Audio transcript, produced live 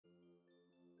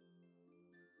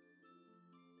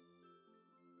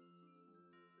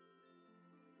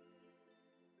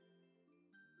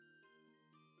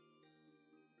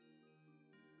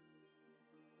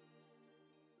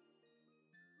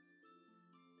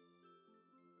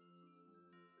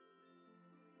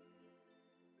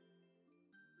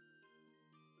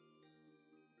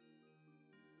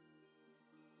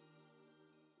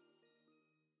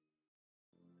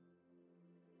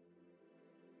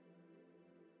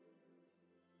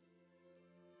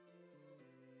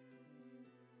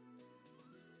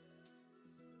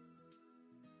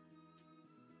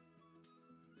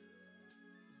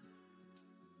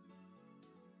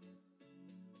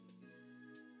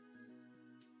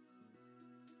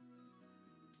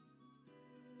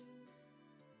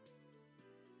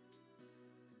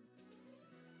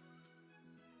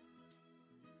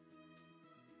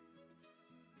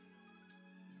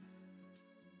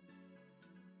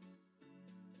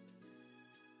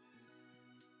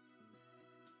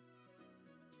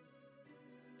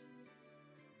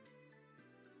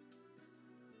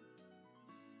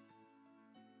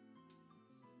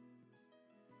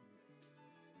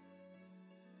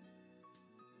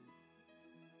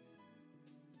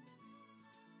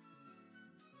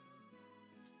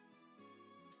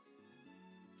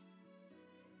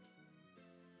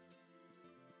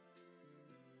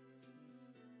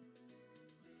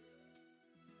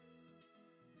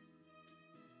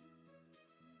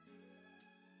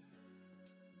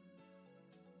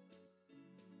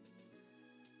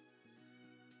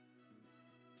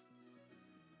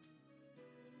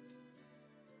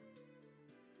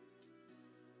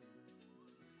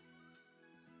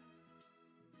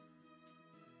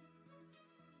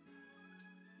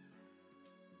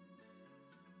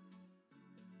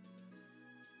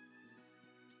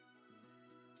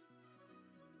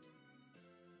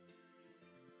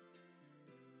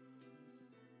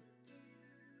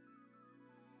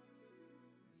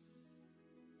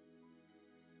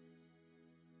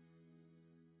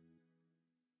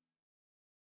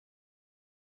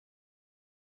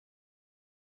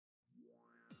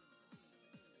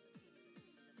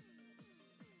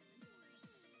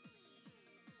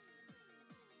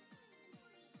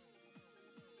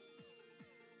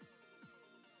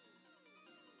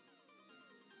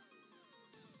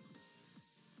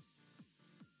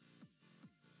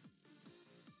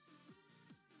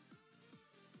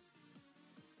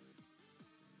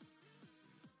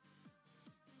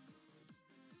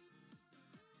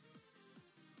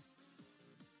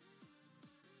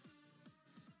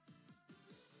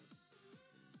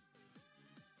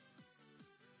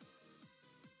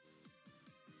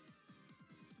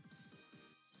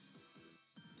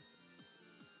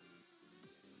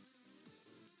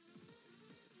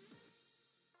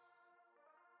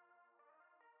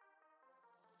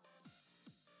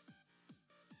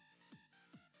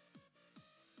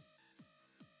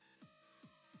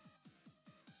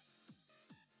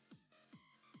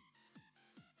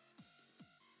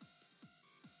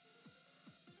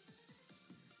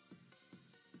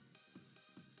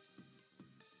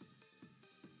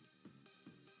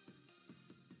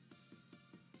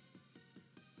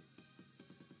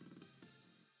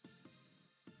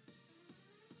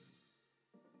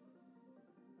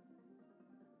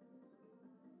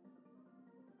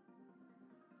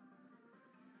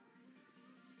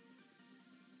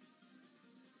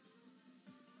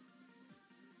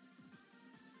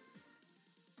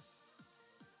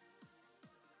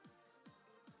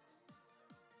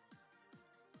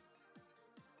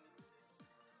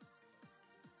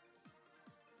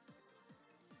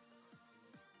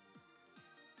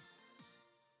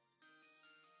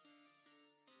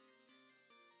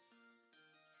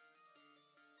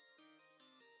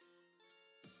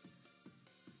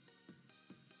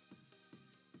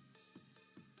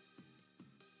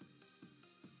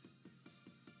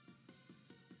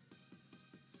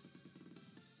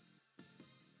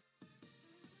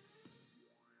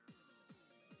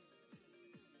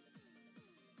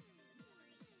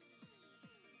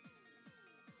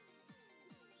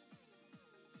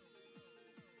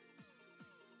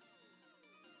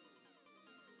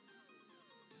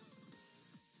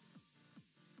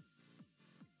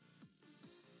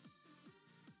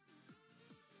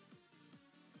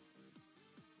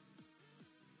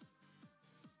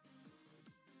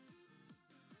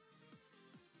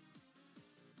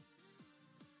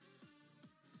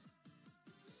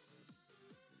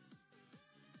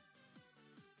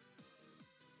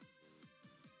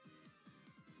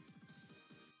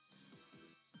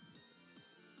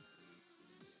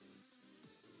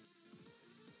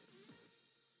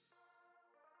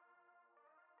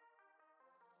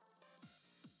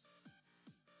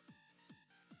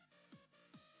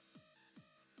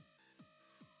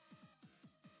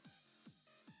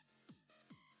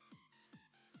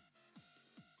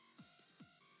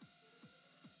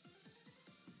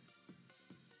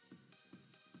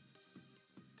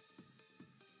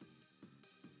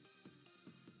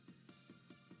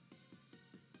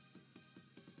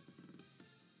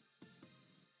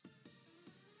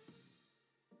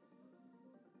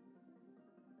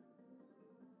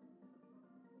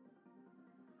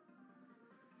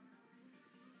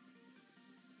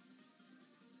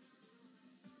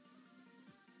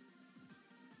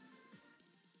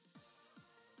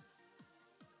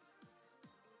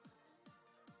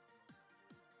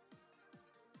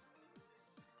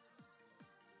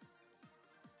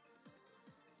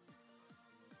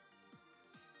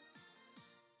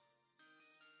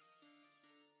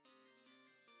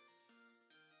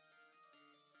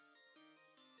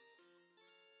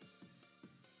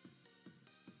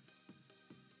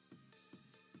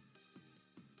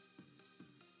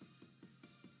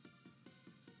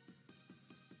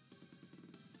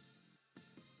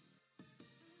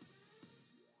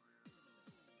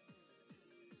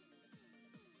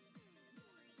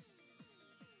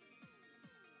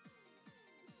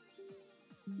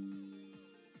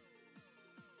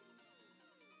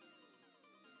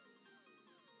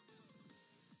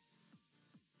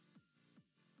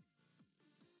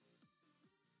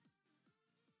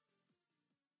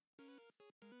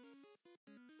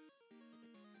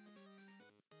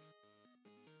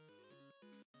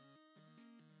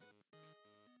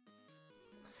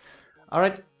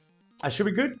Alright, I should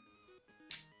be good.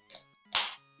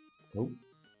 Oh.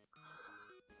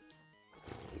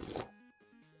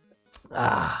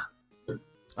 Ah.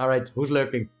 Alright, who's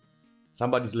lurking?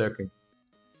 Somebody's lurking.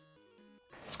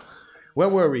 Where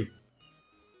were we?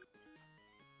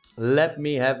 Let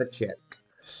me have a check.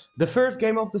 The first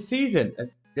game of the season.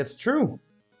 That's true.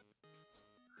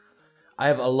 I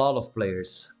have a lot of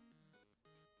players.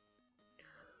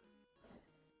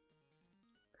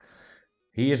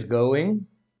 He is going,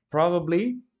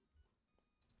 probably.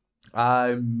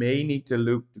 I may need to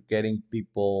look to getting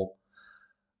people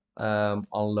on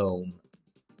loan.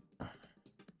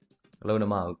 Loan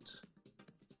them out.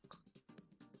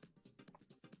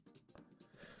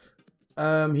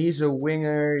 He's a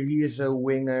winger. He is a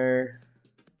winger.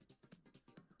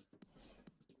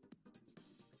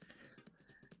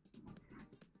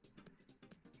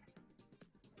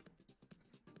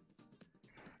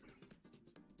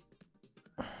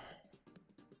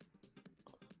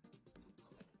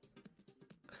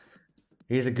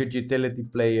 He's a good utility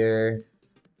player.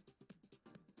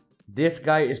 This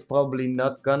guy is probably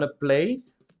not gonna play.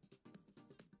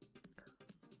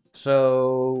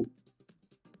 So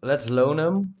let's loan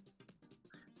him.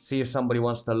 See if somebody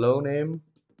wants to loan him.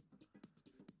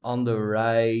 On the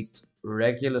right,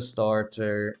 regular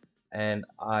starter. And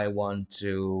I want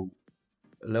to...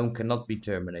 Loan cannot be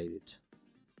terminated.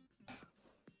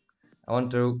 I want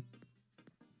to...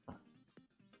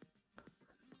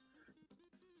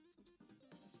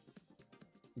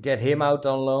 get him out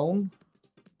on loan.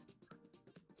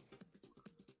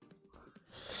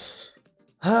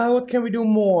 What can we do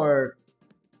more?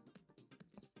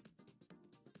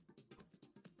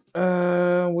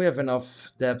 We have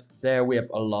enough depth there. We have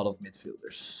a lot of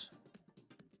midfielders.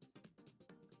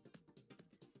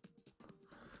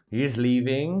 He is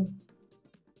leaving.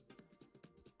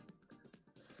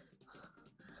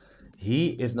 He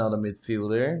is not a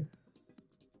midfielder.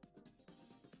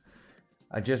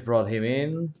 I just brought him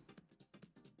in.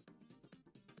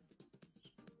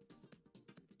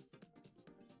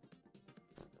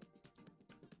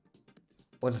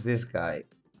 What's this guy?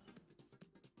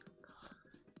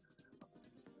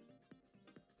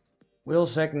 Will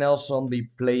Zach Nelson be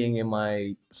playing in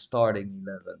my starting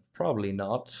 11? Probably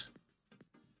not.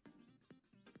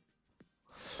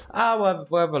 We'll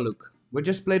have a look. We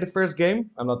just played the first game.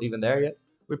 I'm not even there yet.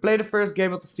 We played the first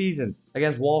game of the season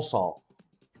against Walsall.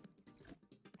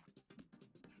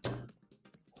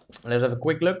 Let's have a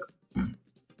quick look.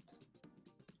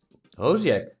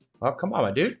 Hosiek. Oh, come on,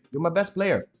 my dude. You're my best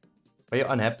player. Are you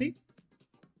unhappy?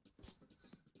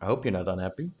 I hope you're not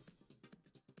unhappy.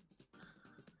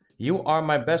 You are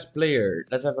my best player.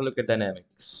 Let's have a look at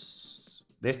dynamics.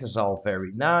 This is all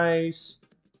very nice.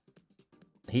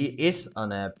 He is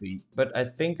unhappy, but I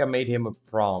think I made him a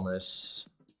promise.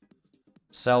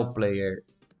 Sell player.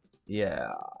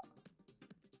 Yeah.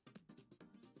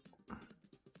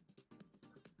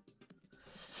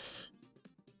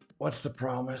 What's the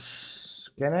promise?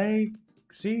 Can I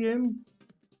see him?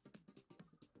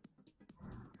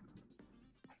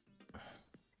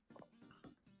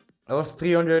 That was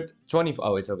 320.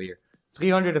 Oh, it's over here.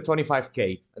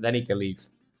 325k, and then he can leave.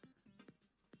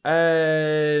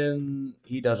 And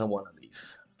he doesn't want to leave.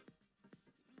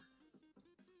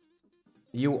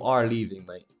 You are leaving,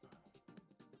 mate.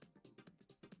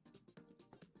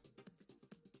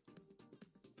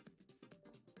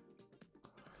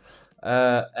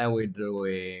 And we're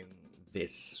doing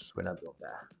this. We're not doing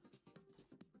that.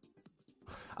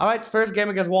 Alright, first game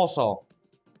against Walsall.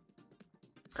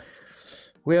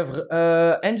 We have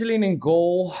Angeline in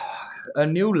goal. A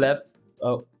new left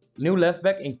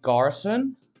back in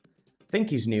Carson. I think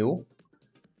he's new.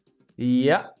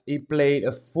 Yeah, he played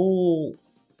a full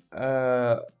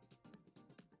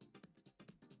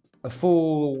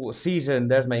season.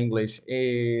 There's my English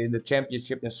in the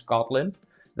championship in Scotland.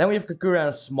 Then we have Kakura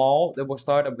and Small. Then we'll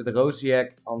start up with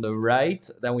Rosiak on the right.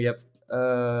 Then we have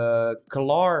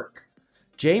Clark,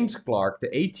 James Clark, the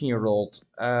 18-year-old,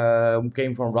 who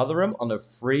came from Rotherham on a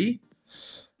free.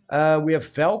 We have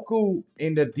Velku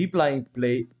in the deep lying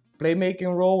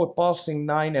playmaking role with passing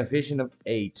 9 and vision of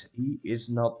 8. He is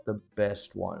not the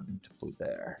best one to put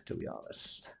there, to be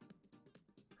honest.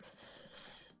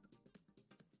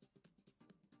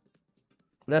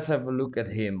 Let's have a look at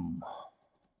him.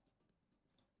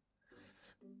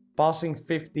 Passing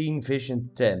 15,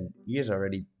 vision 10. He is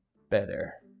already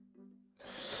better.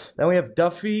 Then we have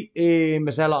Duffy in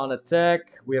Mazella on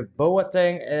attack. We have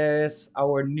Boateng as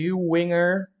our new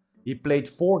winger. He played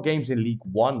 4 games in League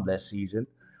 1 last season.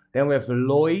 Then we have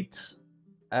Lloyd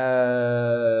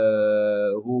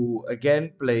who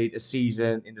again played a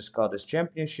season in the Scottish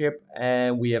Championship,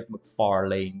 and we have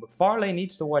McFarlane. McFarlane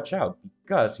needs to watch out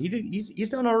because he's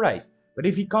done all right, but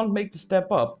if he can't make the step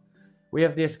up, we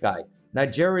have this guy,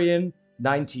 Nigerian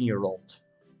 19-year-old.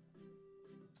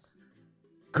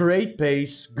 Great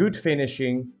pace, good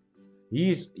finishing. He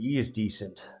is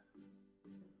decent.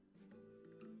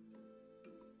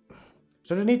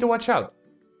 So they need to watch out.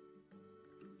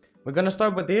 We're gonna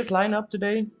start with this lineup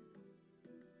today.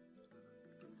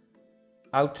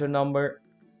 Outer number.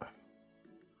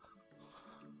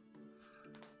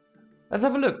 Let's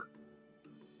have a look.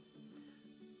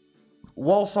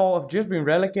 Walsall have just been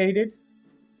relegated,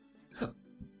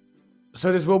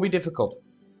 so this will be difficult.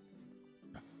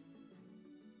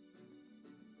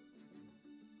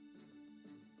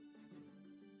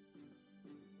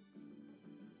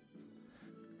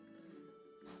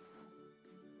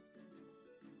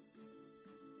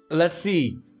 Let's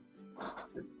see.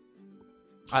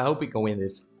 I hope we can win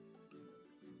this.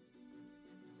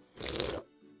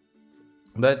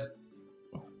 But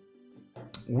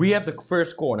we have the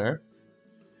first corner.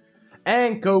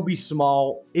 And Kobe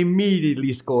Small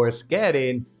immediately scores. Get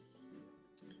in.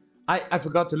 I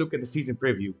forgot to look at the season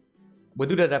preview. We'll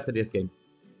do that after this game.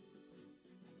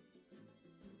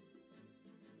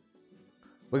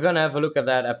 We're gonna have a look at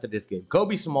that after this game.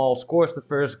 Kobe Small scores the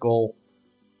first goal.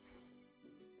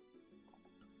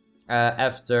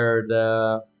 After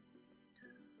the...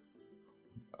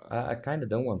 I kind of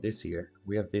don't want this here.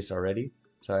 We have this already.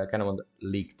 So I kind of want the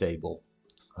league table.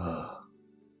 Alright,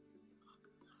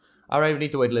 we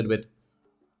need to wait a little bit.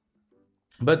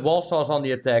 But Walsall's on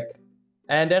the attack.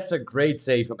 And that's a great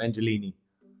save from Angelini.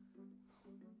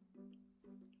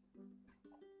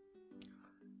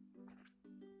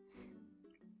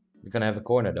 We're gonna have a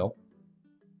corner though.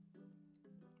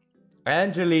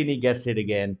 Angelini gets it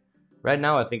again. Right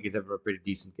now I think he's having a pretty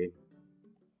decent game.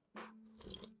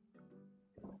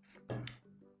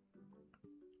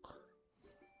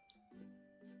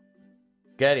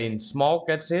 Get in. Small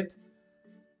gets it.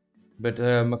 But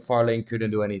McFarlane couldn't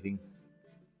do anything.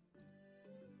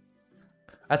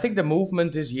 I think the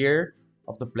movement this year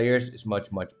of the players is much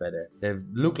better. They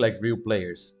look like real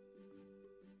players.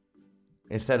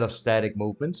 Instead of static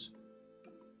movements.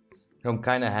 I'm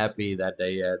kind of happy that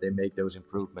they make those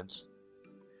improvements.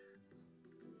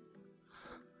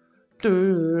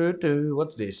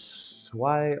 What's this?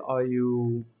 Why are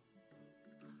you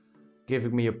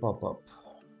giving me a pop-up?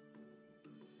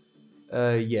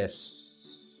 Yes.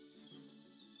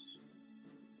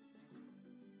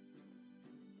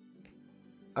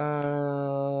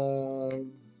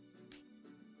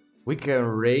 We can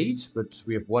raid, but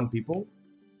we have one people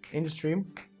in the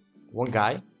stream. One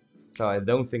guy. So I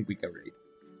don't think we can raid.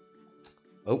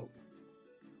 Oh.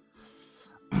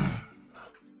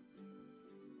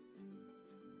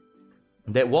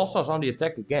 That Walsall's on the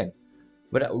attack again.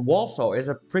 But Walsall is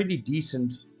a pretty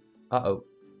decent... Uh-oh.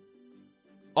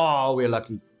 Oh, we're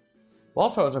lucky.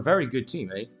 Walsall is a very good team,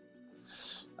 eh?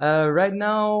 Right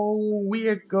now,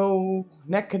 we go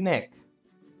neck and neck.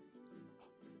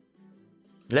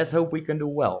 Let's hope we can do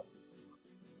well.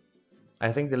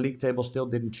 I think the league table still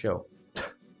didn't show.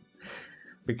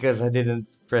 Because I didn't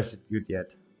press it good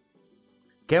yet.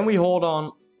 Can we hold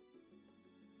on?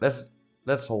 Let's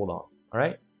hold on.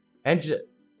 Alright?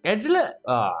 Angela?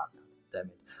 Ah, damn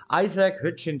it. Isaac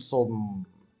Hutchinson.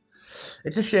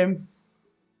 It's a shame.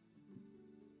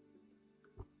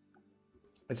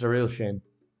 It's a real shame.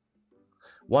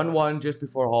 1-1 just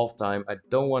before halftime. I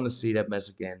don't want to see that mess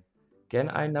again.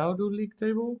 Can I now do league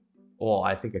table? Oh,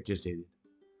 I think I just did it.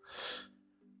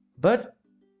 But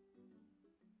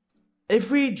if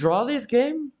we draw this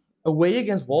game away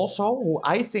against Walsall, who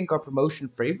I think are promotion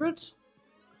favorites,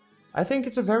 I think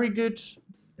it's a very good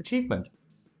achievement.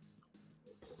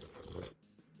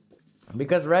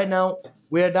 Because right now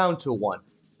we are down to 1.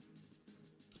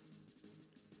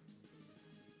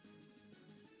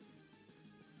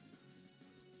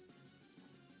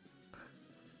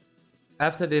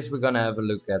 After this, we're gonna have a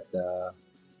look at the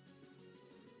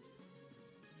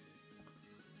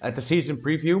season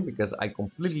preview, because I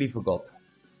completely forgot.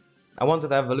 I wanted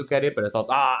to have a look at it, but I thought,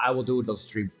 I will do it on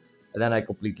stream. And then I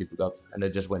completely forgot, and I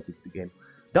just went into the game.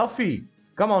 Duffy!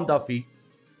 Come on, Duffy.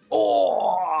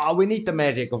 Oh, we need the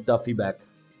magic of Duffy back.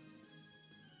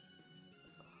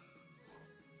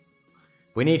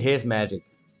 We need his magic.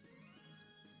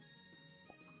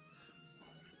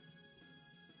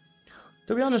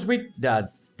 To be honest,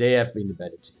 they have been the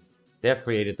better team. They have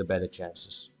created the better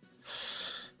chances.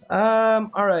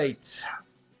 Alright.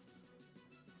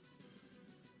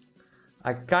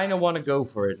 I kind of want to go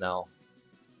for it now.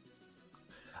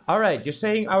 Alright, you're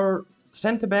saying our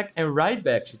center back and right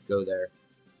back should go there.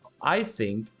 I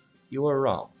think you are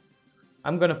wrong.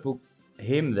 I'm gonna put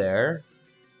him there.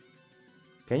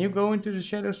 Can you go into the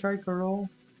shadow striker role?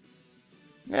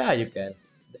 Yeah, you can.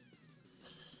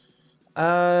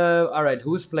 Alright,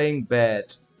 who's playing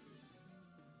bad?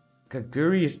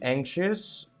 Kaguri is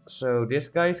anxious, so this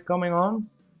guy's coming on.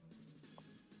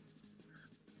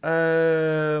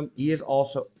 He is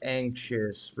also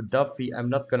anxious. For Duffy, I'm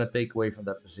not gonna take away from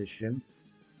that position.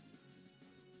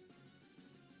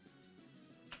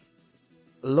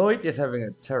 Lloyd is having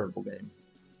a terrible game.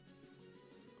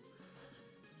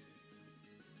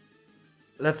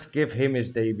 Let's give him his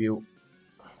debut.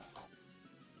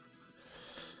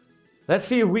 Let's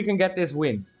see if we can get this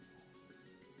win.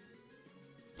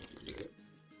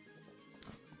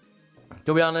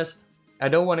 To be honest, I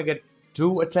don't want to get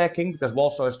too attacking because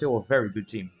Walsall is still a very good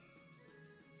team.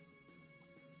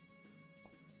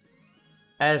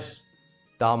 As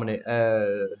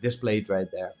displayed right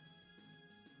there.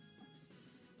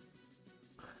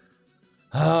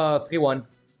 3-1.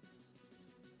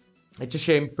 It's a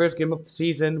shame. First game of the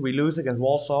season, we lose against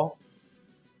Walsall.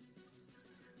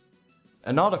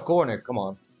 Another corner, come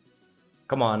on.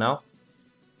 Come on now.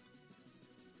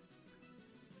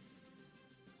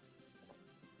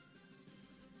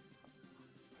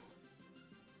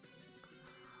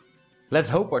 Let's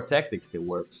hope our tactics still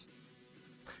works.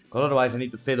 Otherwise I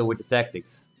need to fiddle with the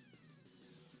tactics.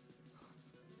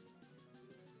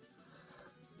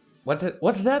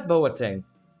 What's that, Boateng?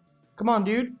 Come on,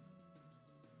 dude.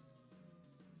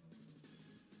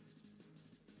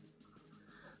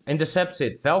 Intercepts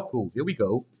it. Valku, here we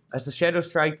go. As the shadow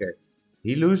striker.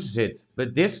 He loses it.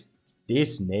 But this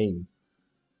name.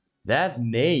 That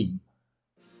name.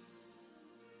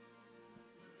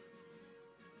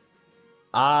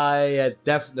 I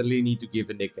definitely need to give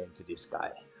a nickname to this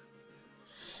guy.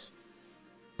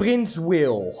 Prince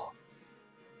Will.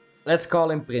 Let's call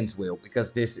him Prince Will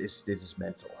because this is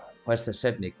mental. What's the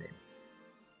set nickname?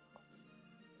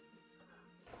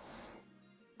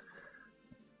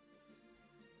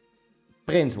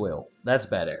 Prince Will. That's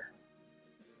better.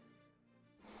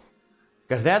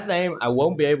 Because that name I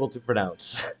won't be able to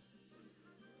pronounce.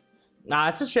 Nah,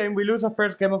 it's a shame. We lose our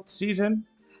first game of the season.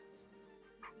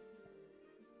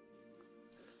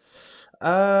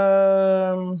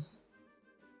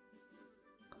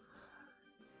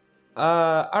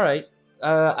 Alright.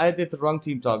 I did the wrong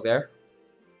team talk there.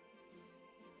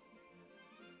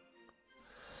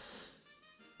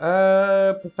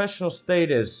 Professional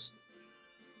status.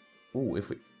 Ooh, if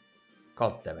we...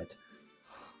 God damn it.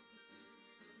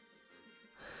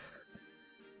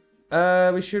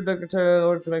 We should look at in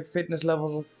order to make fitness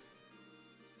levels of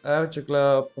amateur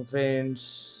club,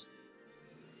 province.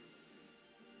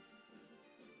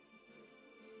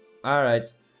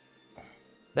 Alright.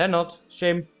 They're not.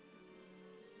 Shame.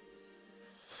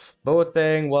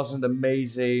 Boateng wasn't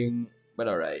amazing, but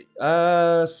alright.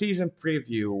 Season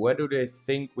preview. Where do they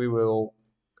think we will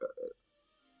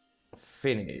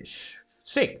finish?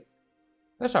 6th.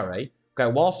 That's alright.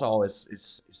 Okay, Walsall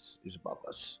is above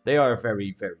us. They are a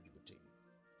very, very good team.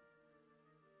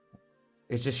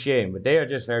 It's a shame, but they are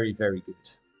just very, very good.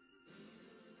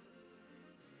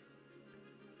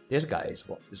 This guy is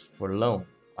what is for loan.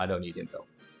 I don't need him though.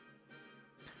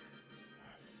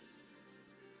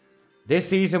 This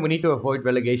season we need to avoid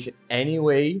relegation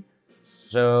anyway.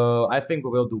 So I think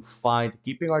we will do fine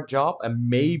keeping our job. And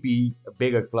maybe a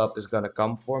bigger club is gonna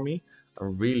come for me.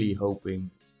 I'm really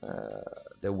hoping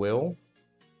they will.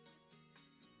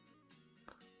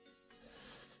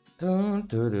 Dun,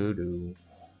 dun, dun, dun.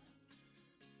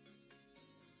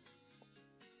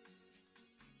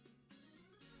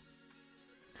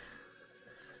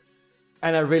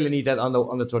 And I really need that on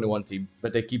the 21 team,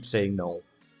 but they keep saying no.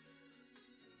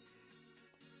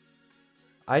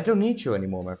 I don't need you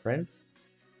anymore, my friend.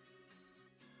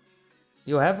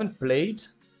 You haven't played?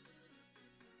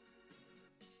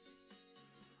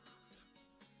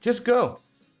 Just go.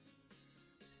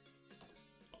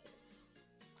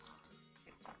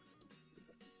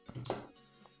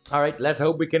 Alright, let's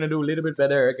hope we can do a little bit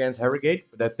better against Harrogate,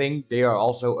 but I think they are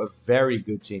also a very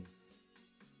good team.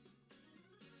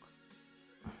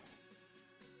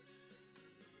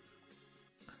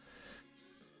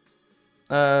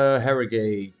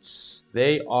 Harrogate,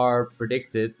 they are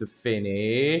predicted to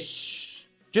finish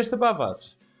just above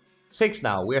us. 6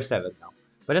 now, we're 7 now.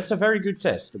 But that's a very good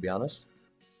test, to be honest.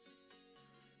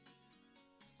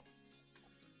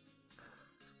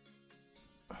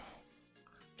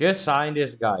 Just sign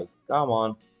this guy. Come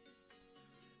on.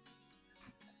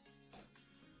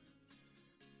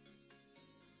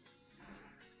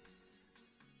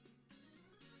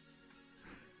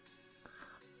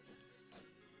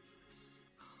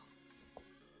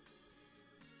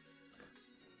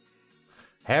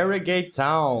 Harrogate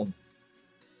Town.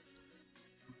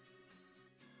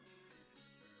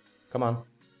 Come on.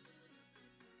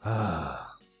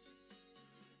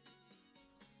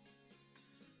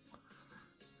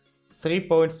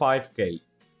 3.5k.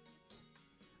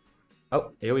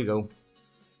 Oh, here we go.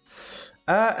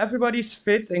 Everybody's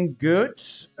fit and good.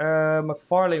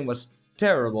 McFarlane was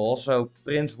terrible, so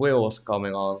Prince Will was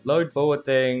coming on. Lloyd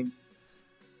Boateng.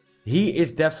 He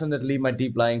is definitely my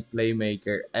deep lying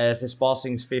playmaker, as his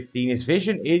passing is 15. His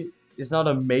vision is not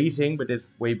amazing, but it's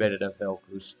way better than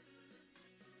Velku's.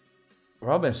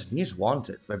 Robinson, he's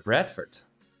wanted by Bradford.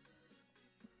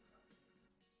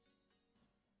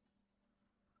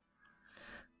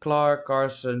 Clark,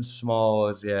 Carson,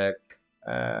 Smalziak.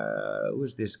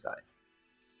 Who's this guy?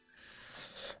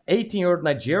 18-year-old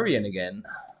Nigerian again.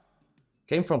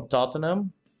 Came from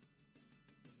Tottenham.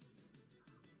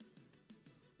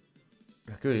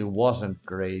 Really wasn't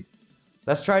great.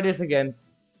 Let's try this again.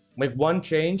 Make one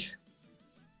change.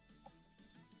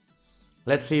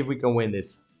 Let's see if we can win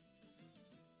this.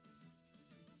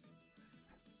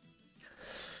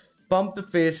 Pump the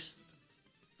fist.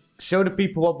 Show the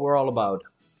people what we're all about.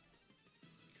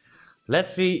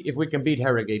 Let's see if we can beat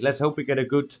Harrogate. Let's hope we get a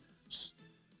good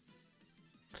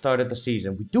start of the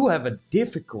season. We do have a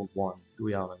difficult one, to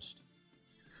be honest.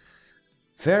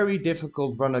 Very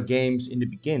difficult run of games in the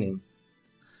beginning.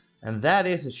 And that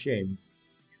is a shame.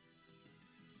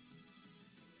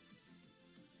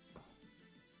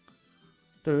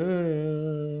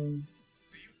 Oh,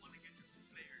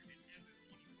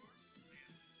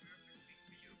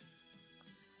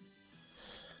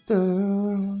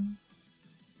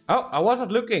 I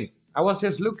wasn't looking. I was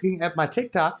just looking at my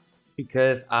TikTok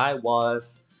because I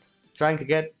was trying to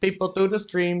get people to the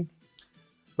stream.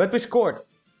 But we scored.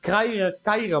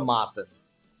 Nikecapyt.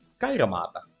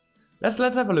 Let's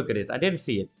have a look at this. I didn't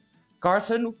see it.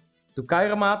 Carson to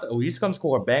Nikecapyt. Oh, he's gonna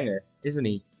score a banger, isn't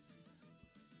he?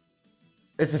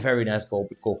 It's a very nice goal.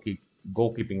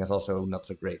 Goalkeeping is also not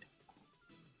so great.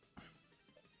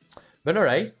 But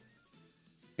alright.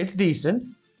 It's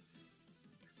decent.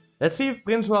 Let's see if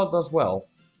Princewell does well.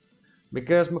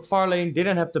 Because McFarlane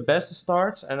didn't have the best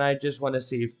starts, and I just want to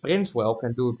see if Princewell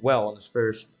can do it well on his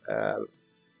first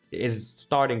his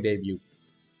starting debut.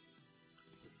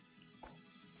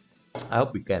 I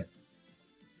hope we can.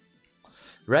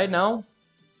 Right now,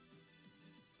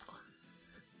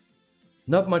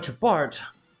 not much apart.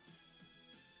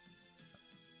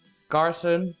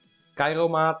 Carson,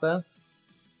 Nikecapyt.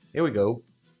 Here we go.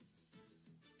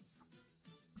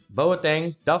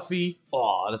 Boateng, Duffy.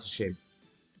 Oh, that's a shame.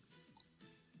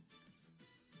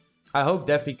 I hope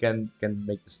Duffy can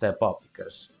make the step up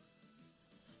because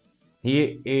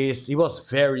he was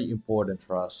very important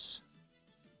for us.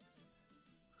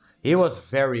 He was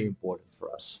very important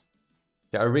for us.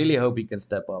 Yeah, I really hope he can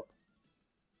step up.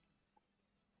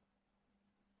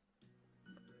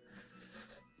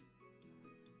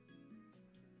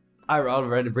 I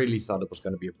already really thought it was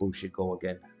going to be a bullshit goal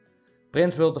again.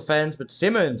 Prince will defend, but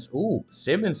Simmons. Ooh,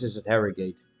 Simmons is at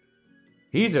Harrogate.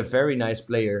 He's a very nice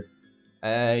player.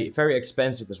 Very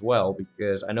expensive as well,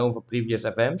 because I know him from previous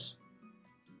FMs.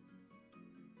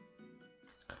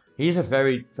 He's a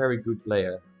very, very good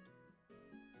player.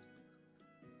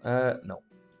 No.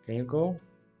 Can you go?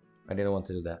 I didn't want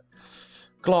to do that.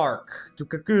 Clark to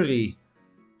Kakuri.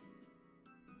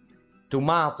 To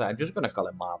Mate. I'm just gonna call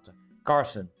him Mate.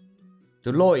 Carson.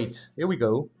 To Lloyd. Here we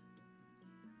go.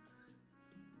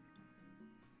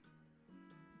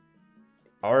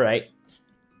 Alright.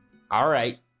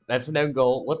 Alright. That's an own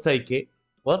goal. We'll take it.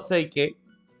 We'll take it.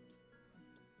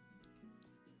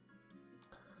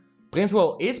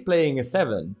 Princewell is playing a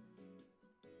 7.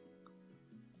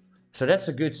 So that's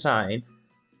a good sign.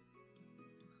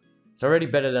 It's already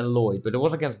better than Lloyd, but it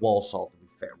was against Walsall, to be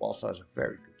fair. Walsall is a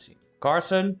very good team.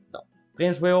 Carson? No.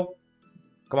 Princewell?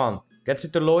 Come on. Gets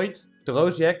it to Lloyd. To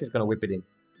Rosiak is going to whip it in.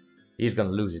 He's going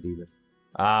to lose it even.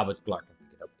 Ah, but Clark can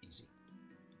pick it up easy.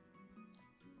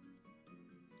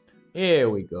 Here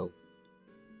we go.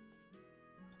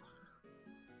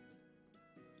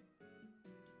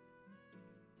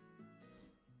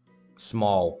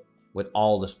 Small. With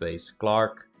all the space.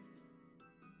 Clark.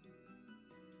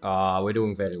 We're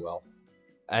doing very well.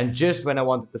 And just when I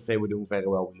wanted to say we're doing very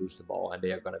well, we lose the ball. And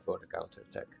they are going to go to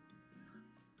counter-attack.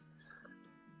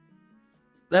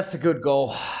 That's a good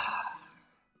goal.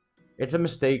 It's a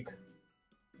mistake.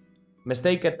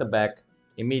 Mistake at the back.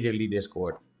 Immediately they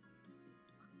scored.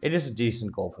 It is a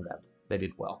decent goal for them. They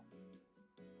did well.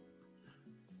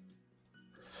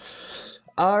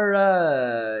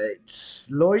 Alright.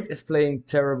 Lloyd is playing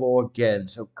terrible again.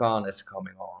 So Khan is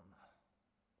coming on.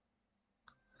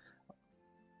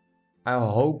 I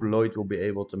hope Lloyd will be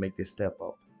able to make this step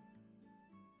up.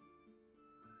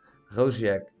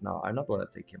 Rosiak, no, I'm not gonna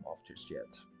take him off just yet.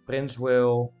 Prince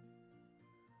will.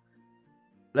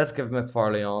 Let's give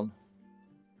McFarlane on.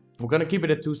 We're gonna keep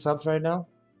it at 2 subs right now.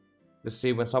 Let's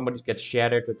see when somebody gets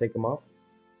shattered to take him off.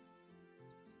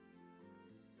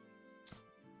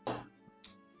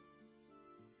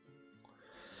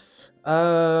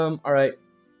 Alright.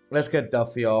 Let's get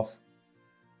Duffy off.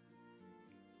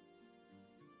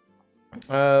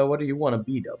 What do you want to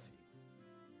be, Duffy?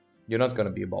 You're not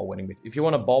gonna be a ball winning mid. If you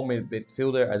want a ball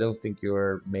midfielder, I don't think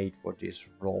you're made for this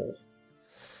role.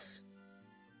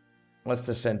 What's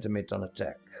the sentiment on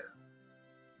attack?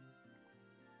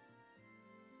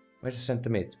 Where's the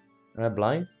sentiment? Am I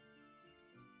blind?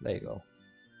 There you go.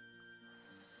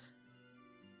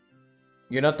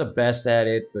 You're not the best at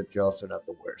it, but you're also not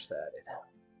the worst at it.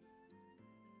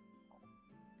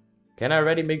 Can I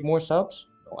already make more subs?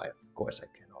 No, of course I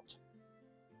cannot.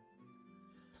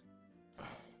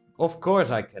 Of course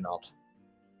I cannot.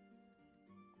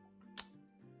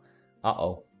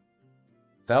 Uh-oh.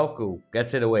 Velku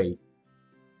gets it away.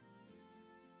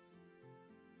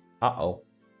 Uh-oh.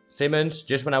 Simmons,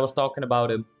 just when I was talking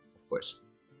about him. Of course.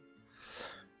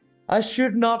 I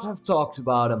should not have talked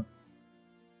about him.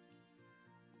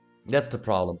 That's the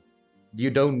problem.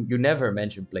 You never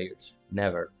mention players.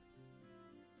 Never.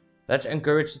 Let's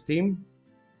encourage the team.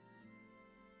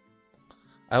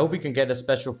 I hope we can get a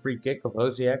special free kick of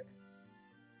Rosiak.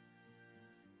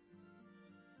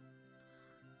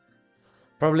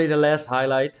 Probably the last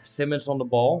highlight. Simmons on the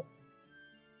ball.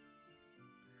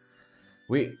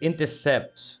 We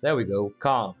intercept. There we go.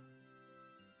 Khan.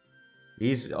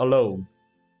 He's alone.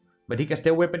 But he can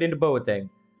still whip it in the Boateng.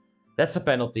 That's a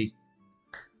penalty.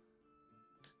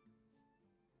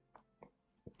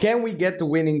 Can we get the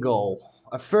winning goal?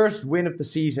 A first win of the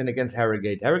season against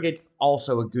Harrogate. Harrogate is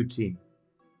also a good team.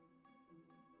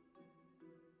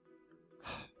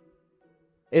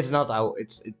 It's not our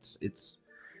it's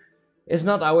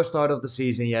not our start of the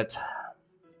season yet.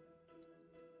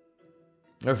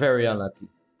 We're very unlucky.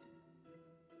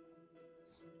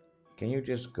 Can you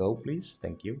just go, please?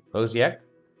 Thank you. Rosiak,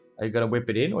 are you gonna whip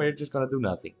it in or are you just gonna do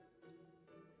nothing?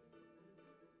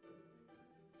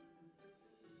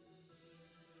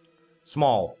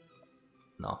 Small.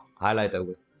 No, highlight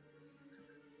over.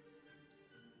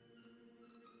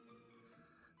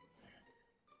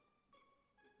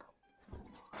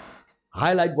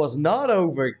 Highlight was not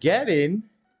over. Get in.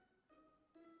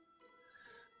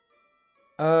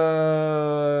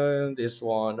 This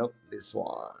one. Nope. This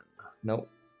one. Nope.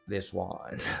 This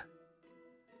one.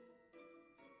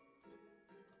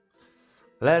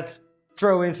 Let's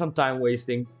throw in some time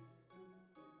wasting.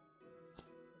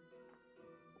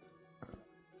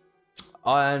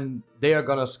 And they are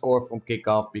gonna score from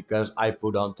kickoff because I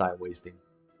put on time wasting.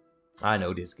 I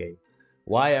know this game.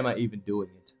 Why am I even doing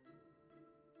it?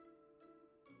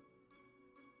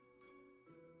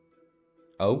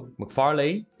 Oh,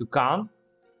 McFarlane to Khan.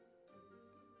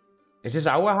 Is this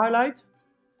our highlight?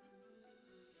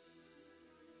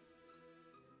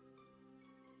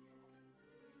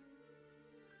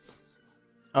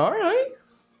 Alright.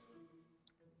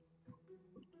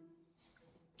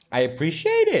 I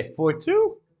appreciate it.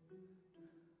 4-2.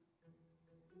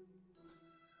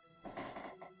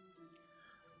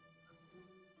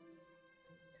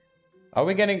 Are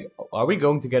we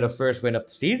going to get a first win of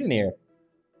the season here?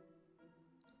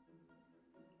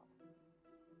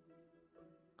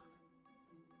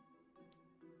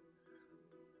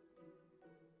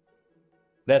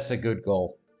 That's a good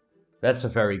goal. That's a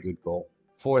very good goal.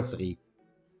 4-3.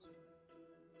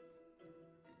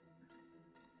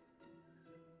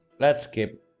 Let's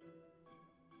skip.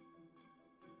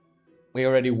 We're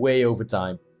already way over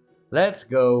time. Let's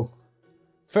go.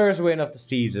 First win of the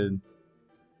season.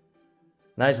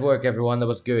 Nice work, everyone. That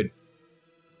was good.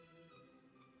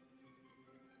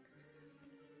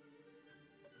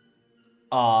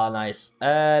 Ah, nice.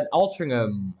 And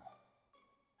Altrincham.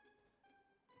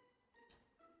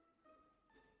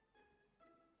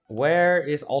 Where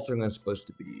is Altrincham supposed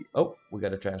to be? Oh, we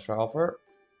got a transfer offer.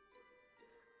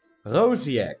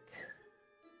 Rosiak.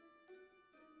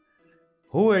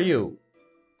 Who are you?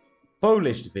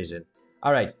 Polish division.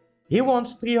 Alright. He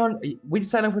wants 300. We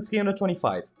sell him for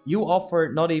 325. You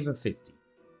offer not even 50.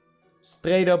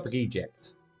 Straight up reject.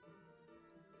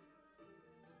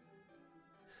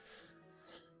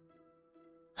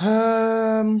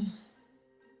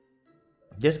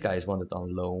 This guy is wanted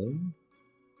on loan.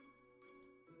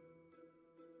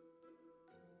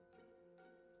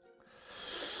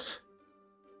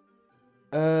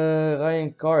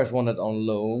 Ryan Carr is wanted on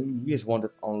loan. He is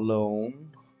wanted on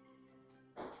loan.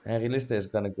 Henry Lister is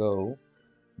gonna go.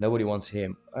 Nobody wants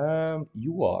him.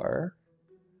 You are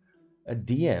a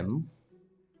DM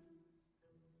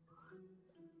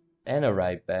and a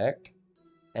right back,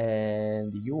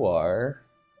 and you are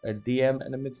a DM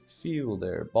and a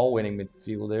midfielder, ball-winning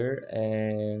midfielder,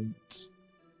 and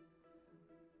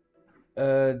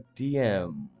a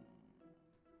DM.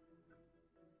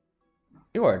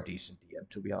 You are a decent DM,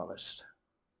 to be honest.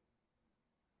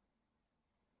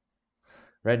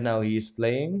 Right now he is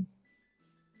playing.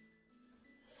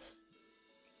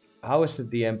 How is the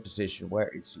DM position? Where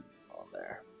is he on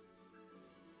there?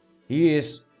 He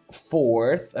is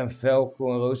 4th and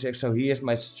Velko and Rosiak, so he is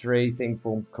my stray thing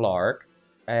from Clark.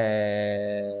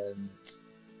 And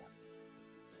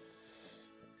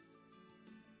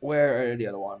where are the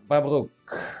other one? Babruk.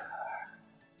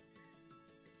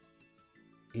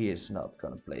 He is not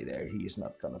gonna play there. He is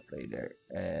not gonna play there.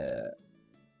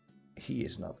 He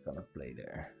is not gonna play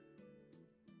there.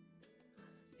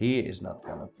 He is not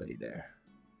gonna play there.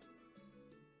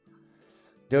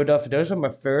 Those are my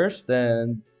first,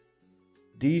 and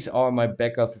these are my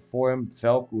backups before him.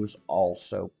 Velko is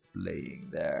also playing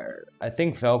there. I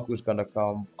think Velko is gonna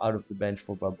come out of the bench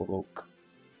for Babruk.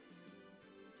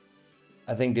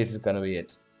 I think this is gonna be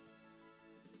it.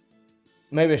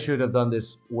 Maybe I should have done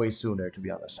this way sooner, to be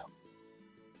honest.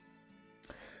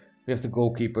 We have the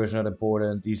goalkeepers, not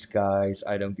important. These guys,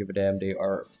 I don't give a damn. They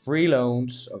are free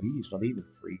loans. Oh, he's not even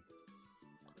free.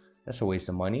 That's a waste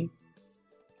of money.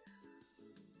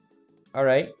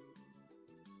 Alright.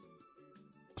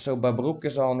 So Babruk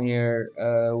is on here.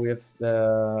 We have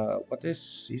the... What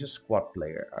is... He's a squad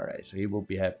player. Alright, so he will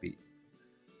be happy.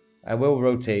 I will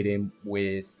rotate him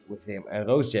with him. And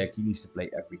Rosiak, he needs to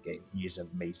play every game. He is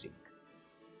amazing.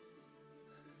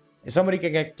 If somebody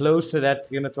can get close to that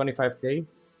 325k,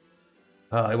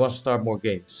 I want to start more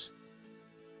games.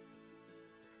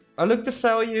 I look to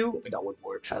sell you. That one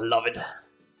works. I love it.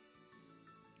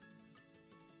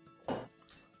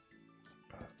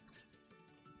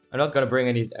 I'm not gonna bring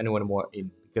anyone more in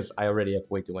because I already have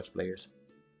way too much players.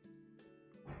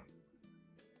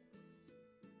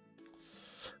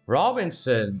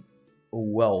 Robinson.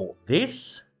 Well,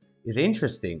 this is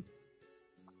interesting.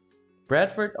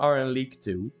 Bradford are in League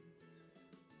 2.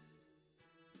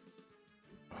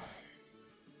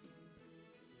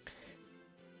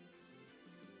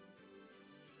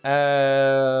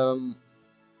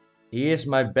 He is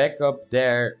my backup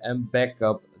there and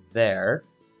backup there.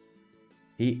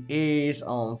 He is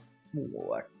on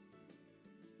 4.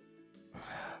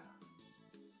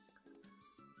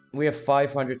 We have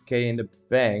 500k in the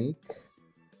bank.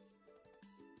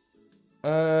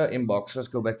 Inbox. Let's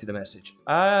go back to the message.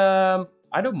 I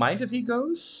don't mind if he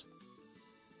goes.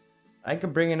 I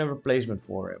can bring in a replacement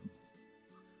for him.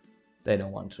 They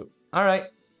don't want to. All right,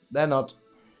 they're not.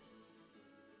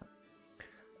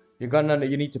 You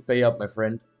need to pay up, my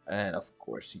friend, and of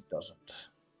course he doesn't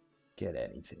get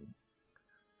anything.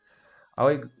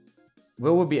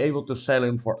 Will we be able to sell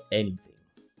him for anything?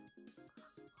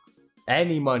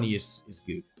 Any money is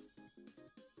good.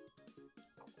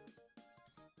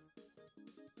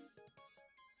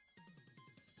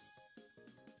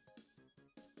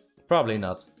 Probably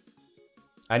not.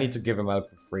 I need to give him out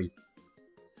for free.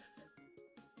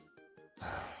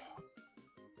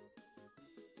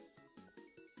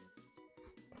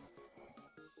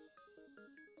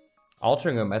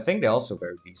 Altrincham, I think they're also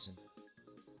very decent.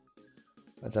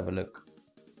 Let's have a look.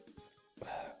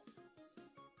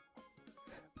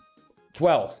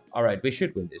 12. Alright, we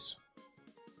should win this.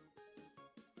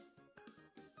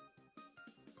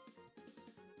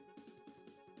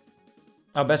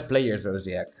 Our best player is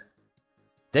Rosiak.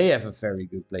 They have a very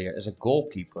good player as a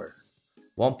goalkeeper.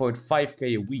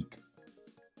 1.5k a week.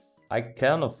 I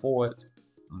can afford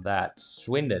that.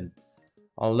 Swindon.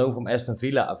 On loan from Aston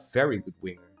Villa, a very good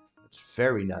winger. It's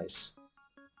very nice.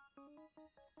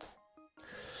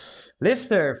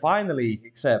 Lister, finally,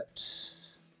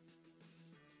 accepts.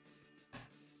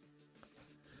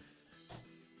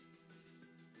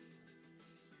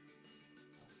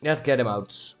 Let's get him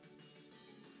out.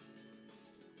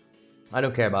 I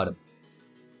don't care about him.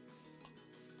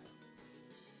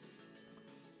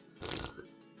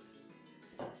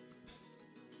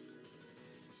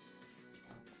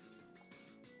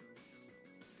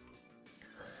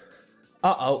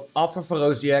 Uh-oh, offer for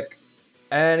Rosiak.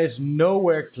 And it's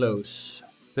nowhere close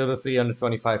to the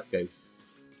 325k.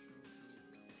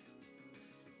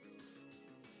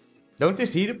 Don't you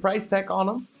see the price tag on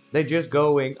them? They're just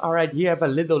going, alright, you have a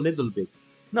little bit.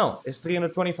 No, it's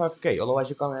 325k, otherwise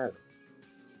you can't have it.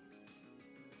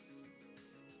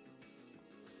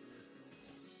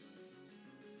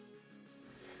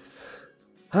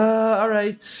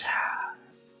 Alright.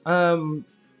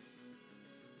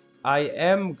 I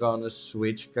am gonna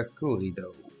switch Kakuri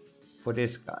though for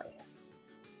this guy.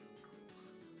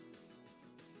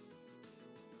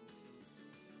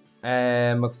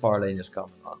 And McFarlane is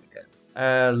coming on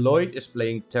again. Lloyd is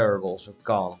playing terrible, so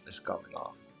Khan is coming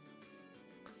on.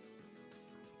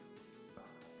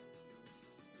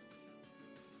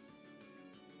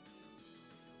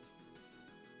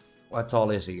 What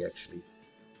tall is he actually?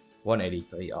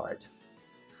 183 yard.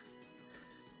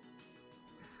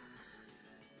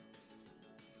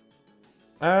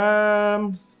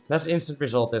 Let's instant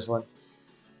result this one.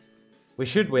 We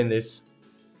should win this.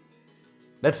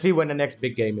 Let's see when the next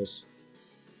big game is.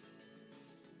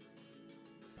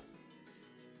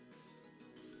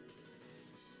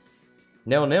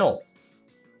 0-0.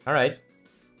 Alright.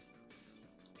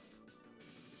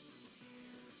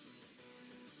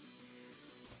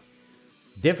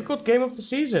 Difficult game of the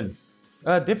season.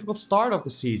 Difficult start of the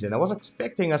season. I was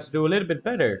expecting us to do a little bit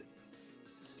better.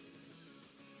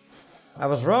 I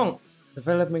was wrong.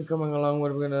 Development coming along,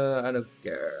 what we're gonna... I don't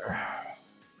care.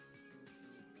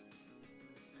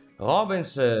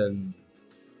 Robinson.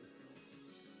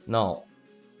 No.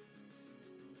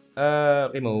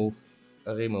 Remove.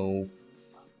 Remove.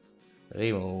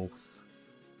 Remove.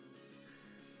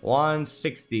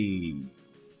 160.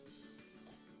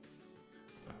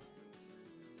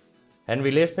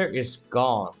 Henry Lister is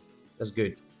gone. That's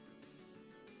good.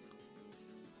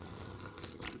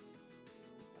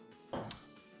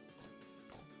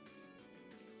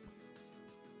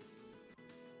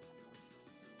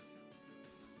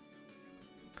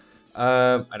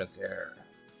 I don't care.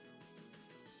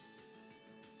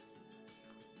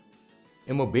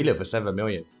 Immobile for 7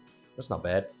 million. That's not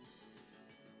bad.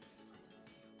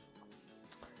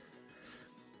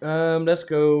 Let's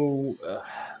go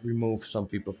remove some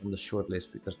people from the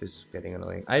shortlist because this is getting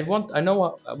annoying. I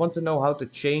want to know how to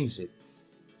change it.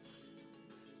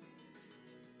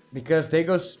 Because they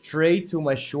go straight to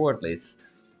my shortlist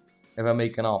if I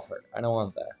make an offer. I don't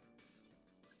want that.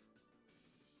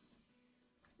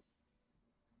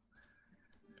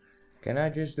 Can I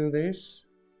just do this?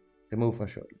 Remove from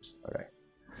shortlist. Alright.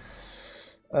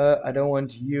 I don't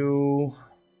want you.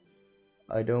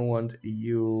 I don't want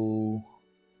you.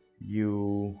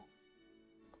 You.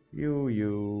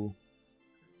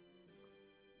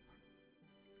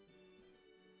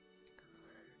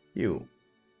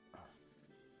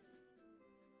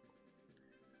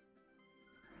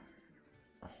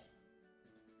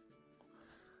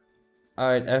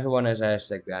 Alright, everyone has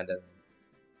hashtag behind them.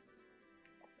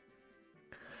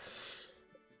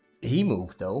 He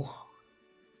moved though.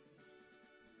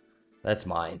 That's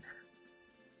mine.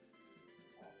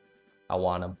 I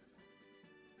want him.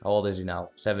 How old is he now?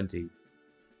 17.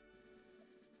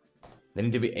 They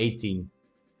need to be 18.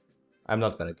 I'm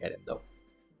not gonna get him though.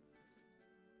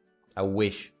 I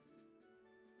wish.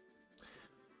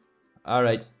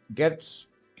 Alright, get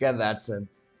that.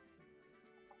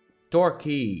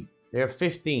 Torquay. They're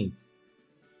 15th.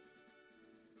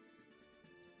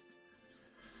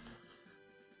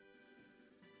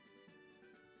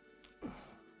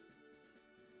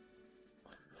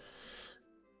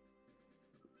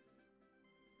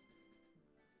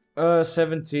 Uh,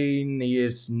 17, he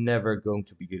is never going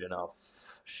to be good enough.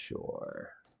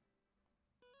 Sure.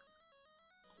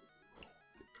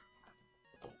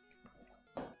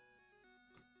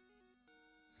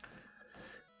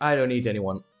 I don't need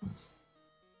anyone.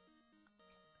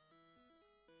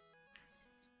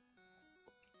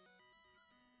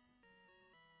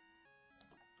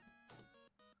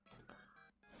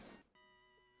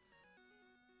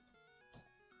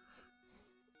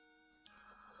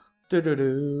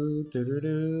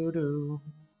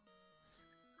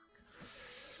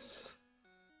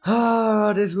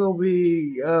 Ah, this will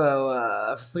be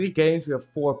 3 games. We have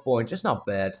 4 points. It's not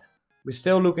bad. We're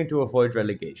still looking to avoid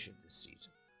relegation this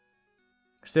season.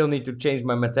 Still need to change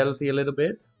my mentality a little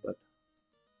bit, but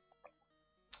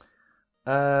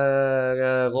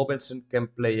Robinson can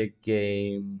play a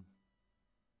game,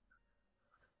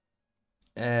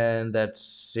 and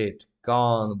that's it.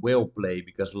 Khan will play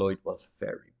because Lloyd was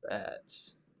very bad.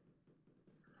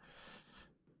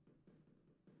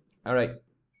 All right.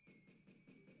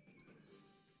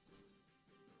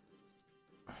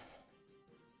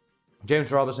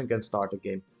 James Robinson can start the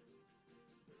game.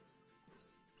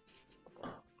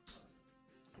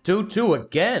 2-2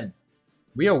 again.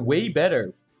 We are way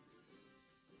better.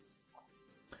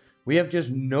 We have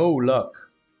just no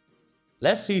luck.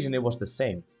 Last season it was the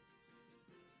same.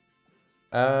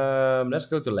 Let's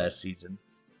go to last season.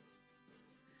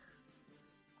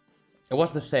 It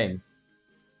was the same.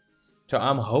 So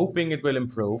I'm hoping it will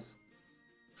improve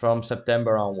from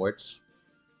September onwards.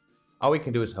 All we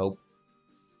can do is hope.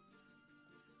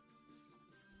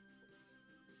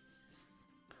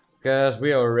 Because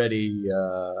we are already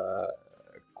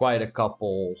quite a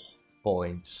couple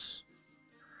points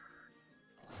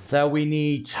that we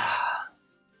need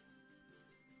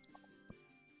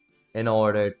in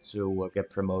order to get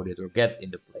promoted or get in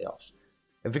the playoffs.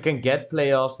 If we can get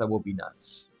playoffs, that would be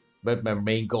nice. But my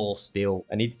main goal still,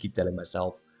 I need to keep telling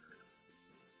myself,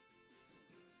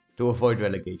 to avoid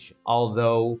relegation.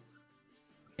 Although,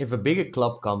 if a bigger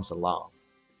club comes along,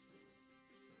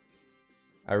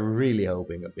 I'm really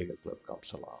hoping a bigger club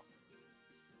comes along.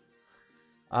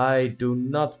 I do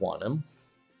not want him.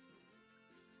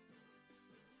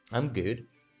 I'm good.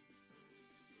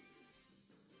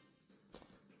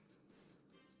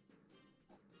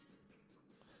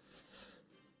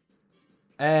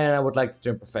 And I would like to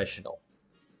turn professional.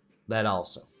 That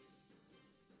also.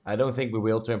 I don't think we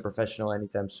will turn professional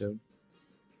anytime soon.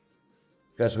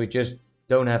 Because we just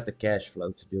don't have the cash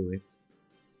flow to do it.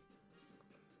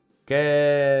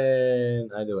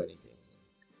 Can I do anything?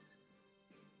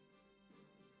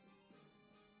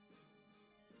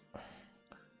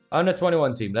 Under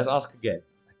 21 team. Let's ask again.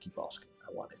 I keep asking.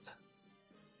 I want it.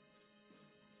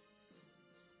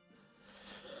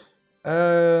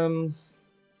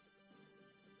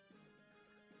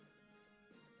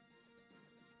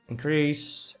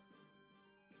 Increase.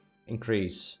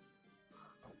 Increase.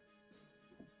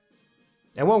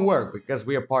 It won't work because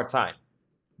we are part-time.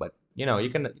 But you know, you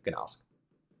can ask.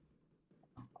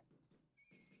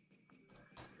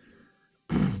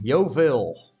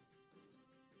 Yeovil.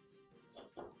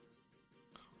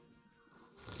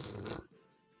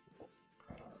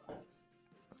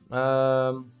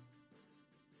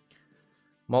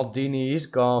 Maldini is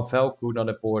gone. Velku not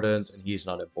important, and he's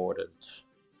not important.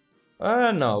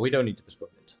 No, we don't need to postpone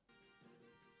it.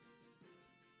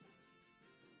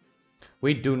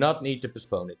 We do not need to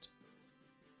postpone it.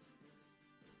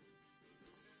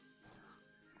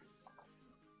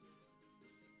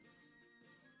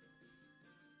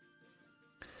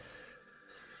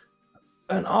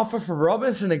 An offer for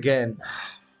Robinson again.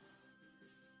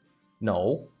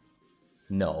 No.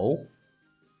 No.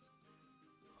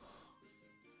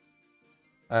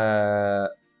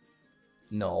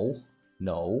 No.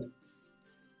 No.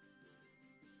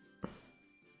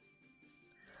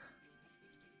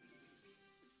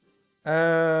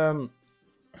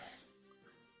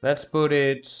 Let's put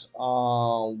it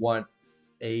on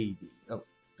 180. Oh,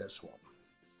 that's one.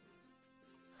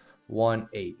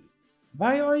 180.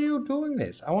 Why are you doing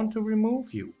this? I want to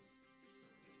remove you.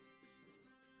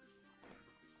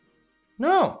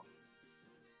 No.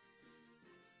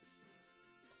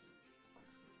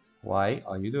 Why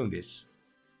are you doing this?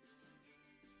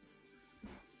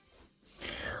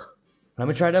 Let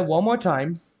me try that one more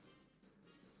time.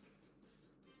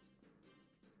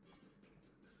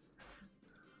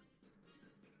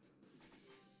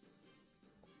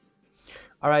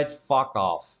 Alright, fuck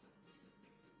off.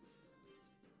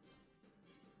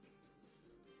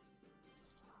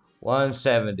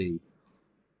 $170.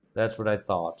 That's what I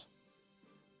thought.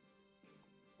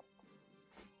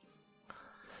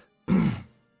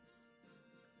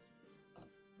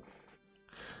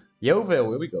 Yeovil,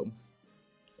 here we go.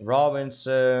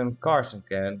 Robinson, Carson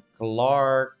can,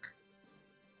 Clark.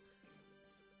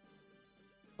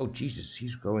 Oh Jesus,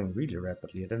 he's growing really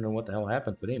rapidly. I don't know what the hell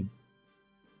happened with him.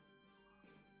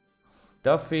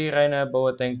 Duffy, Reina,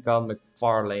 Boateng, Khan,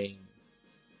 McFarlane.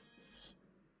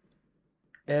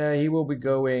 He will be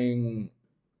going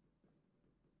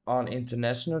on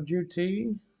international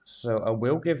duty. So I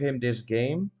will give him this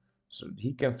game. So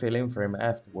he can fill in for him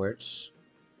afterwards.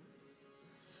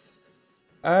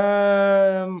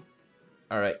 Alright.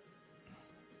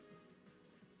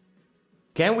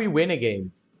 Can we win a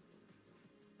game?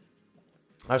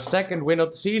 Our second win of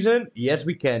the season? Yes,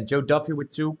 we can. Joe Duffy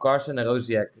with 2, Carson and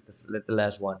Rosiak with the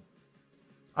last one.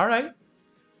 Alright.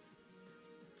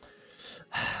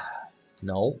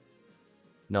 No.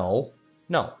 No.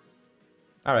 No.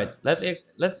 Alright, let's do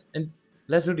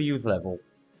the youth level.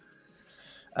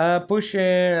 Push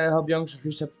in, help youngsters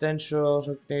reach their potential,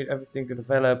 so need everything to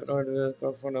develop in order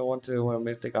to want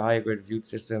to take a higher grade youth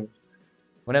system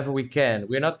whenever we can.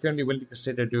 We are not currently willing to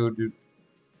consider due to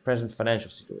present financial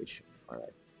situation.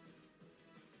 Alright.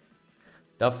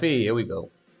 Duffy, here we go.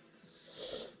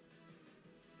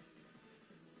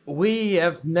 We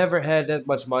have never had that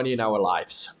much money in our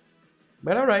lives.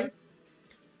 But alright.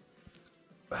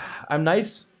 I'm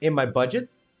nice in my budget.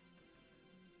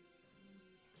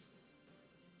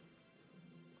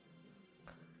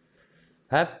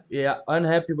 Yeah,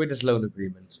 unhappy with his loan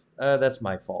agreement. That's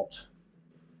my fault.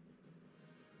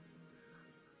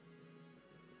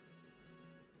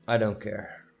 I don't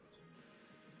care.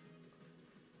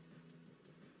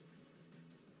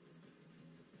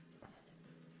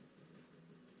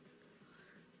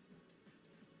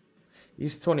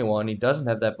 He's 21. He doesn't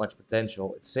have that much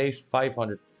potential. It saves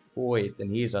 500 points,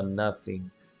 and he's on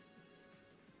nothing.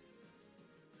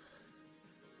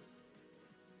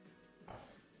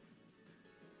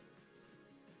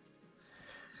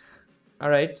 All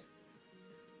right.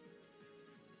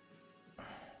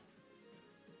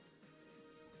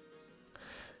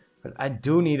 But I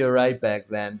do need a right back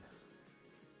then.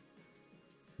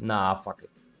 Nah, fuck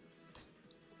it.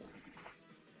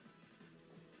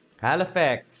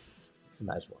 Halifax. It's a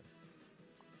nice one.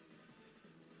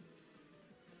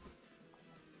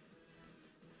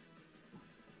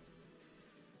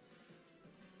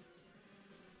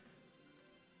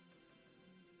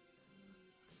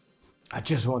 I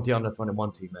just want the under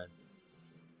 21 team, man.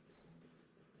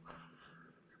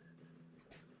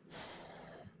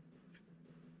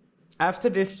 After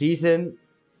this season,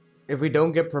 if we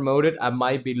don't get promoted, I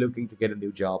might be looking to get a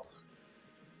new job.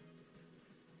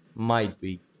 Might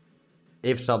be.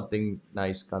 If something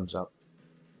nice comes up.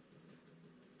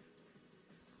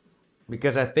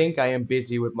 Because I think I am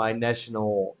busy with my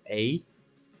national A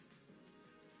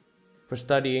for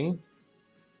studying.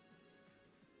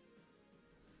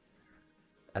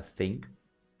 I think.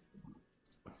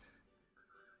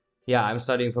 Yeah, I'm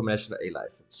studying for my national A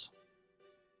license.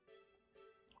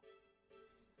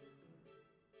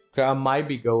 So I might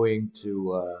be going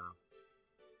to...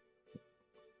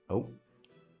 Oh.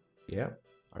 Yeah.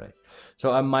 Alright.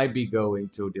 So I might be going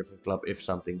to a different club if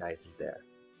something nice is there.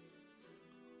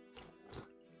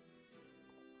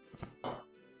 I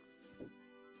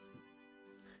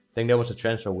think there was a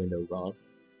transfer window gone.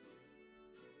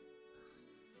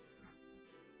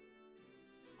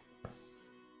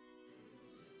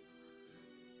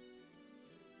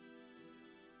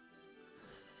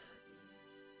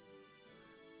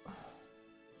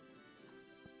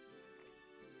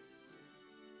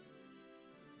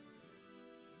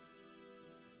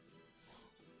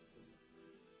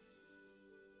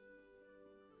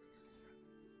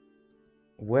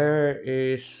 Where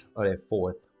is... Oh, they're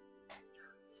fourth.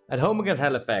 At home against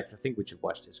Halifax. I think we should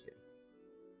watch this game.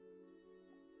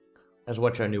 Let's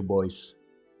watch our new boys.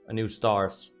 Our new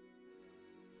stars.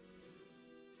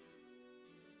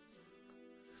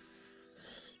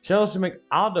 Chelsea make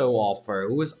Ado offer.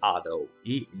 Who is Ado?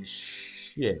 He is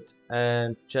shit.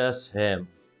 And just him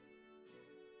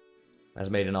has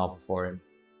made an offer for him.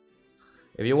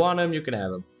 If you want him, you can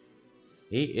have him.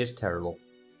 He is terrible.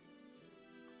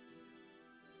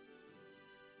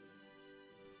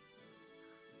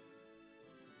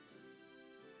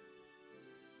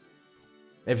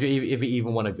 If you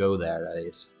even want to go there, that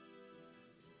is.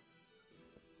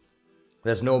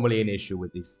 There's normally an issue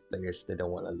with these players. They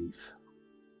don't want to leave.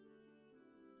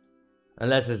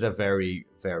 Unless it's a very,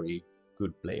 very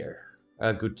good player.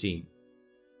 A good team.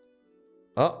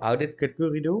 Oh, how did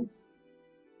Katkuri do?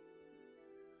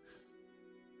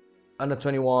 Under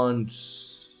 21.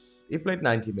 He played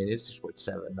 90 minutes. He scored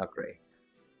 7. Not great.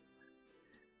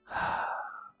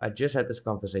 I just had this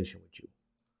conversation with you.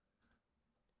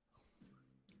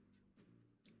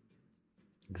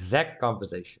 Exact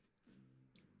conversation.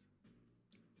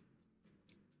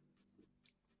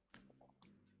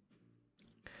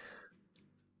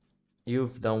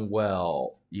 You've done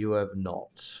well. You have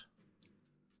not.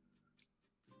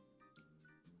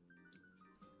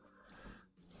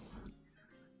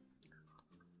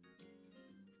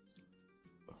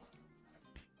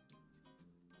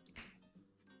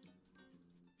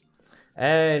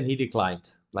 And he declined,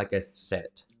 like I said.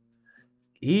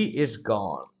 He is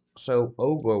gone. So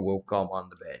Ogre will come on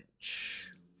the bench.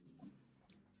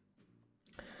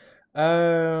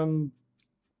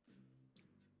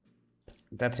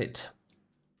 That's it.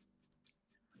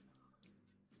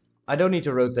 I don't need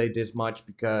to rotate this much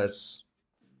because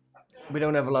we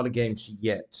don't have a lot of games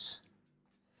yet.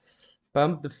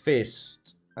 Pump the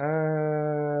fist.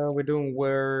 We're doing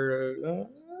where...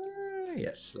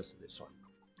 yes, let's do this one.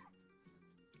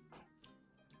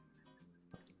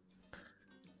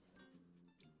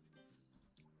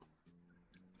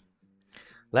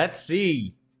 Let's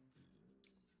see.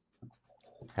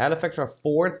 Halifax are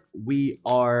 4th. We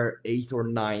are 8th or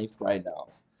 9th right now.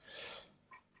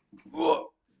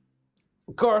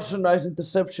 Carson, nice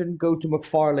interception. Go to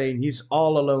McFarlane. He's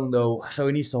all alone though, so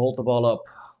he needs to hold the ball up.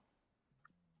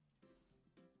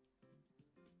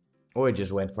 Or he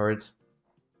just went for it.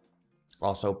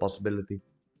 Also a possibility.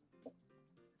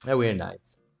 Now we're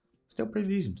 9th. Still pretty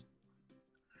decent.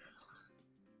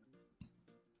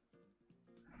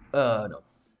 No.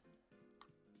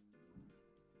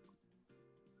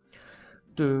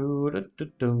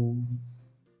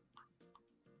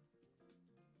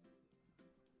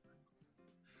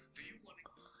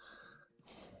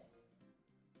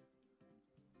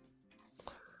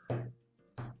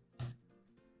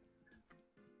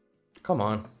 Come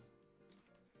on.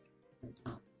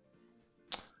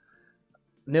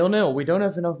 0-0. We don't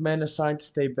have enough men assigned to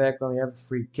stay back when we have a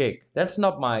free kick. That's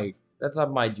not my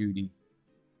duty.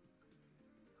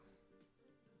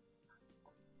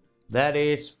 That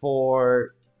is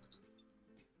for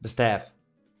the staff.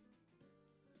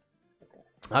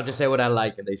 I'll just say what I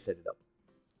like and they set it up.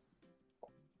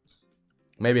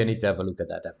 Maybe I need to have a look at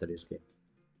that after this game.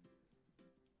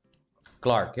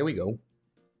 Clark, here we go.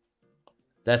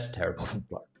 That's terrible from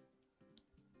Clark.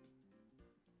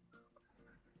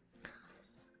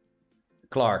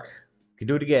 Clark, can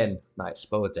do it again. Nice,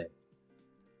 Boateng.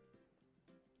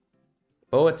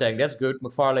 Boateng, that's good.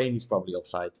 McFarlane, he's probably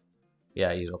offside.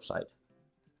 Yeah, he's offside.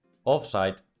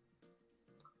 Offside.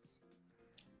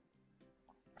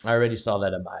 I already saw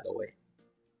that a mile away.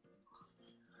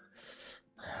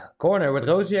 Corner with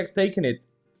Rosiak taking it.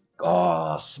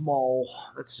 Oh, small.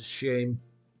 That's a shame.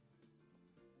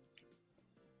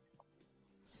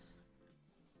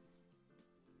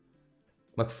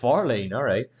 McFarlane,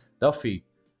 alright. Duffy.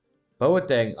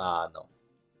 Boateng. Ah, no.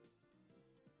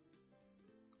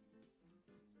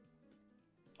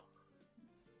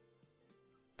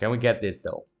 Can we get this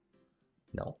though?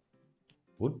 No.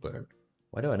 Woodburn.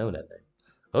 Why do I know that name?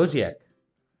 Rosiak.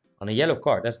 On a yellow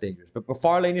card. That's dangerous. But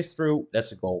McFarlane is through.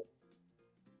 That's a goal.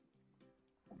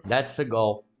 That's a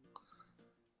goal.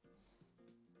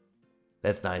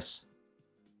 That's nice.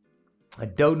 I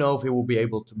don't know if he will be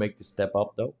able to make the step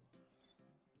up though.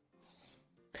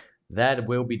 That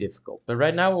will be difficult. But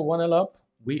right now we're 1-0 up.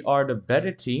 We are the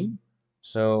better team.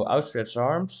 So outstretched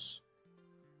arms.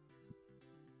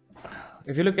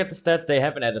 If you look at the stats, they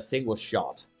haven't had a single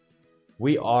shot.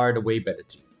 We are the way better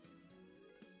team.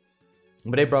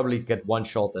 But they probably get one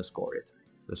shot and score it.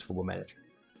 That's Football Manager.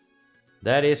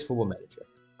 That is Football Manager.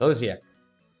 Rosiak.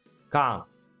 Khan.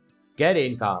 Get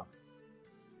in, Khan.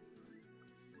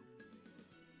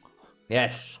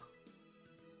 Yes.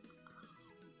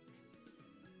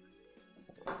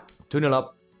 2-0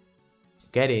 up.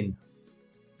 Get in.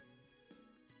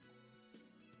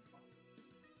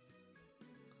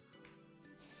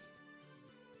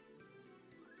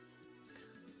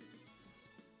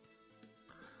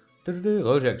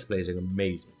 Rosiak's playing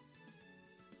amazing.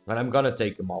 And I'm gonna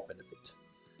take him off in a bit.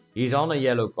 He's on a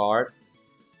yellow card.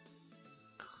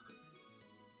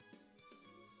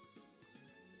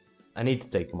 I need to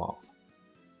take him off.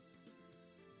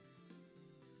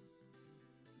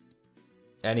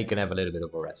 And he can have a little bit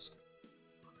of a rest.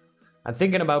 I'm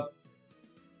thinking about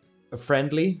a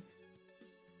friendly.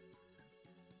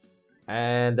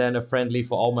 And then a friendly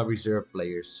for all my reserve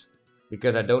players.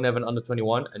 Because I don't have an under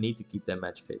 21, I need to keep them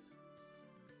match fit.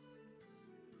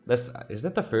 Is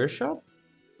that the first shot?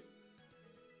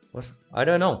 I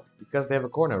don't know. Because they have a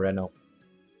corner right now.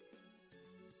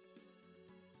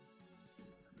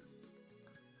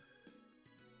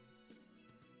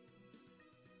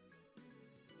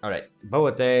 Alright,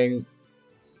 Boateng.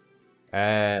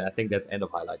 And I think that's end of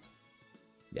highlight.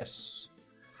 Yes.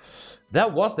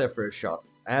 That was their first shot.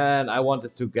 And I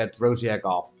wanted to get Rosiak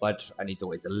off, but I need to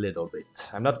wait a little bit.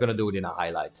 I'm not going to do it in a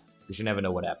highlight, because you never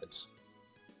know what happens.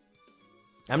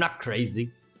 I'm not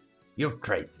crazy. You're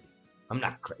crazy. I'm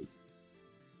not crazy.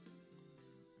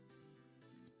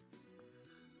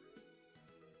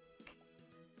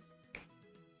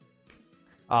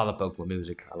 Ah, the Pokemon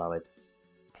music. I love it.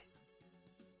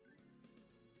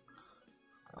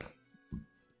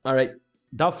 Alright,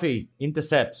 Duffy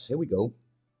intercepts. Here we go.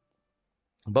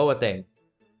 Boateng.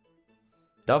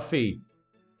 Duffy.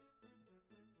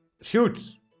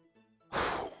 Shoots.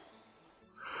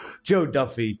 Joe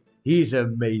Duffy. He's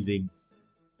amazing.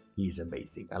 He's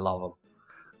amazing. I love him.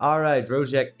 Alright,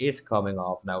 Rosiak is coming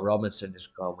off. Now Robinson is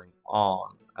coming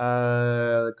on.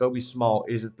 Kobe Small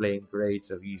isn't playing great,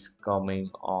 so he's coming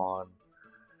on.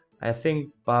 I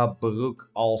think Babruk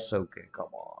also can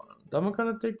come on. Am I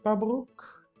gonna take Babruk?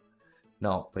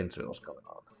 No, Prince Will's coming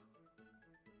on.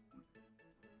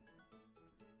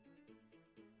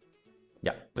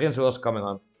 Yeah, Prince Will's coming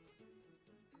on.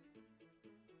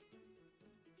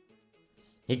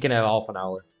 He can have half an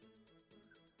hour.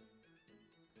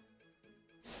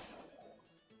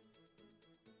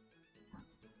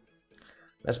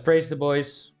 Let's praise the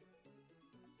boys.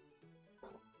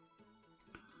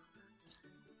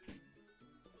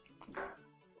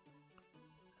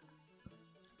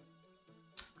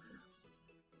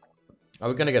 Are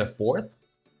we gonna get a fourth?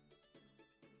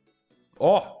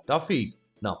 Oh, Duffy.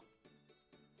 No.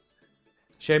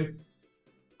 Shame.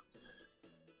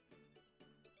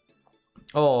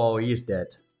 Oh, he is dead.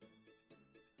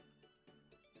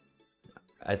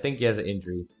 I think he has an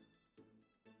injury.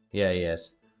 Yeah, he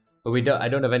has. But I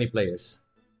don't have any players.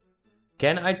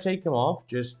 Can I take him off?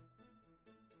 Just...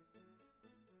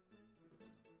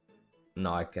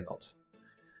 No, I cannot.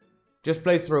 Just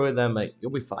play through it then, mate.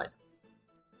 You'll be fine.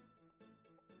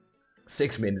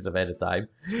 6 minutes of edit time.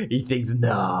 He thinks,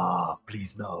 nah,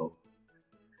 please no.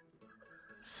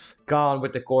 Gone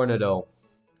with the corner though.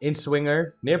 In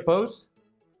swinger. Near post.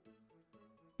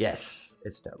 Yes,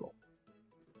 it's terrible.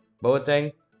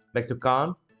 Boateng. Back to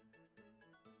Khan.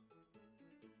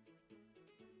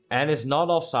 And it's not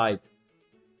offside.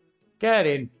 Get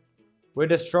in. We're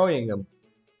destroying them.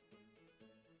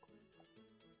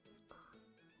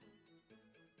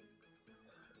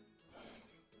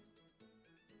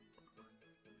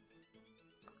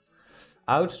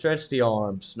 Outstretch the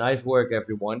arms. Nice work,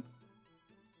 everyone.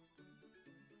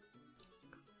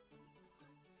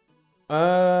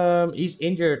 He's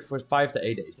injured for 5 to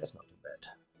 8 days. That's not too bad.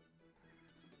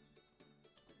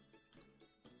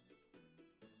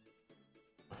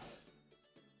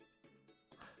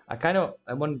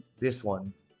 I want this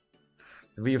one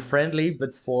to be friendly,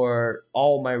 but for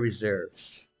all my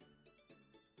reserves.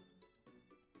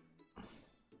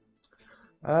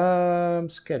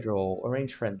 Schedule,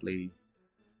 arrange friendly.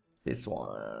 This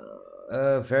one,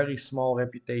 very small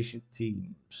reputation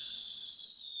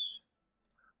teams.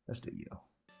 Let's do you.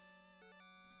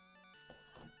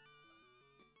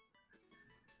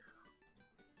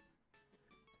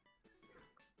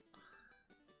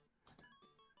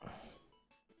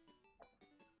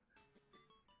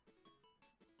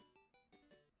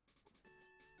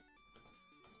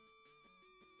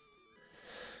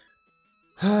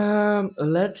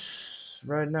 Let's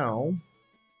right now.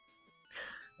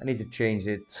 I need to change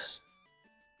it.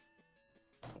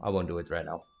 I won't do it right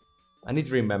now. I need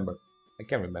to remember. I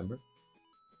can't remember.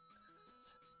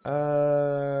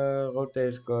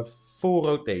 Rotate's got full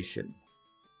rotation.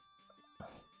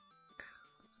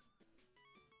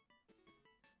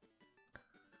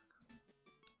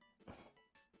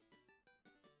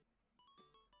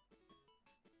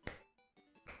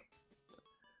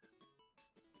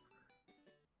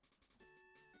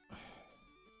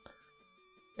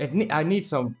 I need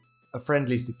some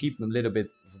friendlies to keep a little bit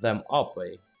of them up,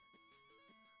 eh?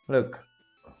 Look.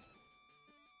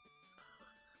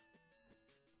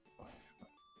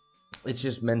 It's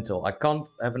just mental. I can't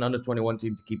have an under 21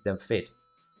 team to keep them fit.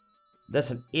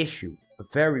 That's an issue. A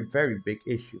very, very big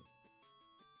issue.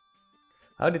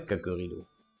 How did Kakuri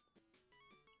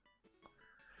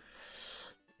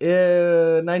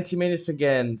do? 90 minutes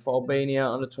again for Albania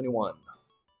under 21.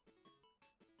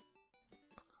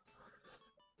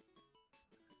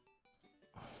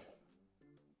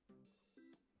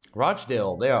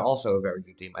 Rochdale, they are also a very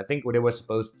good team. I think they were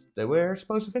supposed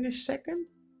to finish second.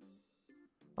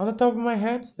 On the top of my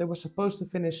head, they were supposed to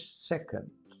finish second.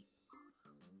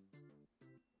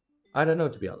 I don't know,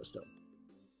 to be honest though.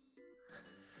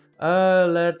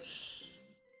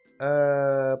 Let's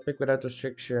pick without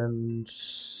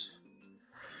restrictions.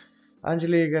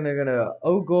 Anjali gonna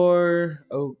Ogor.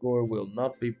 Ogor will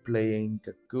not be playing.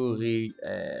 Kakuri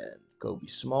and Kobe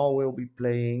Small will be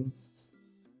playing.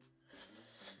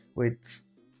 With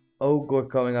Ogor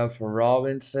coming out for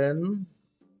Robinson.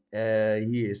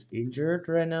 He is injured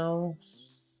right now.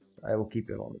 I will keep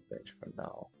him on the bench for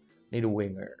now. Need a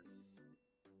winger.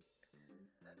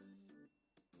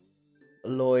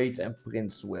 Lloyd and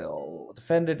Princewell.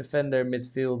 Defender,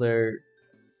 midfielder,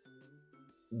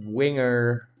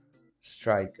 winger,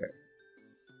 striker.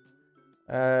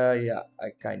 Yeah,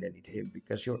 I kinda need him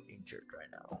because you're injured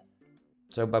right now.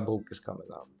 So Babuk is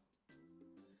coming on.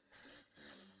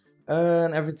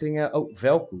 And everything. Oh,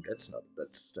 Velku. That's no.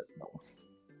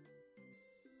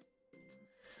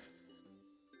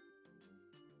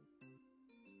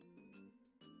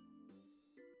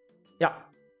 Yeah,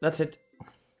 that's it.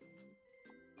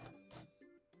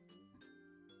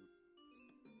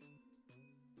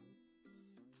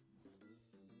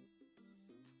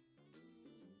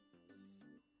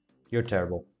 You're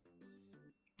terrible.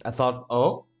 I thought,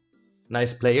 oh,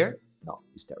 nice player. No,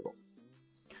 he's terrible.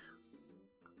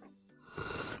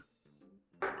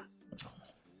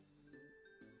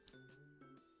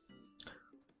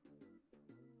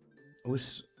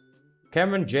 Who's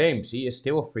Cameron James? He is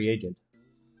still a free agent.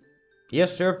 He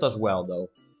has served us well, though.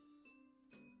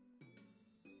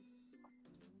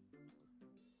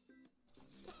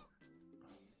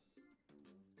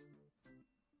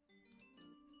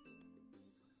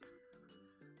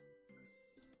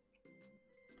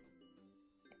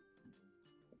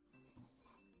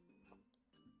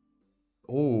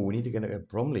 Oh, we need to get a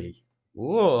Bromley.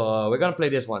 Whoa, we're gonna play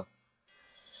this one.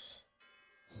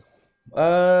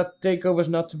 Takeover's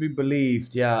not to be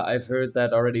believed. Yeah, I've heard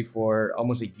that already for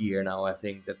almost a year now, I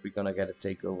think, that we're gonna get a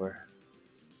takeover.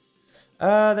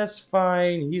 That's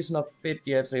fine. He's not fit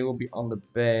yet, so he will be on the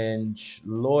bench.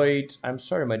 Lloyd, I'm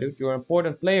sorry, my dude. You're an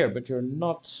important player, but you're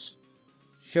not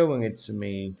showing it to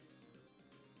me.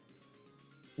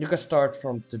 You can start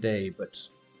from today, but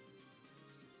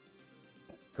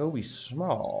Kobe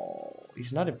Small.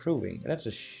 He's not improving. That's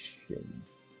a shame.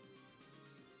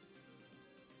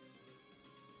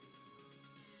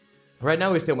 Right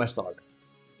now, he's still my starter.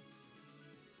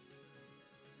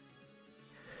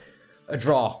 A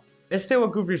draw. It's still a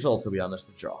good result, to be honest,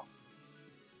 a draw.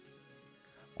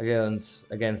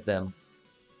 Against them.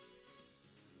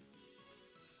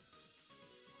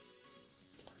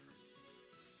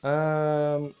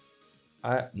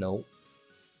 No.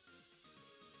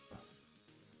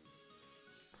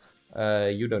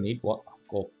 You don't need what?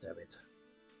 God damn it.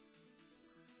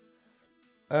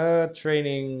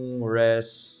 Training,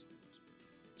 rest,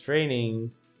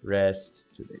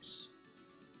 to this.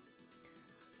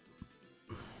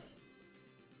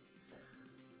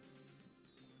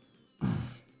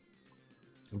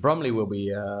 Bromley will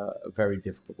be a very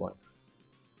difficult one.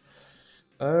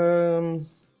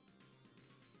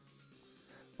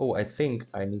 Oh, I think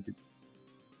I need to...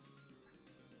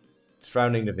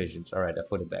 Surrounding divisions. Alright, I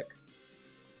put it back.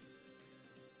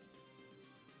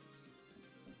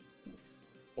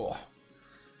 Oh.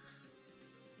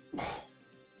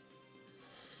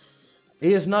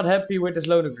 He is not happy with his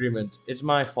loan agreement. It's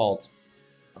my fault.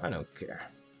 I don't care.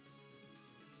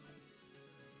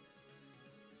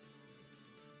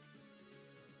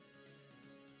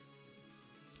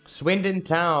 Swindon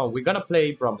Town. We're gonna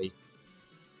play Bromley.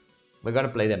 We're gonna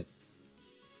play them.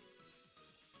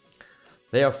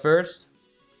 They are first.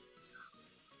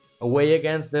 Away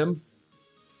against them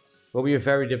will be a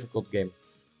very difficult game.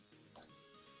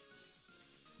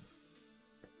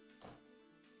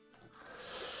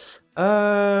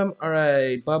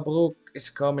 Alright. Babruk is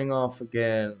coming off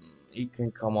again. He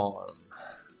can come on.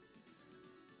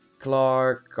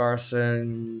 Clark,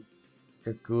 Carson,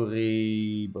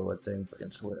 Kakuri, Boateng,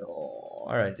 Prince Will.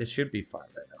 Alright, this should be fine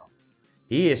right now.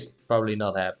 He is probably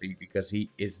not happy because he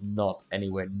is not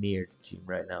anywhere near the team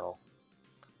right now.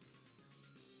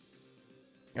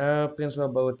 Prince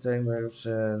Will, Boateng,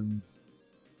 Wilson.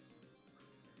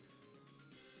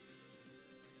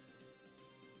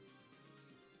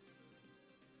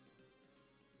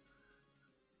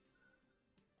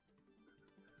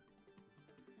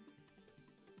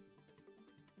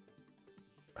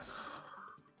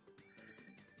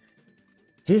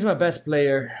 He's my best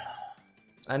player.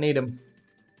 I need him.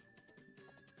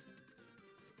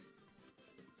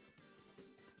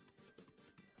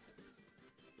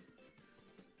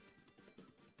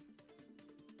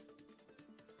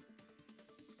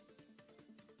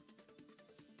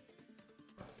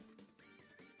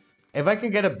 If I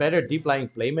can get a better deep lying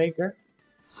playmaker.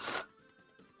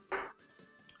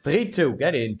 3-2,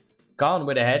 get in. Gone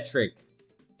with a hat trick.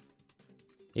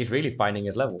 He's really finding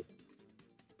his level.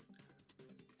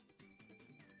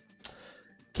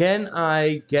 Can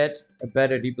I get a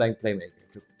better deep lying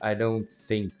playmaker? I don't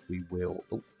think we will.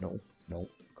 Oh, no, no,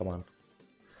 come on.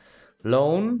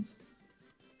 Loan.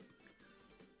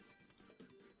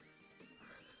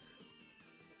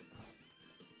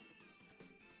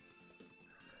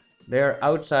 They're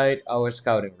outside our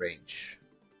scouting range.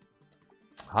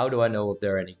 How do I know if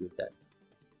they're any good then?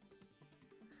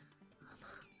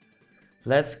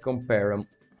 Let's compare them.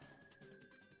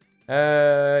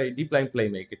 Deep line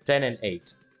playmaker, 10 and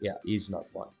 8. Yeah, he's not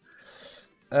one.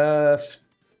 11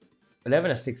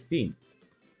 and 16.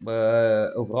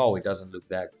 But overall, it doesn't look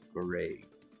that great.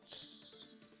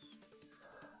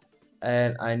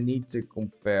 And I need to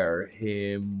compare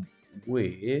him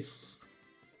with...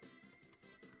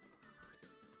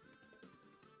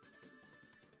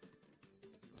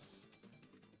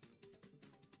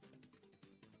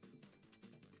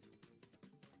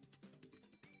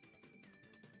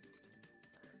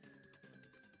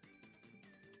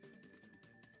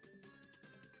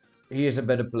 He is a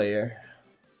better player.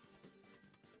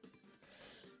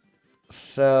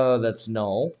 So that's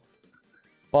no.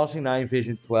 Passing 9,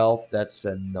 vision 12, that's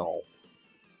a no.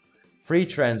 Free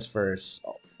transfers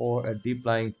for a deep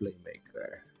lying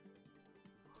playmaker.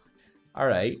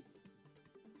 Alright.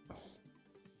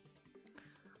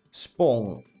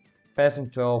 Spong. Passing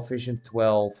 12, vision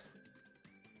 12.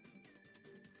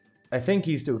 I think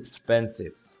he's too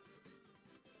expensive.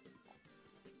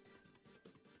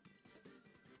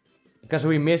 Because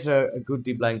we miss a good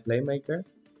deep lying playmaker.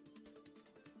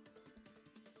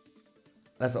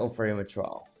 Let's offer him a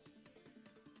trial.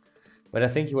 But I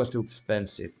think he was too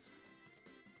expensive.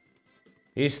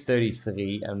 He's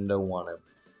 33 and don't want him.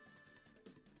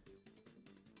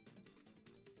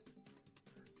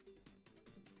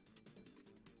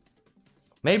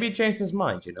 Maybe he changed his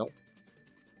mind, you know?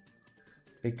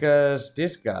 Because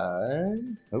this guy...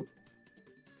 Oh.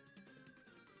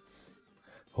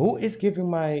 Who is giving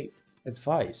my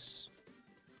advice?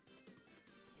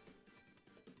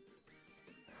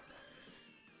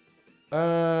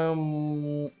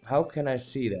 How can I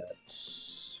see that?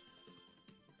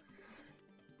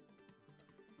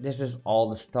 This is all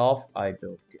the stuff I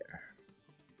don't care.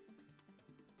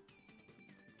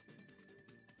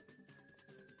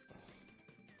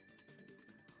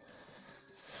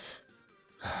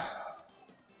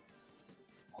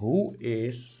 Who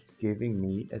is giving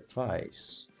me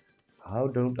advice? How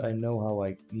don't I know how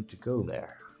I need to go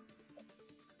there?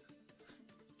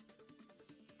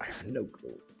 I have no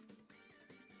clue.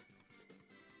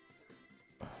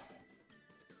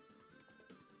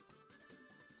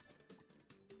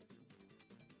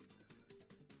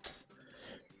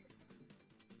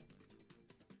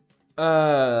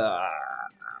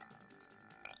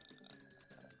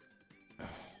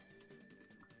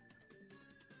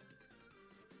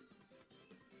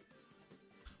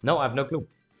 No, I have no clue.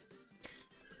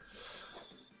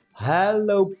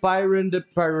 Hello, Byron the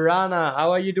Piranha.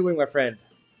 How are you doing, my friend?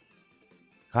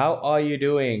 How are you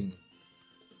doing?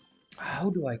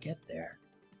 How do I get there?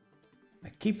 I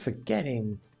keep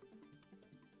forgetting.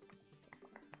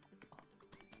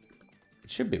 It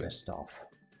should be my stuff.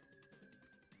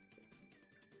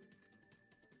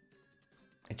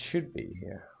 It should be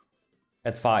here.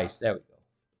 Advice. There we go.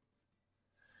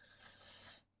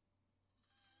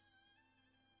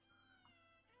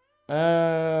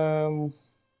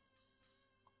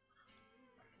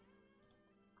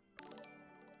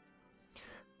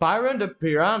 Byron the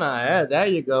Piranha, yeah, there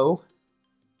you go.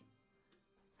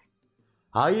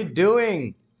 How you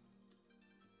doing?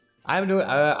 I'm doing.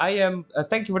 I am.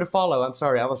 Thank you for the follow. I'm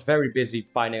sorry, I was very busy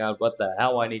finding out what the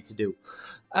hell I need to do.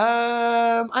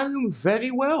 I'm doing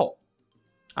very well.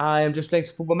 I am just playing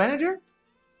Football Manager,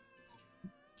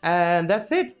 and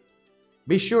that's it.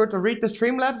 Be sure to read the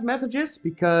Streamlabs messages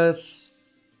because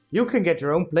you can get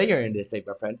your own player in this thing,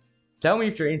 my friend. Tell me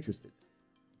if you're interested.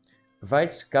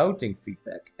 Provide scouting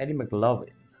feedback. Eddie McLovin.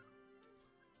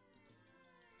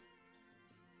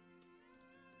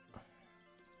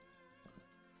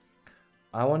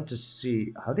 I want to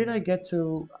see. How did I get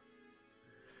to...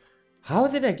 How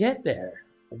did I get there?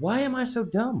 Why am I so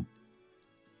dumb?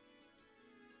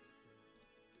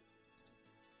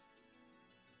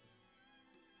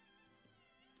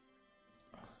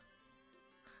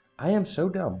 I am so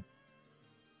dumb.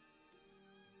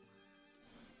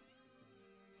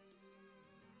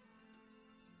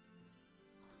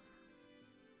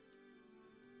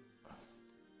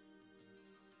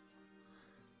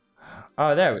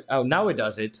 Oh, there. Oh, now it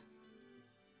does it.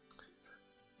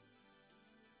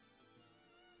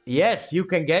 Yes, you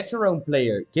can get your own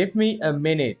player. Give me a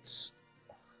minute.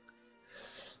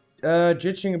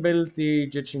 Judging ability,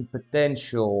 judging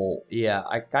potential. Yeah,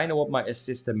 I kind of want my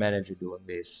assistant manager doing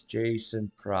this.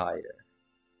 Jason Pryor.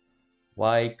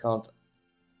 Why can't...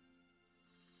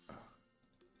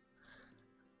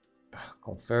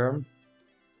 Confirm.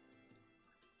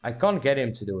 I can't get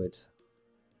him to do it.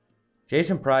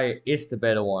 Jason Pryor is the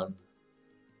better one.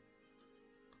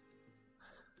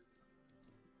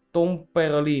 Tom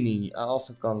Perolini. I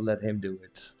also can't let him do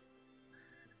it.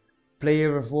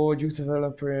 Player reward, youth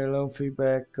development, player loan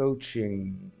feedback,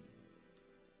 coaching.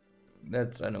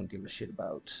 That I don't give a shit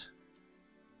about.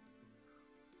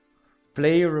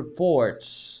 Player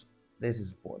reports. This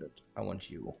is important. I want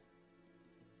you.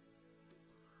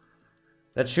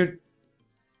 That should...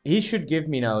 He should give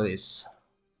me now this.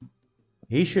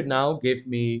 He should now give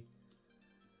me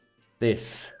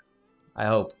this. I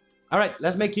hope. Alright,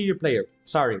 let's make you your player.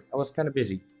 Sorry, I was kind of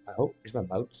busy. I hope. Is my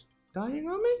mouse dying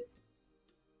on me?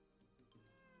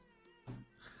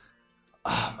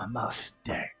 Ah, my mouse is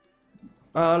dead.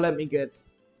 Let me get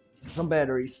some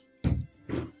batteries.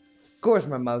 Of course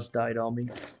my mouse died on me.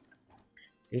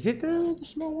 Is it the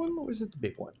small one or is it the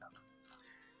big one?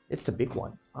 It's the big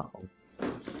one. Uh-oh.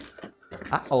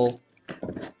 Uh-oh.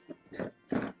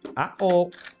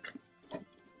 Uh-oh.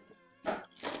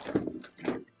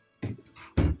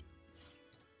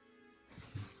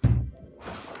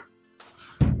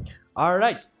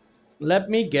 Alright. Let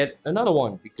me get another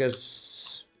one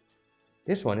because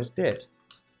this one is dead.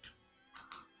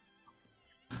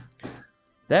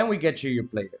 Then we get you your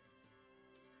player.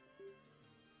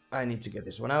 I need to get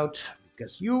this one out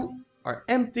because you are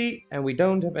empty and we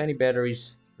don't have any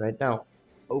batteries right now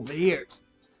over here.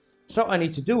 So I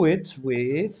need to do it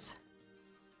with...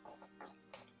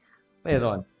 Where's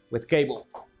on? With cable.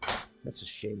 That's a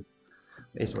shame.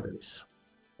 It's what it is.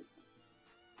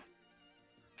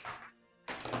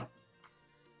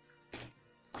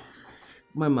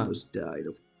 My mouse died,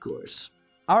 of course.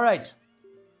 Alright.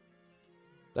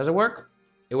 Does it work?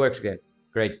 It works again.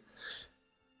 Great.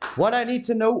 What I need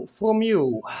to know from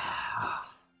you.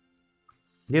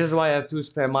 This is why I have 2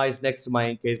 spare mice next to my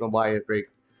in case my wire breaks.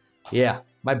 Yeah,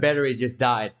 my battery just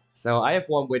died. So I have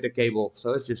one with a cable,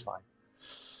 so it's just fine.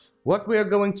 What we are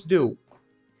going to do.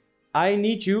 I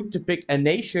need you to pick a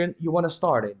nation you want to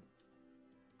start in.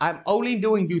 I'm only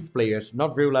doing youth players,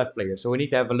 not real life players. So we need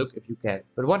to have a look if you can.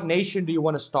 But what nation do you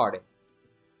want to start in?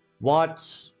 What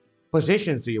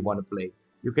positions do you want to play?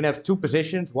 You can have 2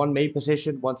 positions, 1 main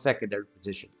position, 1 secondary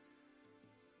position.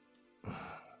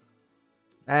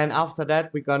 And after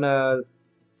that, we're gonna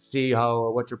see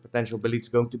what your potential ability is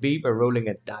going to be by rolling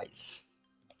a dice.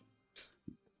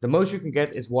 The most you can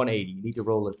get is 180. You need to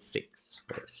roll a 6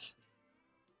 first.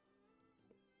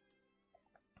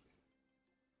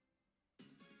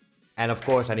 And of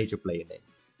course, I need to play a name.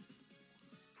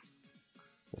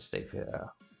 Let's stay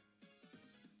here.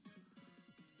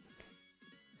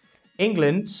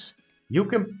 England,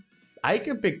 I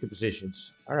can pick the positions.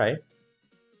 All right.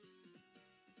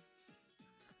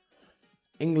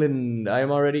 England, I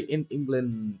am already in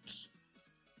England.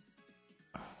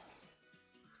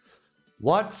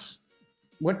 What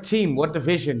team, what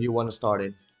division do you want to start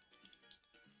in?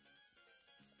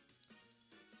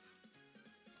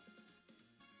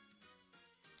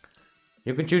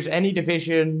 You can choose any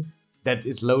division that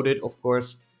is loaded, of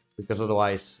course, because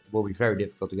otherwise it will be very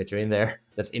difficult to get you in there.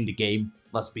 That's in the game,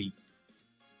 must be.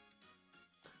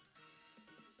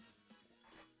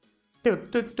 I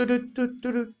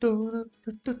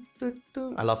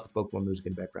love the Pokemon music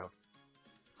in the background.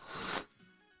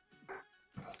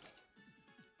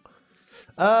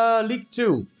 League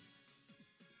 2.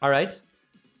 Alright.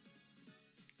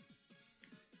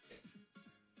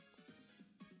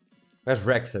 Where's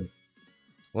Wrexham?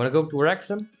 Wanna go to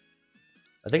Wrexham?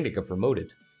 I think they got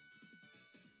promoted.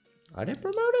 Are they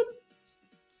promoted?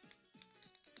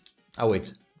 Oh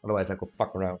wait, otherwise I go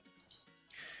fuck around.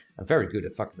 I'm very good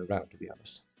at fucking around, to be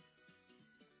honest.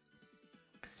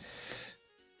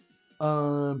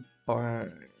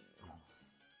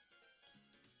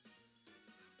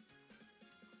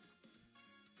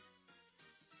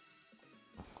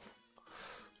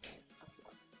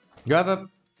 You have a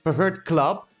preferred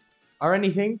club or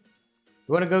anything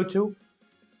you want to go to?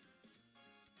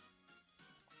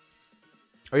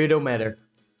 Or you don't matter?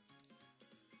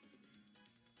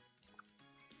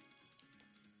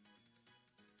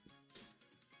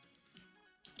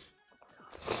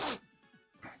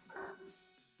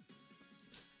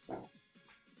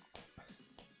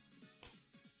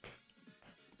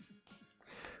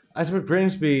 I suppose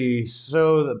Grimsby.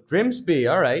 So the Grimsby,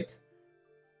 all right.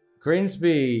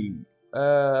 Grimsby,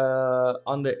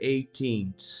 under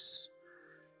 18s.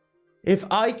 If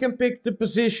I can pick the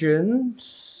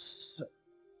positions,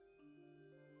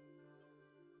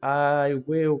 I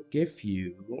will give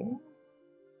you.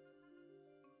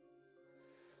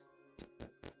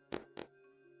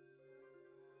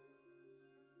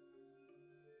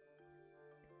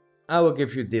 I will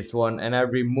give you this one, and I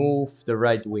remove the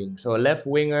right wing. So a left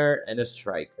winger and a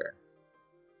striker.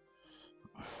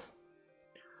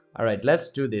 Alright, let's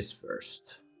do this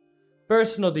first.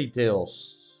 Personal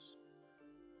details.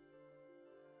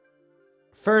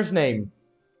 First name.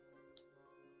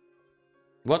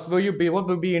 What will you be? What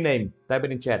will be your name? Type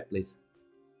it in chat, please.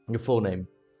 Your full name.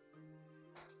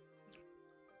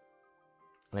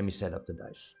 Let me set up the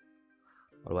dice.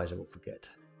 Otherwise I will forget.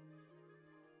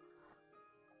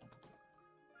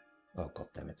 Oh, god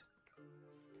damn it.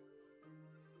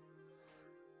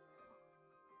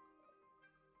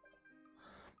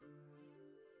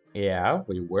 Yeah,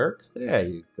 will you work? There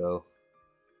you go.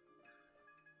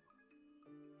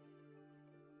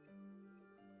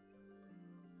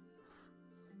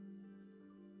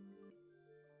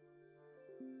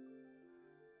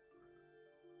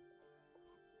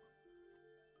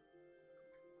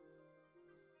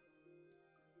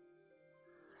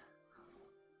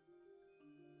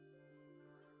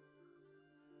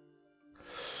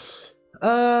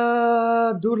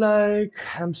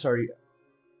 I'm sorry.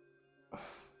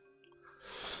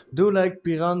 Do like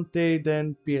Pirante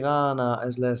then Piranha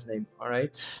as last name,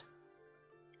 alright?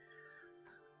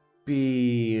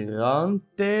 Pirante,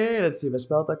 let's see if I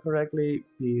spelled that correctly.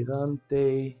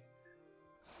 Pirante.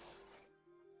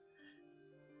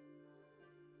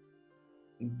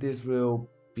 This will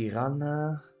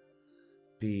Piranha.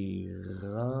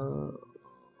 Piranha.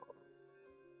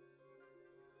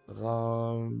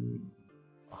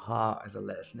 Ha as a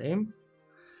last name.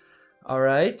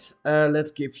 Alright, let's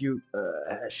give you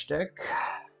a hashtag.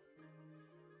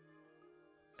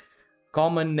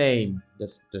 Common name.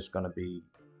 That's just gonna be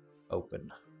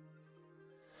open.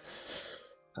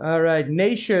 Alright,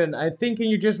 nation. I'm thinking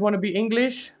you just want to be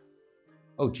English.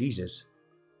 Oh, Jesus.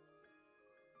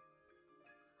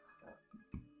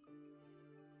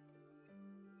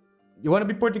 You want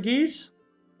to be Portuguese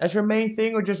as your main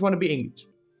thing, or just want to be English?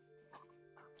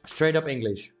 Straight up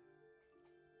English.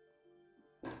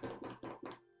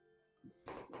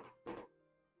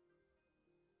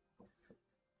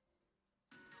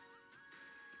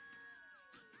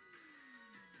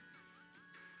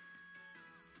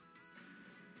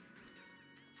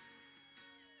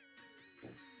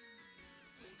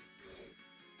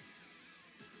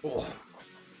 Oh.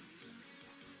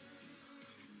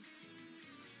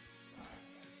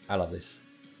 I love this.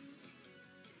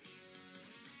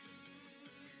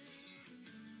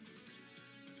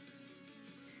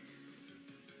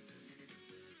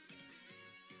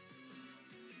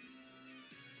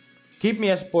 Keep me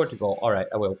as Portugal. Alright,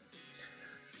 I will.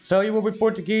 So you will be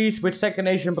Portuguese with second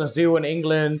nation Brazil and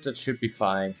England. That should be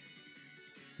fine.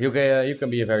 You can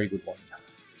be a very good one.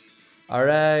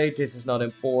 Alright, this is not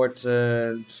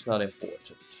important. It's not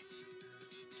important.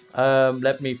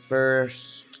 Let me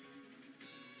first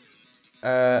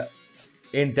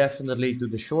indefinitely do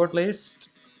the shortlist.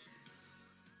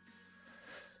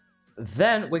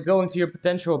 Then we're going to your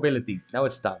potential ability. Now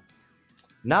it's time.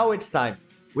 Now it's time.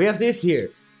 We have this here.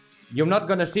 You're not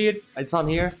gonna see it. It's on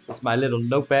here. It's my little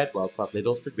notepad. Well, it's not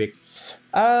little, it's pretty big.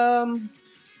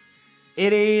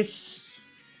 It is.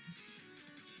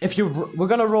 We're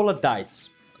gonna roll a dice.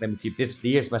 Let me keep this.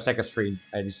 Here's my second screen.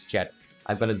 This is chat.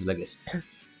 I'm gonna do like this.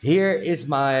 Here is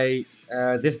my.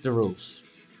 This is the rules.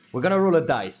 We're gonna roll a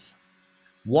dice.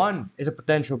 1 is a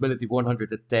potential ability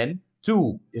 110.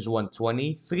 2 is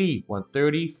 120. 3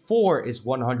 130. 4 is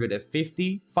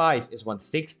 150. 5 is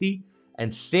 160.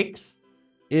 And 6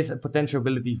 is a potential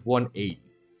ability 180.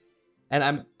 And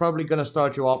I'm probably gonna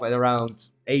start you off at around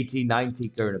 80, 90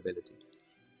 current ability.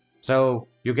 So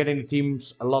you're getting the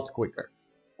teams a lot quicker.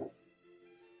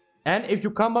 And if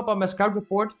you come up on my scout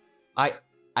report, I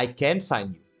can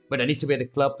sign you. But I need to be at a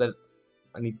club that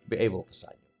I need to be able to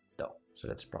sign you, though. So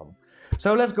that's a problem.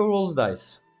 So let's go roll the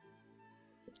dice.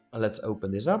 Let's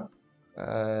open this up.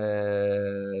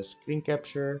 Screen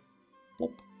capture.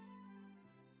 Pop.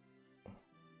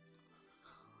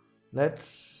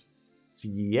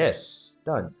 Yes,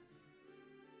 done.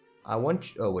 I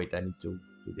want you. Oh, wait, I need to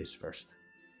do this first.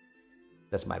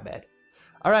 That's my bad.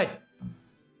 All right.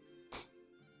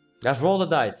 Let's roll the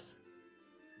dice.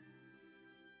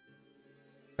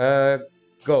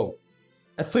 Go.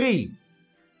 A 3.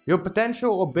 Your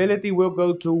potential ability will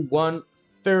go to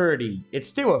 130. It's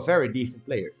still a very decent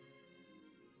player.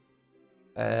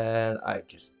 And I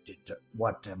just did.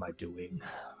 What am I doing?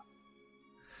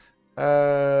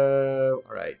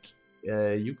 Alright.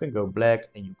 You can go black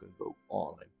and you can go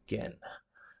on again.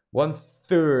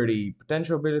 130.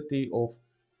 Potential ability of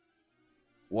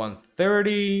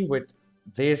 130 with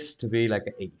this to be like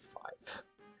an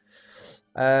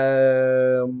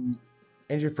 85.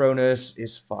 Injury proneness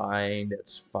is fine.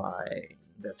 That's fine.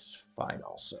 That's fine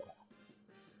also.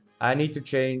 I need to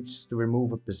change to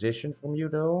remove a position from you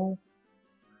though.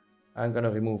 I'm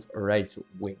gonna remove right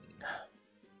wing.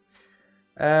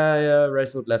 Right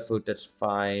foot, left foot, that's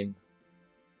fine.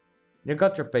 You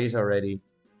got your pace already.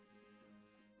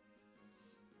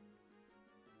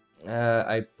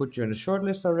 I put you in the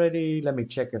shortlist already. Let me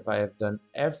check if I have done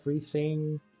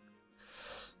everything.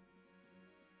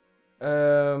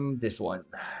 This one.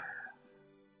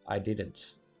 I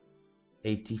didn't.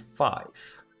 85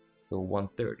 to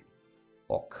 130.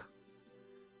 Ok.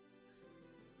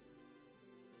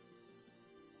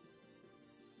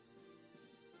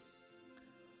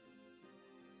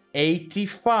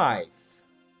 $85.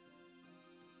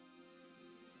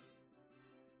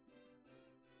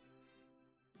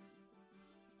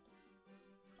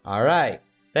 All right.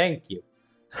 Thank you.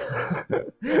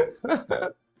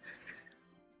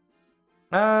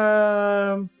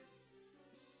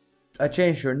 I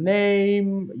changed your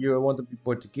name. You want to be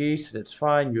Portuguese. That's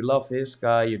fine. You love this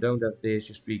guy. You don't have this.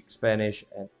 You speak Spanish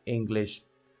and English.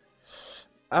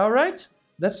 All right.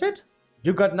 That's it.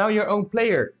 You got now your own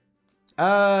player.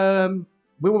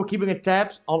 We were keeping a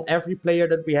tabs on every player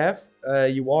that we have.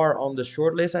 You are on the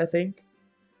shortlist, I think.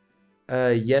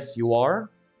 Yes, you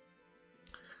are.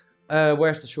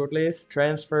 Where's the shortlist?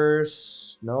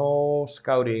 Transfers, no.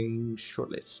 Scouting,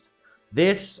 shortlist.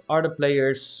 These are the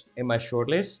players in my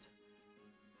shortlist.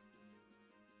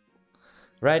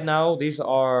 Right now, these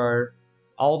are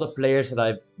all the players that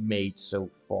I've made so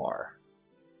far.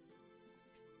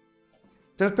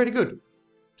 That's pretty good.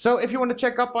 So if you want to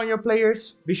check up on your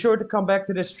players, be sure to come back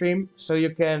to the stream so you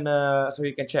can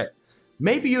check.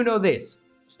 Maybe you know this.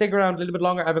 Stick around a little bit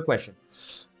longer. I have a question.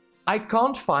 I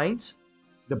can't find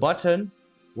the button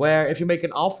where if you make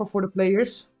an offer for the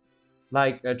players,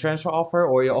 like a transfer offer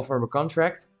or you offer them a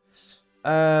contract,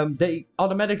 they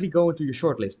automatically go into your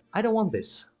shortlist. I don't want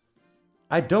this.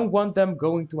 I don't want them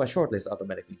going to my shortlist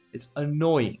automatically. It's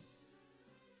annoying.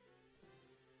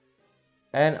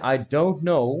 And I don't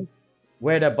know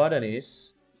where that button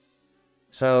is,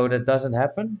 so that doesn't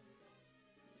happen.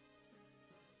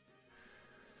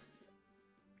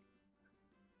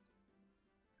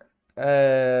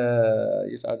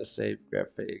 Use auto save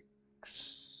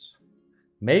graphics.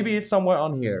 Maybe it's somewhere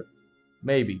on here.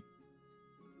 Maybe.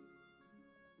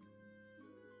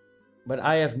 But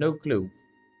I have no clue.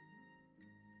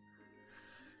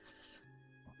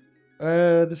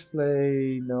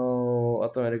 Display, no.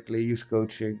 Automatically use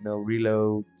coaching, no.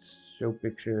 Reload, show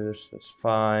pictures, that's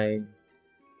fine.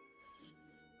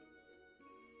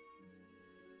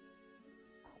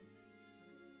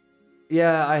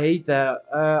 Yeah, I hate that.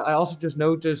 I also just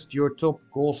noticed your top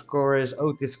goal scorer is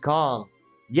Otis Khan.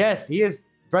 Yes, he is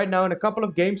right now in a couple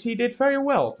of games. He did very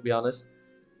well, to be honest.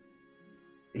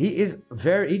 He did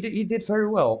very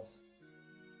well.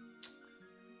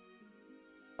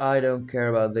 I don't care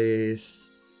about this.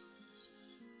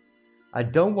 I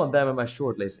don't want them in my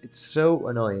shortlist. It's so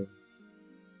annoying.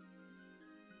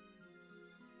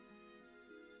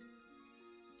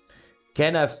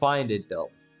 Can I find it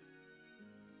though?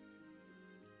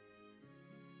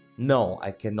 No,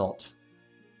 I cannot.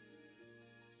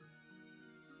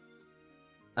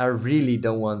 I really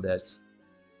don't want this.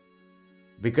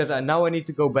 Because now I need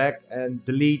to go back and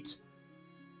delete.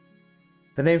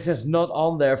 The name says not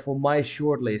on there for my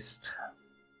shortlist.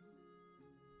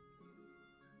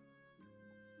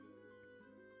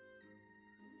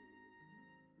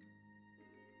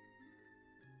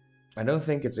 I don't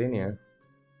think it's in here.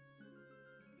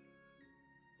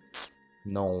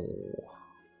 No.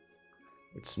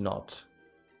 It's not.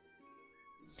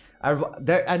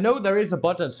 I know there is a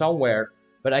button somewhere,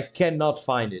 but I cannot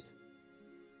find it.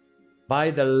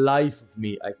 By the life of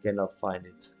me, I cannot find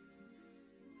it.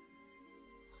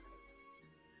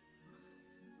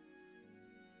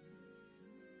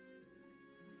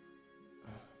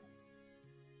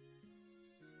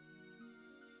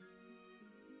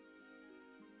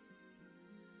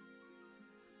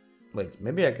 Wait,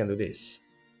 maybe I can do this.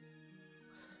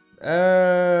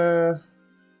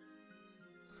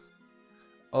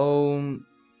 Own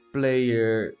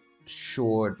player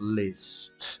short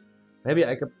list. Maybe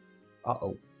I could.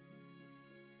 Uh-oh.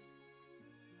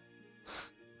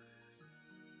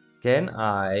 Can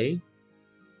I?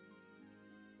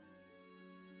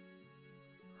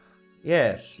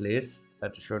 Yes, list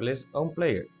at the short list. Own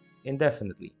player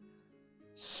indefinitely.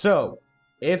 So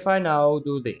if I now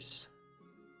do this,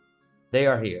 they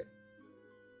are here.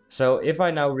 So if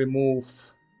I now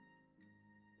remove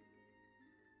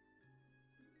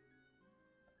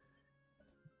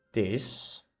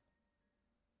this.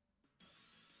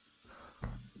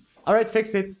 Alright,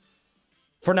 fixed it.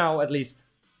 For now, at least.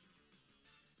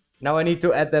 Now I need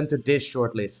to add them to this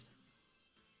shortlist.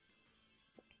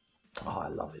 Oh, I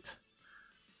love it.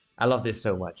 I love this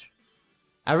so much.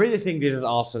 I really think this is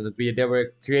awesome that they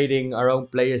were creating our own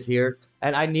players here.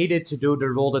 And I needed to do the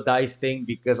roll the dice thing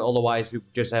because otherwise we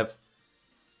just have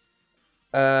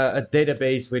a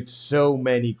database with so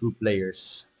many good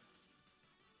players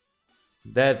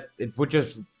that it would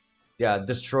just, yeah,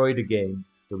 destroy the game,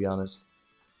 to be honest.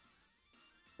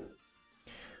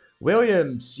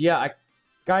 Williams, yeah, I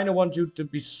kind of want you to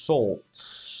be sold,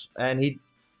 and he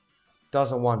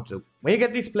doesn't want to. When you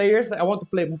get these players that I want to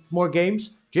play more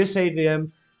games, just say to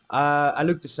them, I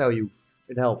look to sell you.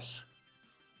 It helps.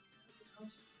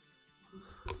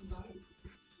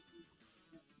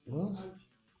 What?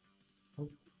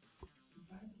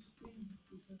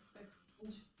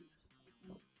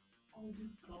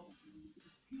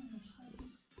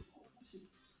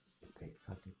 Okay,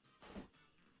 okay.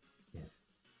 Yeah.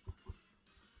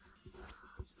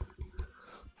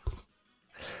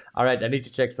 Alright, I need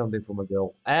to check something for my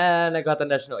girl. And I got a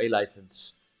National A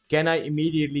license. Can I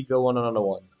immediately go on another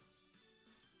one?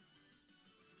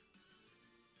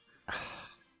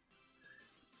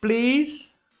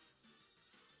 Please?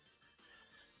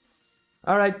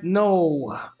 Alright,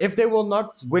 no. If they will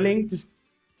not willing to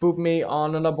put me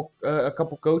on a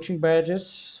couple coaching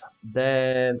badges,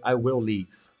 then I will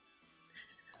leave.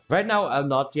 Right now, I'm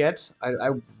not yet. I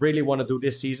really want to do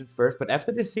this season first, but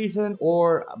after this season,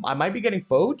 or I might be getting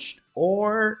poached,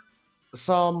 or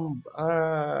some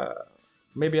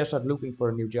maybe I start looking for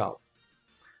a new job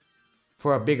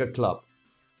for a bigger club.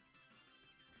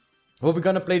 Well, we're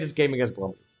gonna play this game against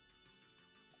Bromley.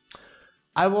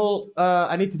 I will.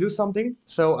 I need to do something,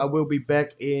 so I will be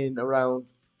back in around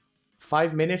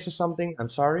 5 minutes or something. I'm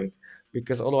sorry,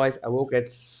 because otherwise I will get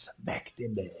smacked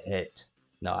in the head.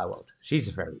 No, I won't. She's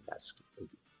a very nice lady.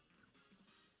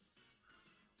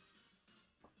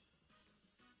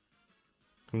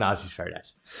 No, she's very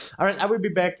nice. All right, I will be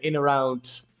back in around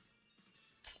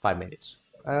 5 minutes.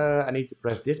 I need to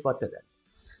press this button then.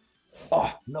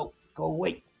 Oh no, go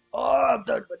away. Oh, I'm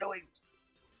done with doing.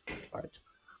 All right.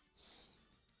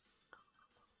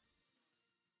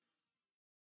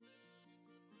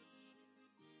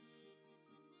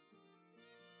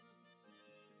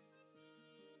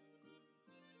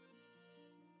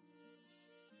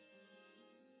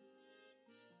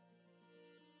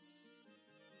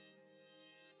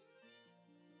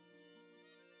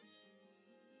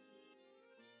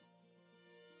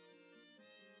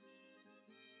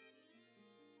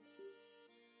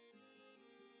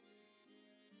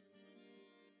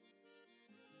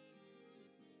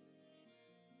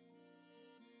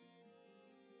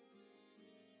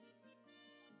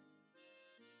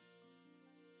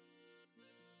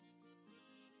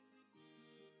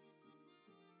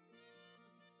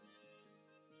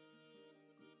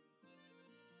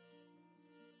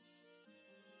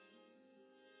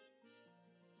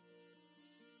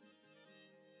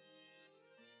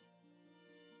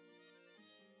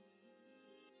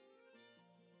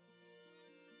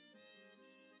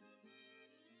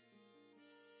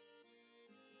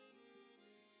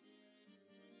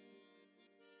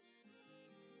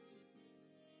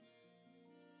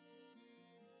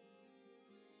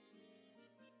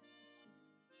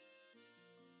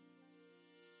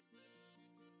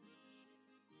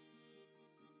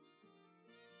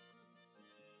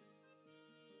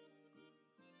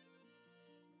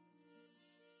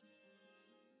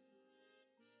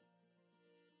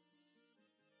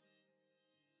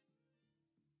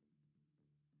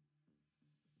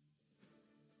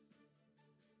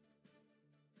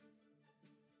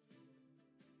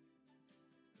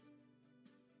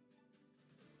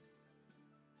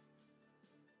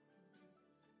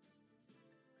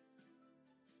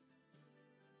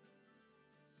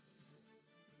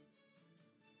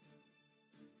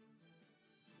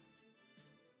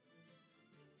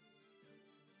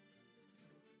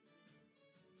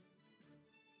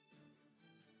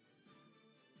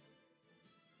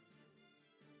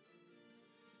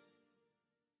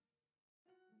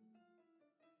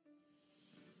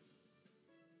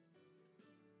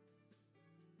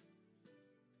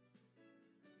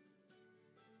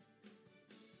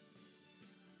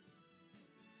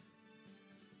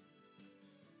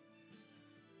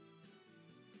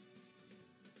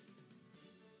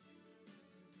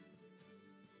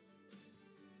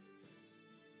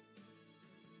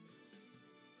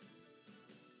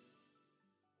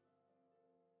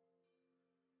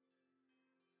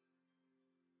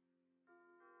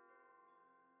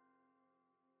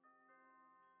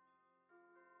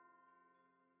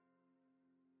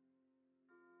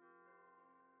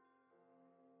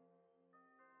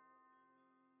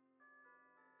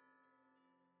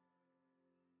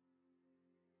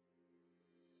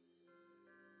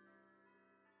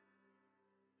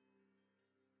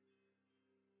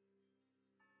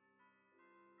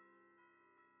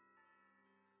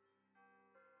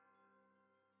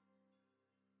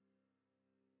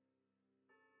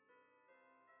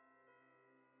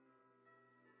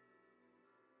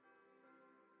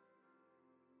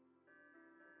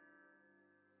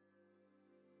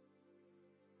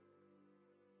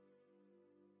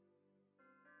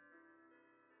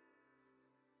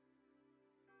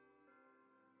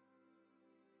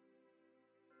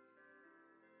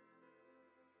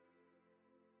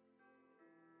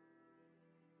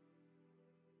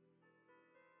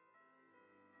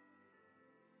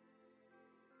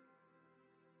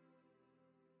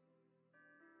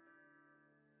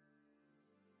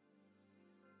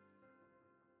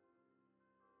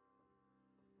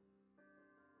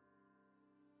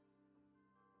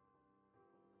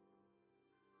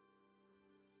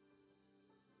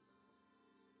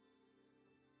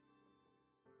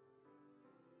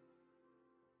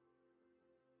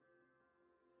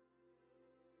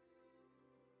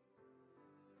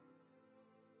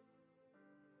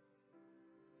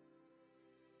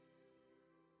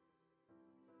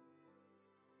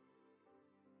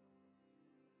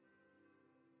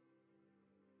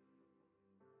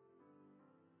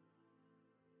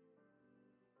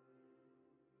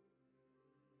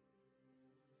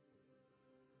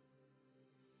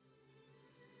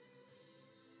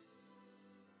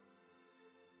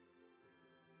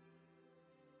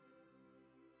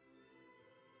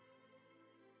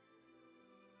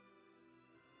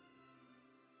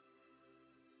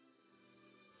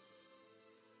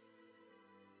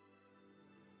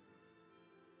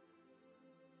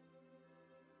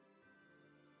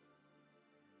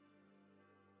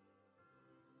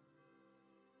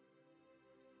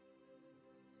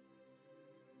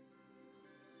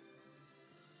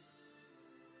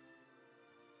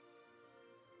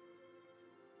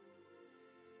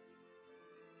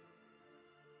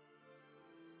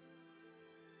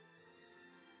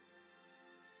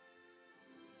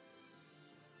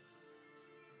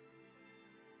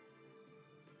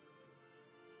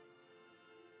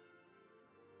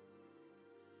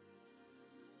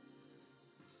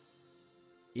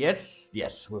 Yes,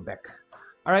 yes, we're back.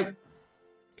 All right.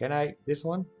 Can I? This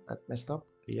one? That messed up.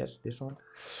 Yes, this one.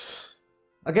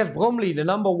 I guess Bromley, the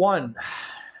number one.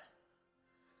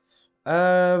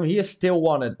 He is still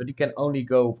wanted, but he can only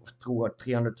go through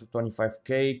 300 to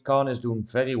 25k. Khan is doing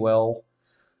very well.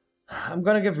 I'm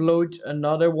gonna give Lloyd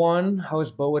another one. How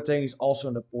is Boateng? He's also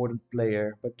an important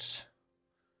player, but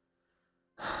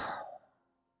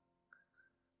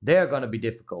they're gonna be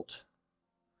difficult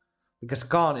because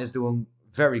Khan is doing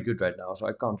very good right now, so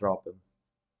I can't drop him.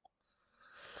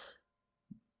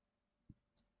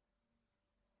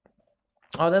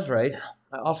 Oh, that's right.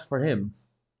 I asked for him.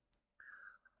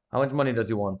 How much money does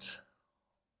he want?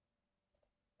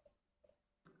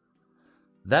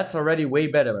 That's already way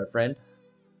better, my friend.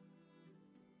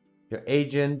 Your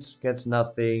agent gets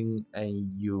nothing,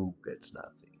 and you gets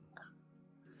nothing.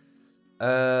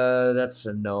 That's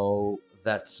a no.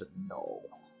 That's a no.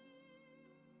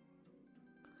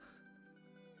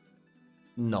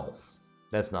 No,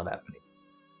 that's not happening.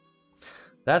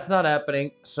 That's not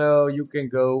happening, so you can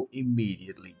go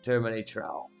immediately. Terminate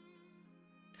trial.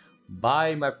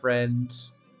 Bye, my friend.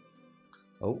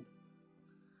 Oh.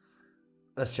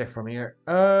 Let's check from here.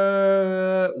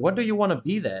 What do you want to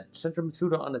be then? Central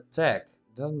midfielder on attack.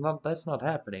 That's not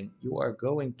happening. You are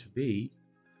going to be...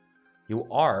 You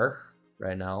are,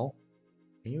 right now.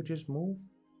 Can you just move?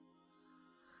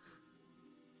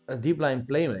 A deep line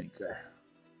playmaker.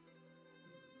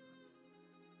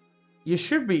 You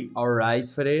should be alright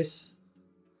for this.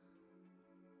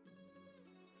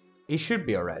 You should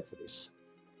be alright for this.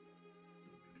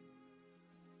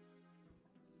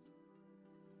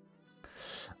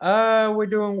 We're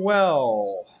doing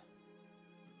well.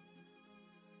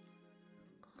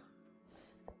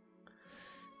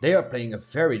 They are playing a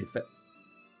very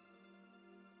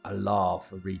I love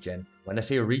a regen. When I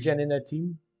see a regen in their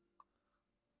team.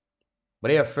 But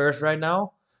they are first right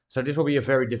now. So this will be a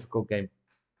very difficult game.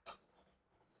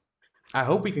 I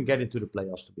hope we can get into the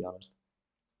playoffs, to be honest.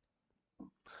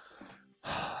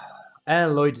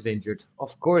 And Lloyd is injured.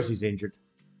 Of course he's injured.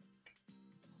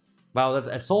 Well,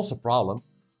 that solves a problem.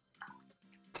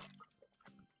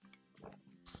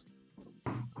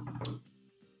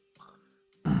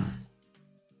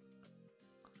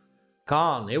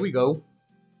 Khan, here we go.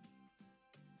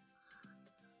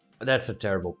 That's a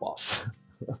terrible pass.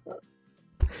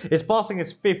 His passing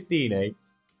is 15, eh?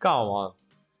 Come on.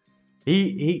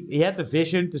 He had the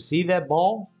vision to see that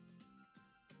ball.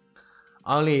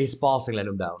 Only his passing let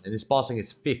him down. And his passing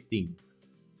is 15.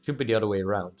 Should be the other way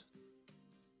around.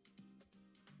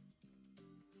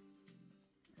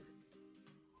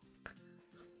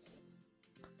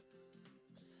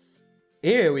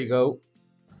 Here we go.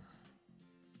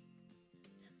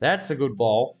 That's a good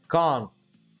ball. Khan.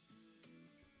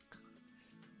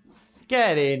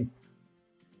 Get in.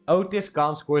 Otis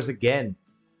Khan scores again.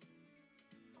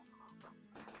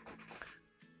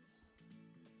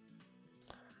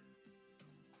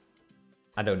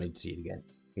 I don't need to see it again.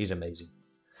 He's amazing.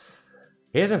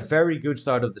 He has a very good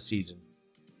start of the season.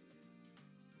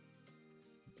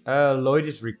 Lloyd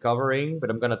is recovering, but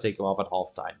I'm going to take him off at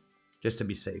halftime. Just to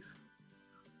be safe.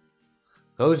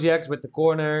 Rosiak's with the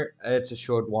corner. It's a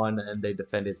short one, and they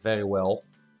defend it very well.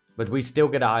 But we still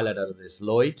get a highlight out of this.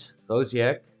 Lloyd,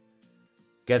 Rosiak,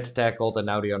 gets tackled, and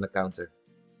now they're on the counter.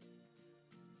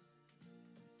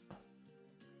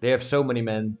 They have so many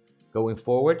men going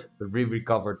forward, but we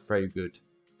recovered very good.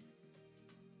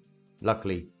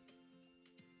 Luckily.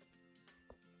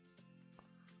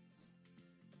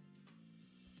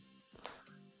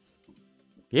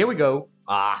 Here we go.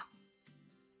 Ah.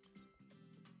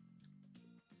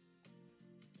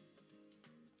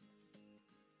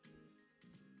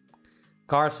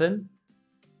 Carson.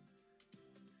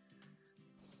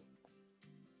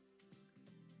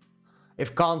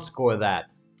 If can't score that.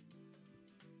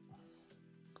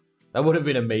 That would have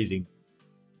been amazing.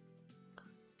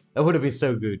 That would have been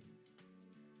so good.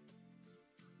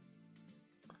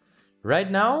 Right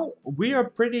now, we are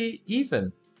pretty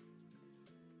even.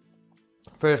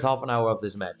 First half an hour of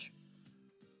this match.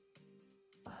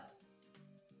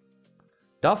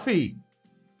 Duffy.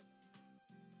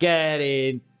 Get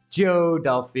in. Joe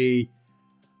Duffy.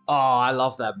 Oh, I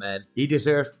love that man. He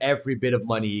deserves every bit of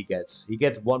money he gets. He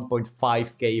gets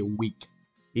 1.5k a week.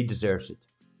 He deserves it.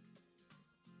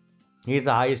 He's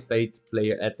the highest paid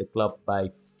player at the club by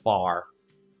far.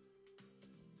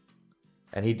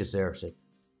 And he deserves it.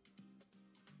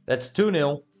 That's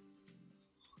 2-0.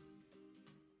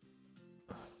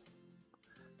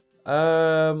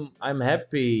 I'm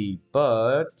happy,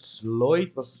 but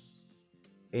Lloyd was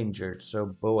injured,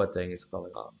 so Boateng is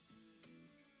coming on.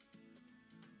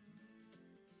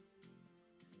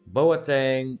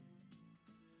 Boateng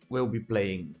will be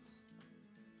playing.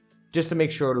 Just to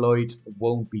make sure Lloyd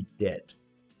won't be dead.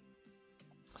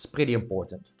 It's pretty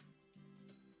important.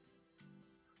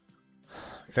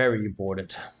 Very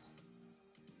important.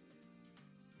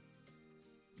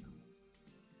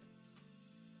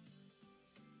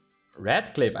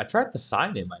 Radcliffe, I tried to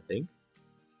sign him, I think.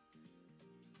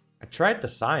 I tried to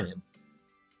sign him,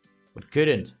 but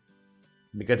couldn't.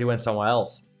 Because he went somewhere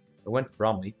else. He went to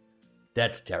Bromley.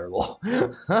 That's terrible.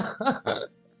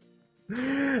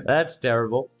 That's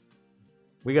terrible.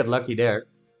 We got lucky there.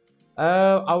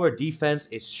 Our defense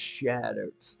is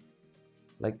shattered.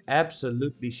 Like,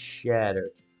 absolutely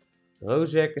shattered.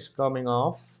 Rosiak is coming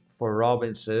off for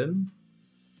Robinson.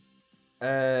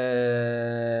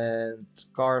 And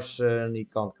Carson, he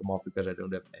can't come off because I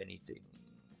don't have anything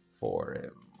for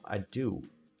him. I do.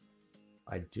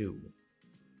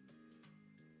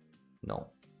 No.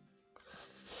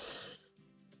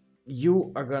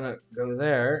 You are gonna go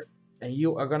there, and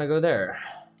you are gonna go there.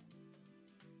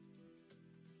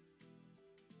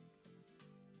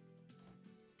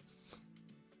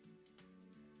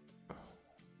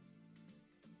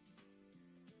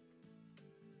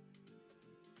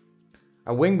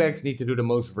 Our wingbacks need to do the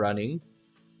most running.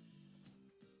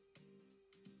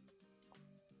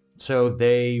 So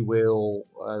they will,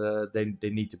 they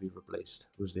need to be replaced.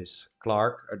 Who's this?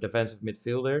 Clark, our defensive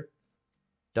midfielder.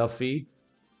 Duffy.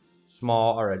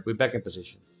 Small. Alright, we're back in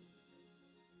position.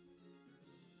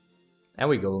 And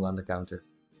we're going on the counter.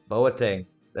 Boateng.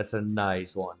 That's a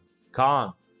nice one.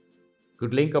 Khan.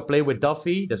 Good link up play with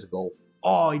Duffy. There's a goal.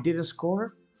 Oh, he didn't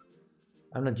score?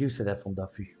 I'm not used to that from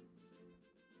Duffy.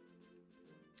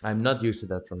 I'm not used to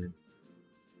that from him.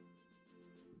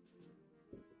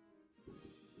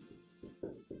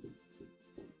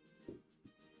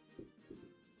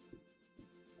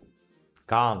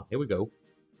 Khan, here we go.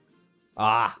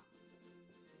 Ah!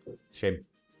 Shame.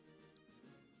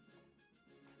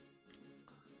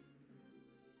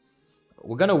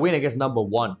 We're gonna win against number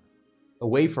 1.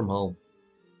 Away from home.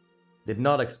 Did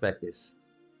not expect this.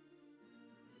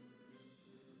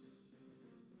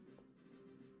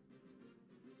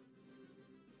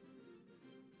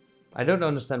 I don't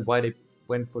understand why they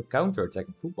went for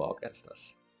counter-attacking football against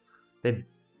us. They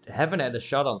haven't had a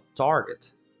shot on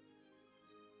target.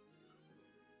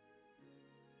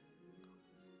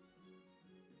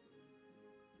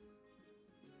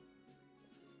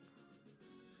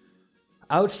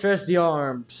 Outstretch the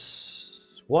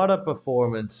arms. What a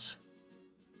performance.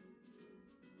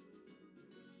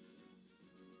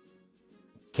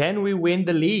 Can we win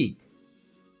the league?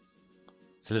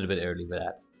 It's a little bit early for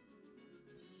that.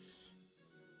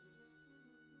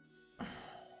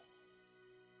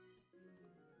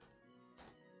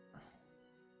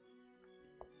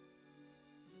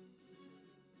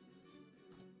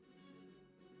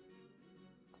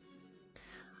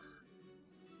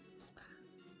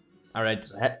 Alright,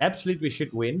 absolutely we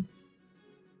should win.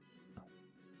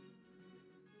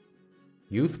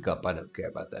 Youth Cup, I don't care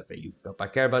about the FA Youth Cup. I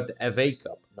care about the FA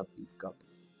Cup, not Youth Cup.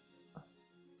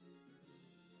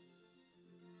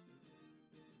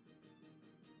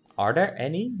 Are there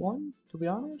anyone, to be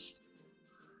honest?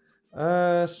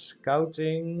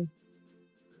 Scouting.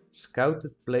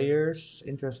 Scouted players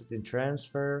interested in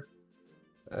transfer.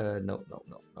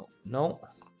 No.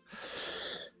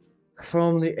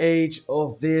 From the age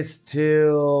of this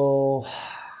till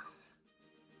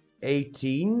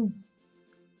 18.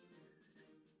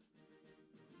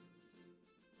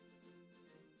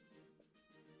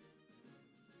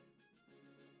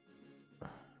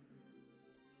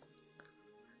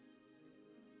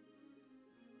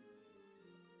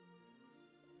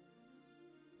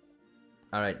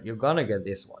 Alright, you're gonna get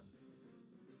this one.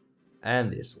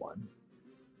 And this one.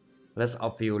 Let's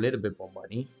offer you a little bit more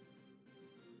money.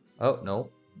 Oh, no.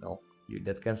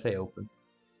 That can stay open.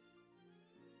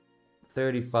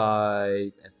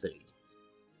 35 and 30.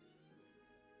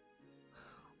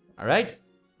 Alright.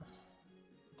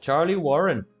 Charlie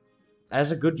Warren.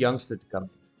 As a good youngster to come.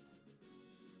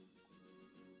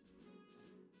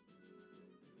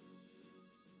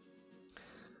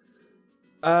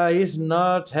 He's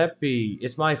not happy.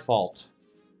 It's my fault.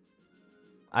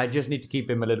 I just need to keep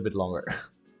him a little bit longer.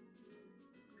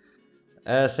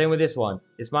 Same with this one.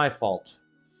 It's my fault.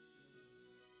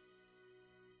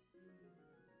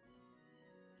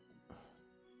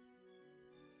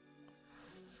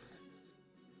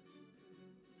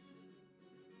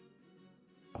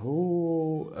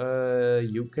 Who,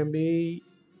 you can be...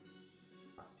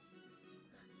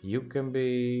 You can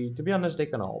be... To be honest, they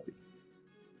can all be.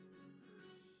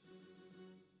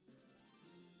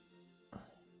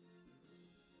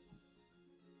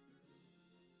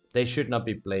 They should not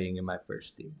be playing in my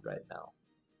first team right now.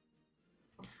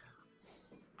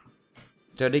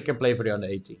 So they can play for the under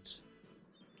 18s.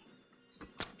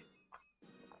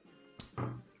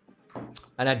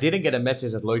 And I didn't get a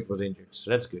message that Lloyd was injured,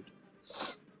 so that's good.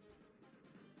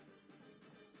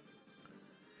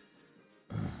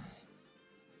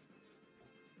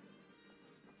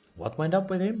 What went up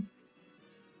with him?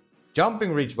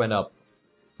 Jumping reach went up.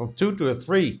 From 2 to a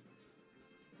 3.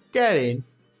 Get in.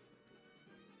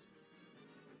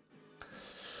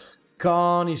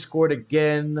 Khan, he scored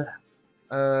again.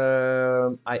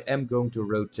 I am going to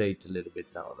rotate a little bit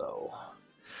now, though.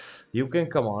 You can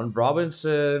come on.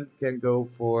 Robinson can go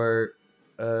for,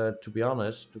 to be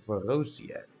honest, for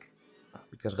Rosiak.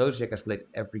 Because Rosiak has played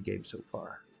every game so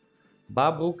far.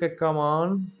 Babu can come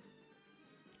on.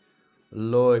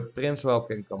 Lloyd Princewell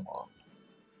can come on.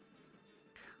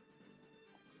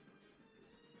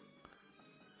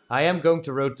 I am going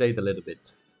to rotate a little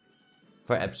bit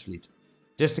for Absolute.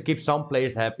 Just to keep some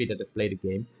players happy that have played the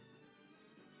game.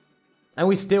 And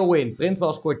we still win.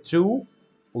 Princewell scored 2.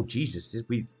 Oh Jesus,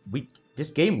 this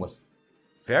game was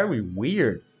very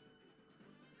weird.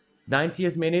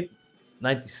 90th minute,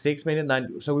 96th minute,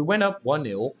 90. So we went up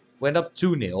 1-0, went up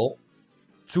 2-0,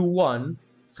 2-1,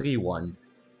 3-1.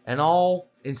 And all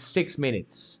in 6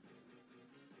 minutes.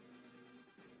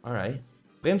 Alright.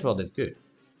 Princewell did good.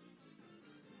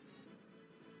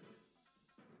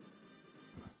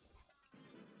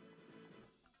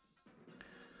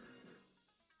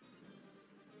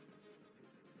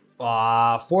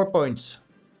 Ah, 4 points.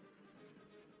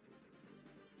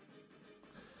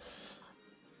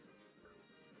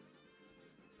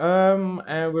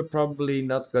 And we're probably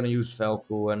not gonna use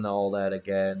Falco and all that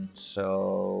again,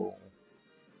 so...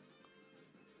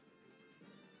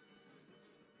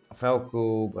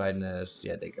 Falco, Brightness,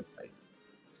 yeah, they can play.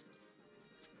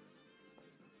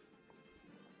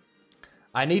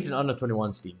 I need an under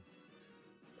 21 team.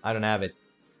 I don't have it.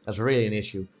 That's really an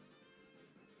issue.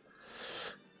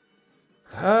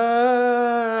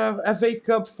 FA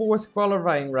Cup 4th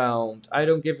qualifying round. I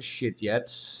don't give a shit yet.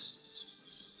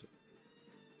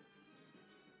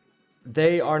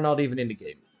 They are not even in the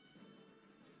game.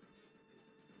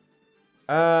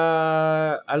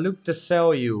 I looked to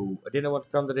sell you. I didn't want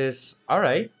to come to this.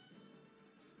 Alright.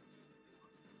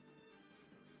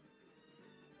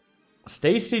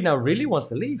 Stacy now really wants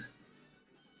to leave.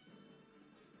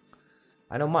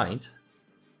 I don't mind.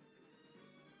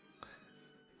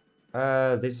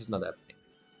 This is not happening.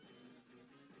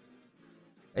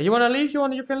 You wanna leave?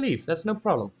 You can leave. That's no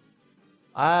problem.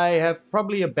 I have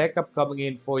probably a backup coming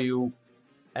in for you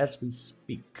as we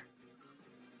speak.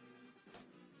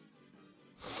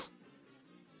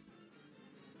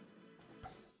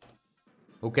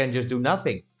 Who can just do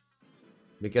nothing.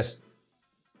 Because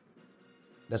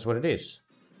that's what it is.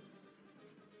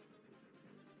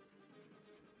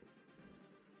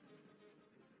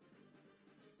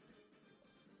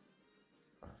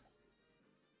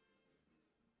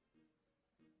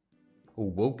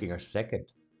 Woking are second.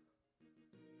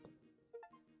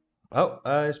 Oh,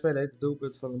 hij speelde het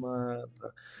doelpunt van de maand.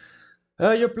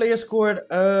 Your player scored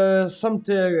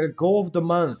something goal of the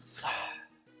month.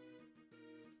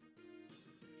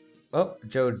 Oh,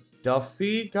 Joe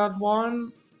Duffy got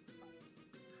one.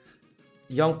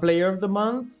 Young player of the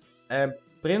month. And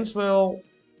Princewell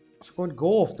scored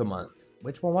goal of the month.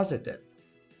 Which one was it then?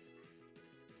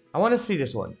 I want to see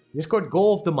this one. He scored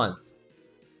goal of the month.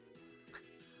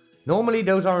 Normally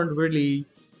those aren't really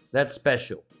that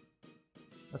special.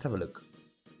 Let's have a look.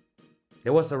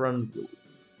 There was the run.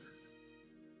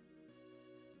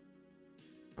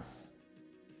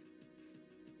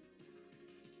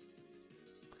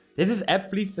 This is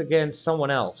athletes against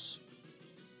someone else.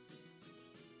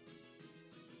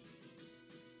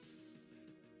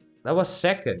 That was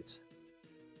second.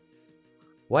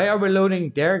 Why are we loading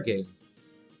their game?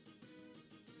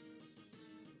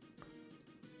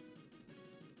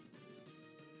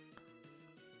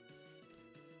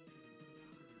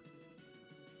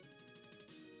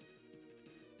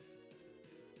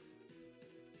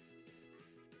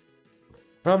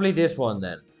 Probably this one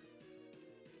then.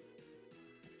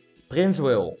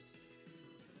 Princewell.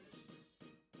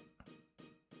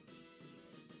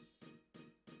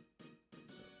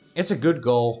 It's a good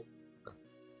goal.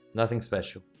 Nothing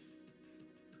special.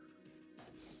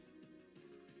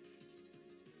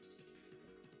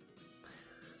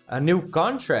 A new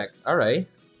contract. Alright.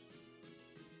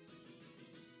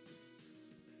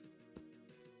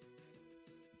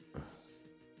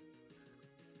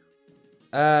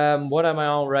 What am I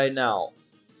on right now?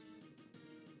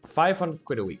 500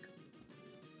 quid a week.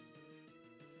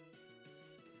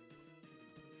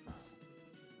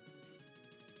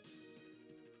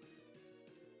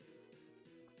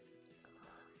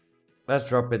 Let's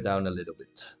drop it down a little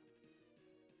bit.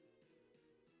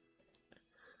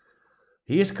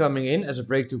 He is coming in as a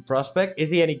breakthrough prospect.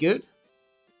 Is he any good?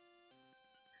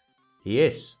 He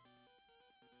is.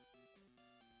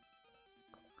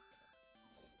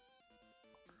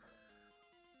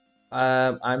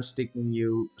 I'm sticking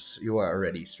you. You are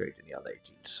already straight in the under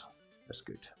 18s. That's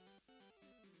good.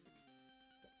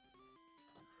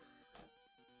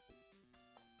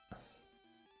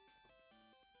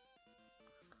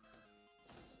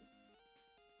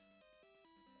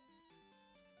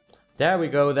 There we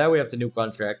go. There we have the new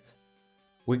contract.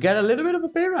 We get a little bit of a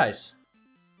pay rise.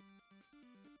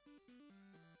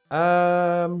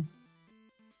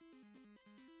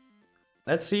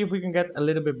 Let's see if we can get a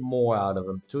little bit more out of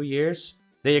them. 2 years.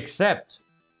 They accept.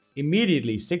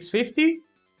 Immediately. 650?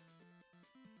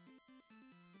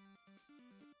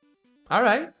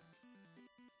 Alright.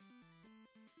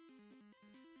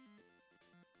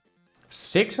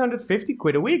 650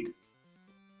 quid a week.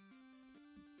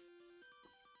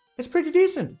 It's pretty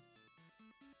decent.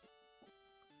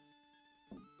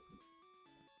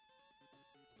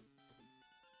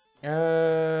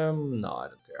 No, I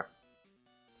don't care.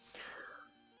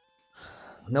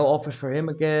 No offers for him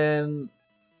again.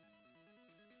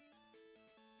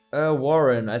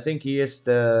 Warren, I think he is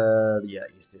the... Yeah,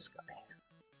 he's this guy.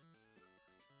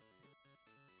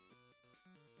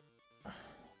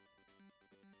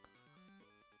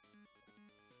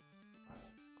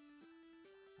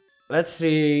 Let's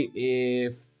see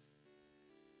if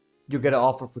you get an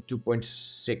offer for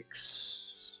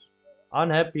 2.6.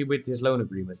 Unhappy with his loan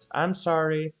agreement. I'm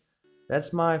sorry.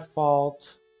 That's my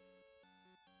fault.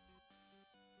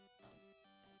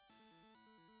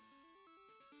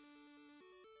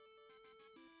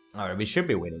 Alright, we should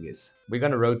be winning this. We're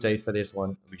gonna rotate for this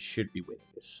one. We should be winning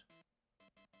this.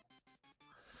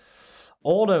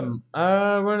 Oldham.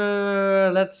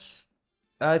 Let's...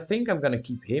 I think I'm gonna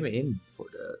keep him in for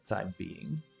the time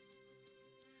being.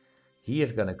 He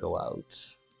is gonna go out.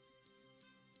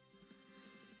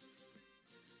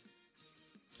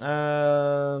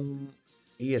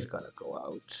 He is gonna go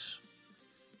out.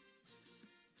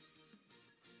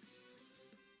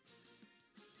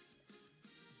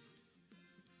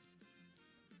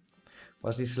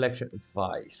 Was the selection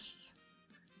advised?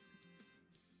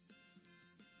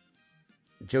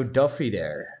 Joe Duffy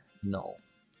there? No.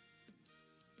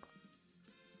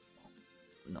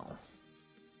 No.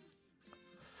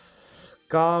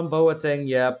 Khan, Boateng,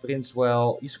 yeah,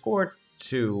 Princewell. He scored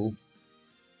 2.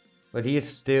 But he is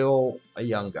still a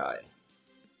young guy.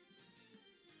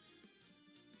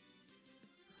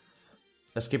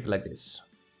 Let's keep it like this.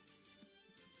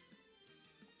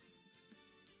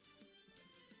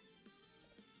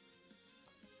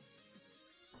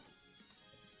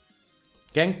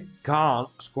 Can Khan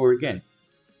score again?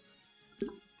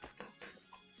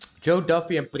 Joe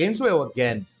Duffy and Princewell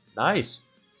again. Nice.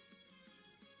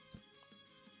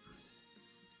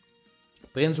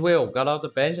 Princewell got off the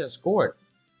bench and scored.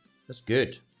 That's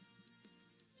good.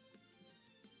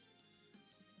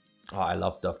 Oh, I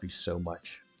love Duffy so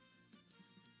much.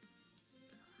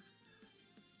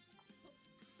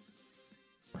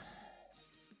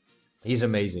 He's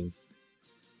amazing.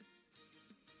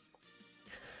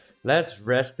 Let's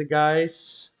rest the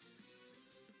guys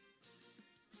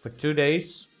for 2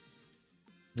 days.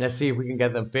 Let's see if we can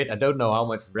get them fit. I don't know how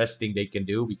much resting they can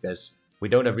do because we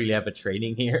don't really have a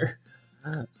training here.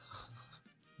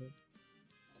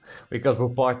 Because we're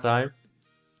part-time.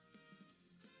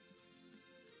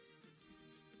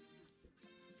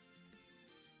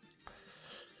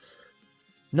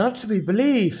 Not to be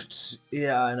believed.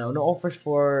 Yeah, I know. No offers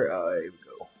for... here we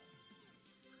go.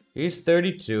 He's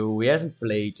 32. He hasn't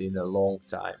played in a long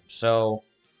time. So,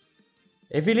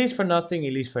 if he leaves for nothing,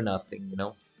 he leaves for nothing, you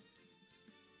know.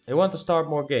 They want to start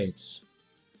more games.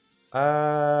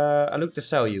 I look to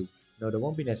sell you. No, that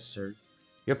won't be necessary.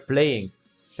 You're playing.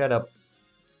 Shut up.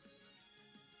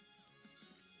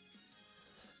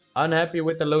 Unhappy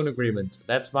with the loan agreement.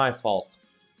 That's my fault.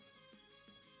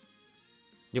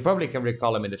 You probably can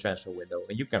recall him in the transfer window.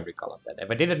 And you can recall him then. If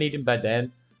I didn't need him by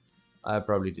then, I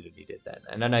probably didn't need it then.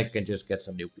 And then I can just get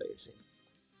some new players in.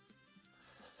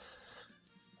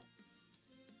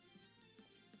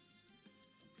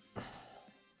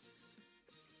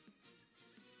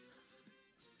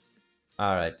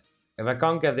 Alright. If I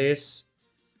can't get this,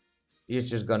 he's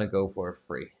just gonna go for a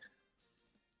free.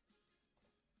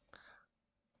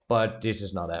 But this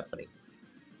is not happening.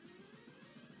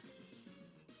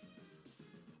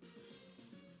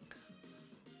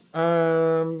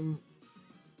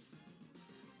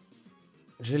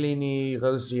 Gelini,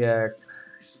 Rosiak,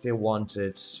 still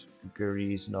wanted.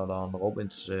 Curry's not on.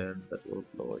 Robinson, but will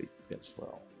Lloyd, as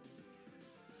well.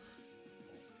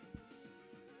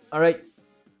 Alright.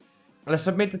 Let's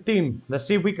submit the team. Let's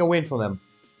see if we can win from them.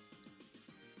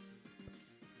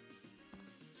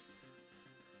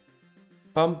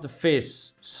 Pump the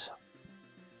fists.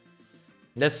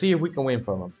 Let's see if we can win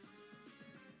from them.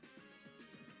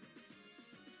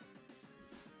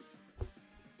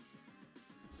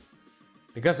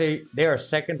 Because they are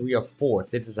second, we are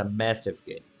fourth. This is a massive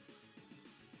game.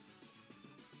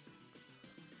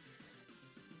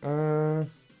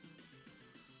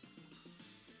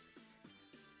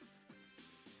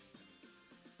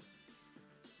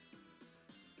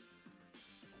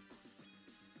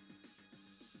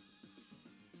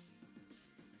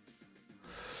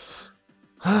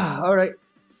 All right.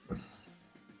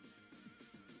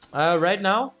 Right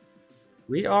now,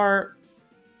 we are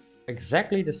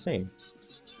exactly the same.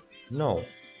 No.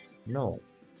 No.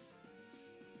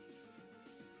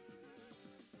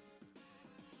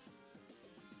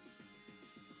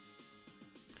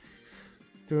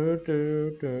 Do,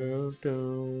 do, do,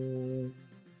 do.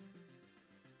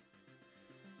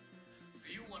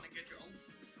 Do you want to get your own?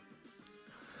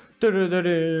 Do, do, do,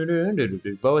 do, do, do, do,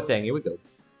 do. Boateng, here we go.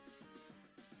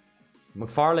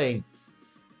 McFarlane.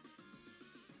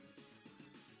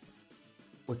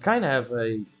 We kind of have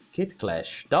a kid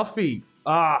clash. Duffy.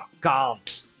 Ah,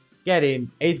 can't. Get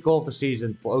in. 8th goal of the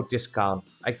season for Otis Khan.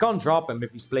 I can't drop him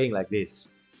if he's playing like this.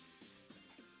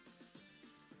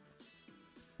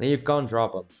 Then you can't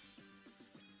drop him.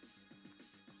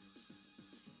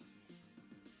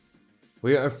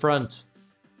 We are in front.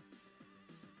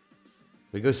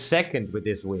 We go second with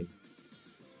this win.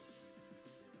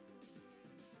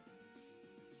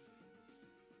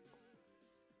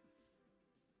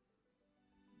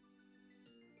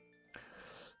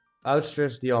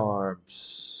 Outstretch the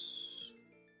arms.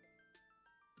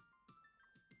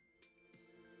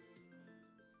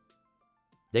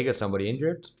 They got somebody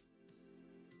injured.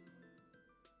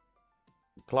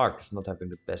 Clark is not having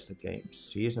the best of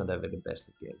games. He is not having the best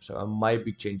of games. So I might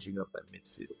be changing up at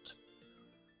midfield.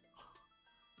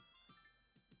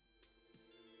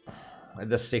 At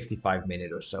the 65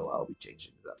 minute or so, I'll be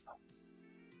changing it up.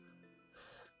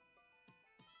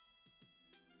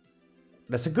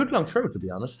 That's a good long throw, to be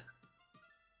honest.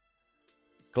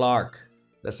 Clark.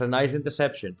 That's a nice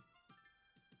interception.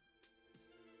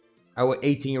 Our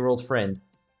 18-year-old friend.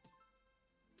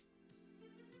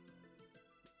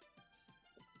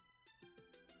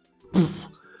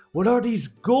 What are these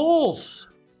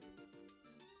goals?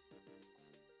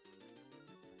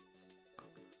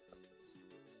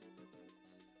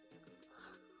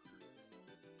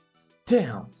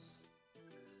 Damn.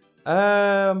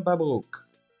 Babruk.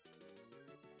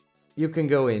 You can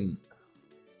go in.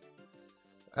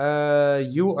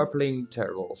 You are playing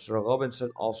terrible, so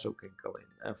Robinson also can go in.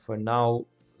 And for now,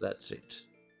 that's it.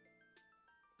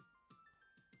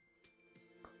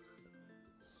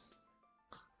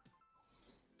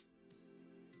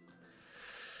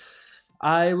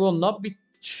 I will not be...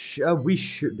 we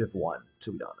should have won,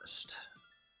 to be honest.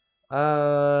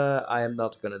 I am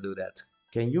not gonna do that.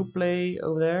 Can you play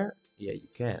over there? Yeah, you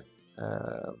can.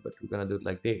 But we're gonna do it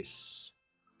like this.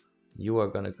 You are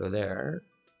gonna go there.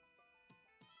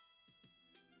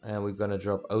 And we're gonna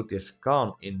drop Otis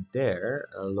Khan in there.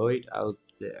 And Lloyd out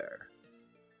there.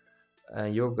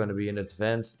 And you're gonna be an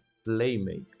advanced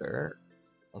playmaker.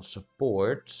 On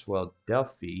support, well,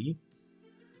 Duffy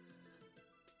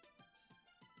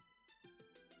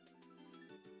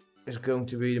is going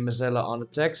to be the Mazzella on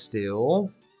attack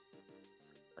still.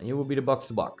 And you will be the box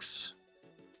to box.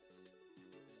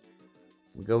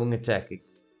 We're going attacking.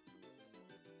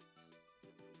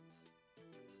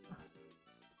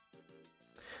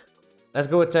 Let's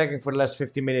go attacking for the last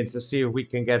 50 minutes to see if we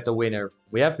can get the winner.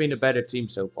 We have been a better team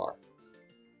so far.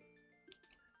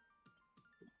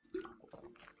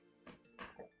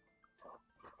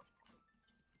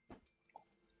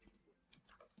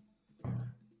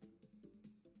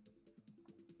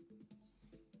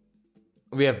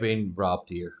 We have been robbed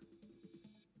here.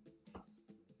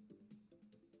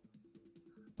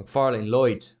 McFarlane,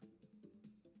 Lloyd.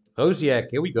 Rosiak,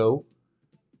 here we go.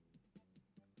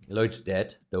 Lloyd's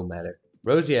dead, don't matter.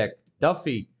 Rosiak,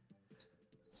 Duffy.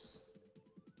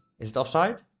 Is it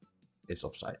offside? It's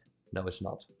offside. No, it's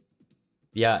not.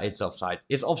 Yeah, it's offside.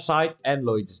 It's offside and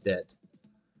Lloyd is dead.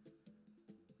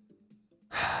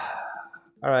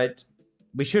 Alright.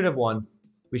 We should have won.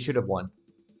 We should have won.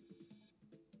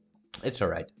 It's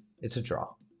alright. It's a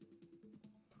draw.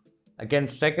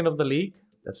 Against second of the league,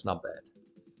 that's not bad.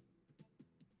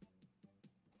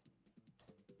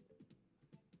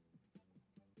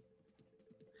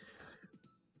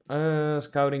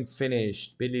 Scouting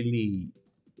finished. Billy Lee.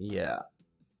 Yeah,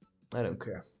 I don't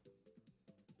care.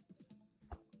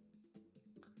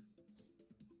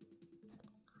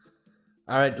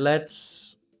 All right,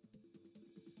 let's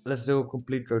do a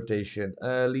complete rotation.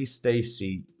 Lee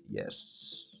Stacy,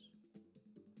 yes.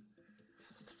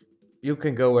 You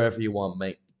can go wherever you want,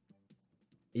 mate.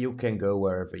 You can go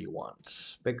wherever you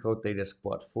want. Big rotator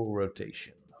squad, full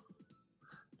rotation.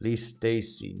 Lee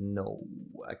Stacy, no.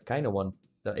 I kind of want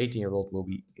the 18-year-old will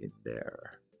be in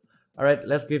there. All right,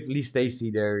 let's give Lee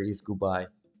Stacy there his goodbye.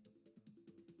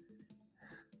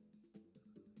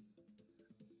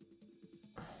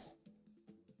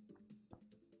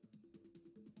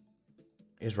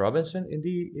 Is Robinson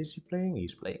indeed? Is he playing?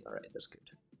 He's playing. All right, that's good.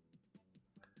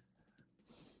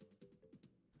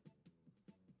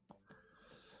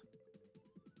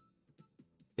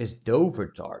 Is Dover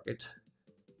target?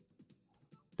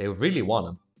 They really want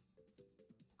him.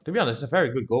 To be honest, it's a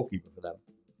very good goalkeeper for them.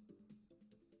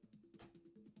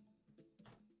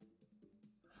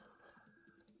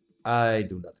 I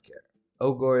do not care.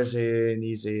 Ogor is in,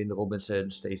 he's in,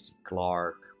 Robinson, Stacey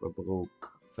Clark, Babrook,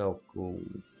 Velko.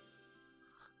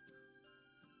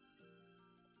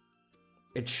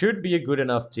 It should be a good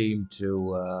enough team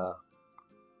to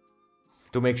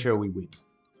make sure we win.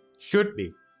 Should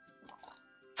be.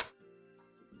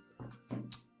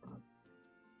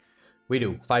 We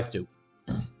do, 5-2.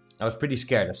 I was pretty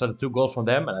scared. I saw the 2 goals from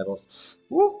them and I was,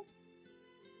 woo.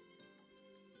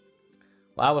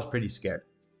 Well, I was pretty scared.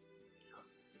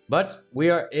 But we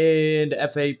are in the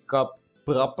FA Cup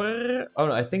proper. Oh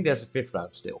no, I think there's a 5th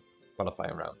round still.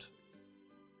 Qualifying round.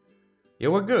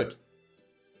 You were good.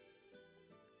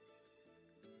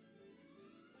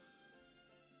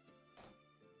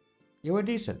 You were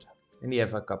decent in the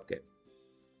FA Cup game.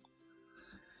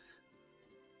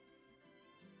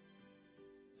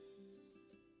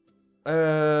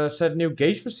 Set new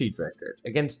gauge receipt record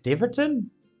against Tiverton.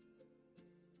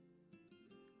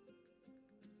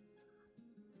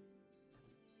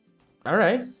 All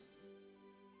right.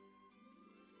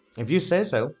 If you say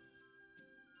so.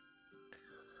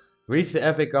 Reach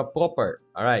the FA Cup proper.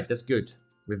 All right, that's good.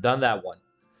 We've done that one.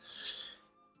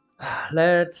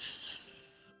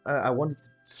 Let's. I wanted to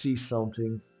see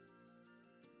something.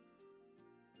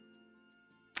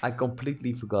 I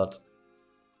completely forgot.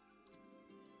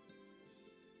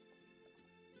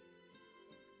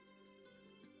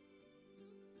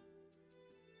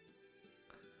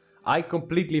 I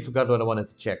completely forgot what I wanted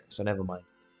to check, so never mind.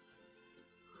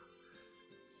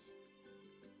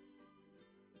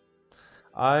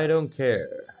 I don't care.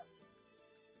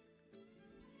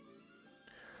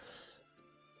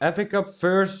 FA Cup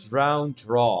first round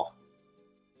draw.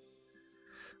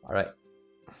 Alright.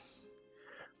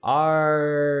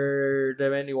 Are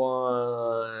there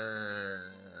anyone?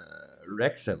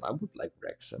 Wrexham. I would like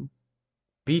Wrexham.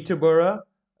 Peterborough.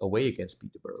 Away against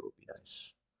Peterborough would be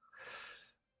nice.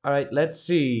 Alright, let's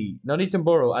see. Nuneaton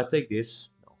Borough. I take this.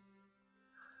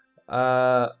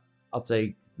 No. I'll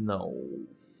take. No.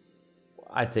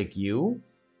 I take you.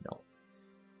 No.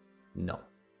 No.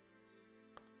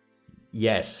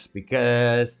 Yes,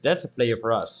 because that's a player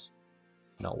for us.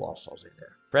 No, Walsall's in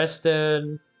there.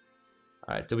 Preston.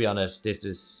 Alright, to be honest, this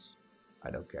is...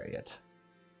 I don't care yet.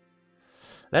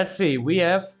 Let's see, we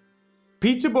have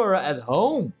Peterborough at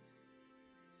home.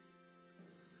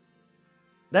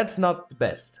 That's not the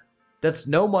best. That's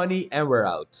no money and we're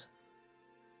out.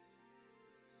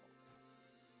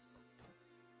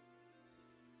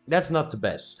 That's not the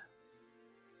best.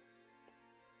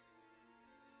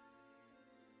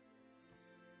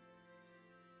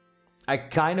 I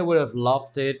kind of would have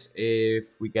loved it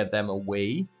if we get them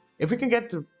away. If we can get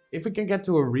to a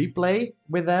replay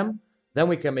with them, then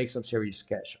we can make some serious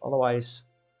cash. Otherwise,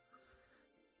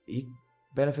 he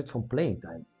benefits from playing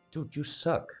time. Dude, you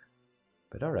suck.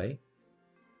 But alright.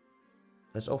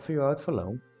 Let's offer you out for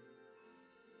loan.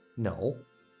 No.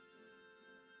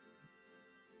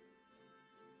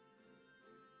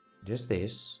 Just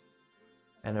this.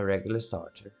 And a regular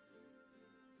starter.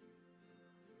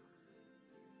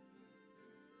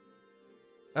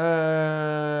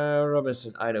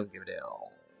 Robinson, I don't give a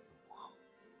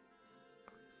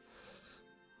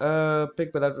damn.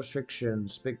 Pick without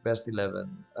restrictions. Pick best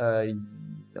 11.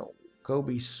 No.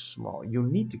 Kobe small. You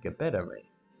need to get better, man.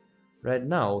 Right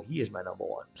now, he is my number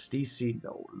 1. Stacey,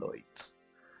 no. Lloyd.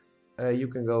 You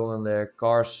can go on there.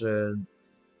 Carson,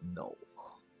 no.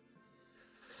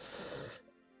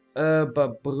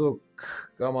 But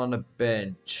Brooke, come on the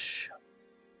bench.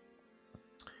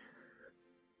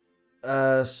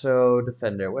 So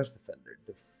defender, where's defender?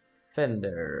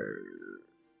 Defender,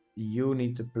 you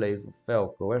need to play for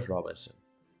Velko. Where's Robinson?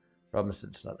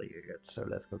 Robinson's not here yet, so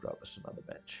let's go Robinson on the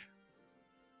bench.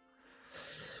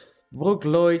 Brooke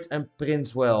Lloyd and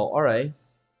Princewell. All right.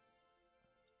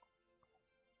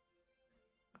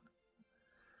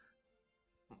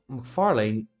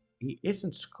 McFarlane, he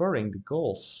isn't scoring the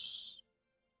goals.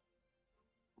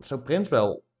 So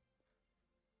Princewell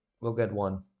will get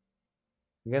one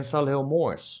against Solihull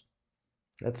Moors.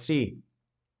 Let's see.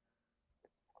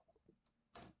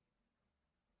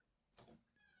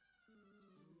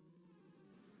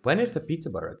 When is the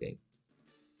Peterborough game?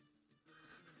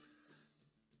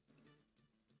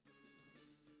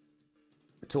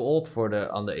 Too old for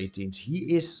the under 18s.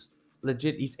 He is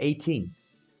legit. He's 18.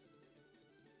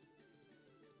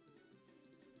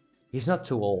 He's not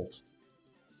too old.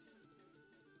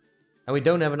 And we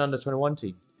don't have an under 21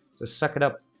 team. So suck it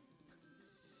up.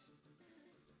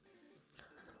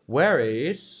 Where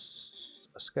is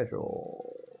a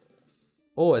schedule?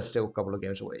 Oh, it's still a couple of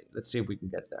games away. Let's see if we can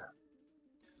get there.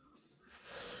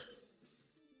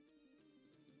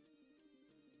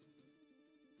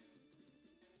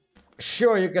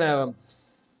 Sure, you can have him.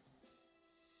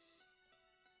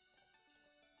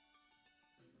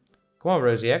 Come on,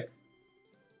 Rosiak. At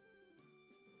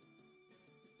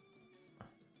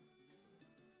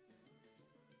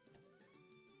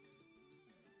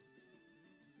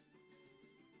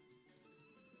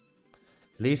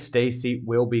least Stacy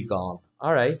will be gone.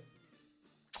 All right.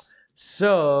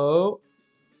 So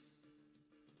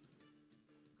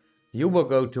you will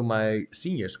go to my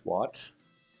senior squad.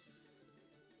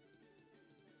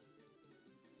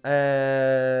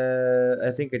 I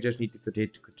think I just need to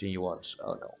continue once.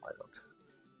 Oh no, I don't.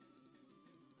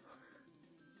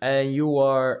 And you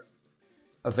are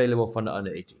available for the under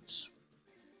 18s.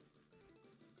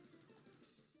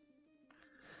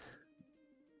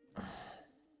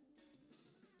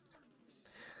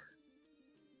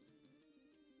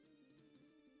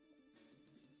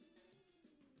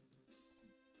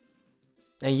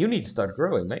 And you need to start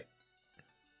growing, mate.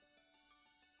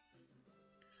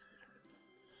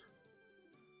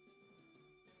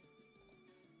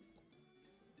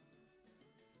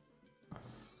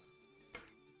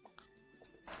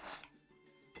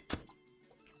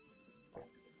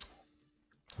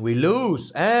 We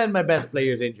lose, and my best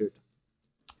player is injured.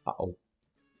 Uh-oh.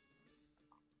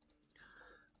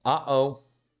 Uh-oh.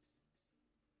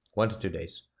 1 to 2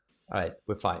 days. All right,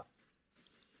 we're fine.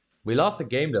 We lost the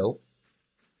game, though.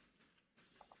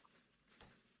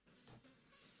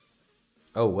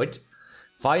 Oh, what?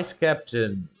 Vice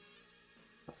captain.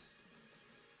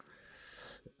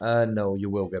 No,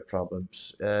 you will get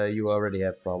problems. You already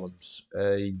have problems.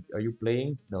 Are you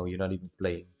playing? No, you're not even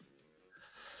playing.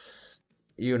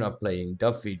 You're not playing.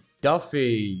 Duffy.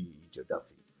 Duffy. Joe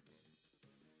Duffy.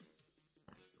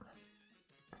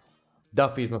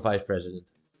 Duffy is my vice president.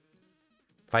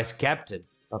 Vice captain,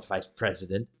 not vice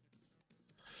president.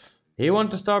 He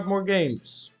wants to start more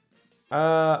games.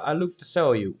 I look to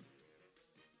sell you.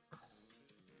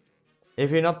 If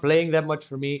you're not playing that much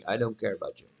for me, I don't care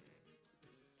about you.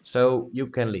 So you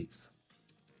can leave.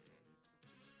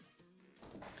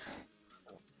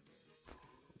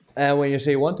 And when you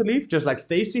say you want to leave, just like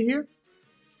Stacy here,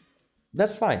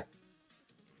 that's fine.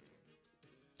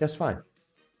 That's fine.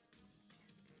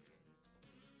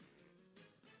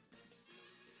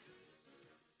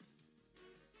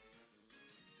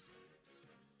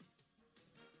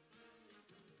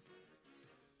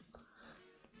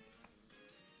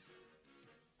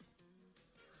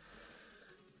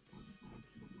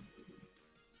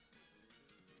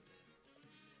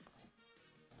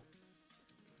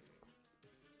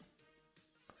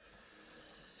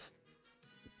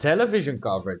 Television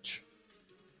coverage.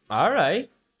 All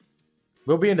right.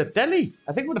 We'll be in the telly.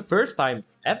 I think for the first time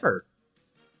ever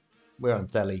we're on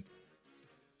telly.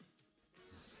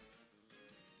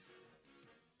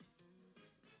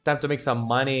 Time to make some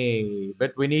money,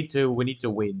 but we need to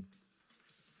win.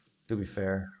 To be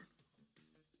fair,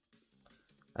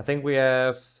 I think we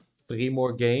have 3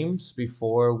 more games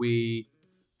before we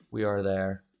are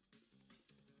there.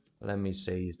 Let me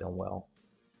say he's done well.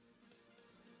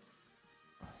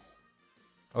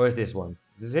 Or is this one?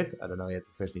 Is this it? I don't know yet.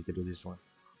 First need to do this one.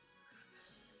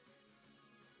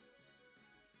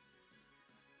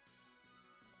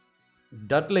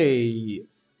 Dudley.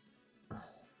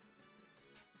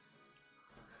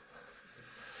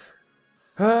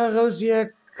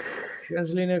 Rosiak,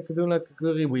 Angelina, Kaduna,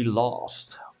 Kakuri, we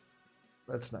lost.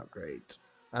 That's not great.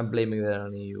 I'm blaming that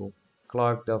on you.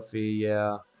 Clark, Duffy,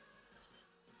 yeah.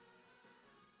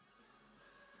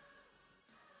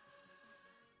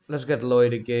 Let's get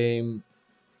Lloyd a game.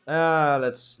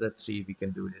 Let's see if he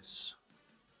can do this.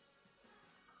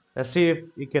 Let's see if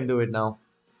he can do it now.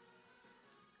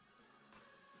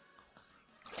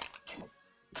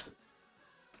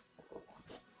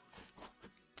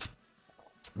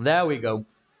 There we go.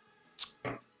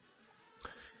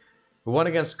 We won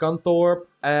against Scunthorpe,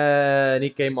 and he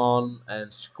came on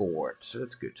and scored, so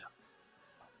that's good.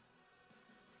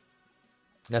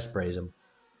 Let's praise him.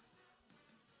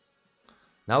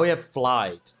 Now we have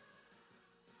Flight.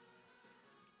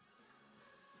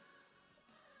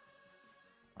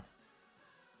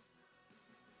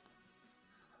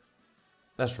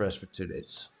 Let's rest for 2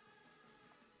 days.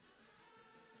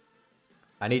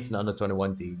 I need an under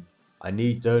 21 team. I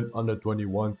need an under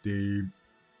 21 team.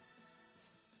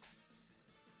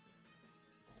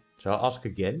 Shall I ask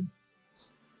again?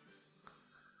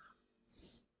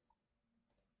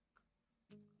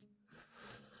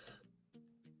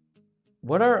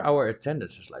 What are our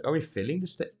attendances like? Are we filling the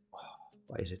state? Oh,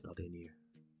 why is it not in here?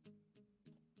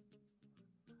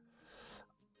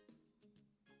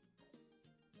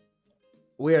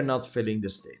 We are not filling the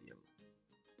stadium.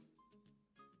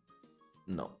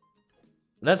 No.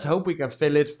 Let's hope we can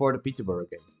fill it for the Peterborough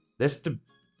game. This is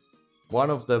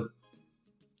one of the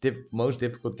most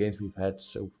difficult games we've had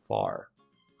so far.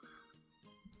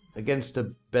 Against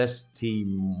the best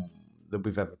team that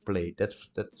we've ever played.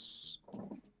 That's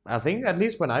I think, at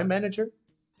least when I'm manager.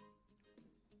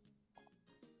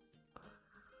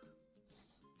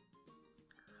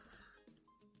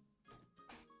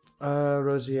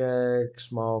 Rosiak,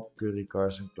 Small, Curry,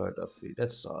 Carson, Clark, Duffy.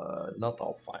 That's not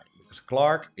all fine. Because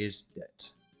Clark is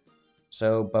dead.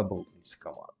 So Babu needs to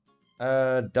come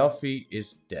on. Duffy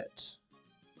is dead.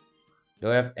 Do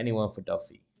I have anyone for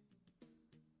Duffy?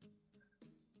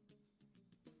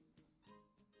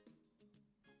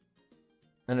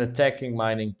 An attacking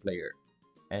mining player.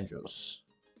 Andrews.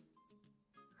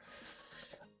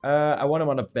 I want him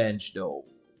on a bench though.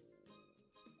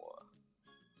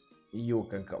 You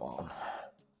can come on.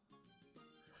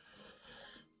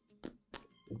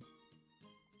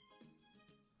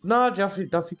 No, Duffy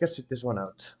can sit this one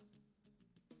out.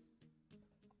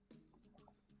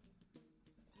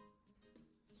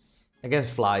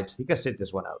 Against Flight, he can sit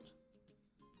this one out.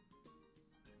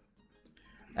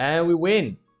 And we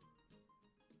win.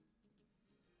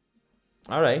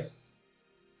 Alright.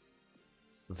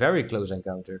 Very close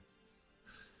encounter.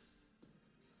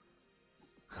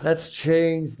 Let's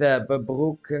change that. But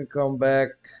Brooke can come back.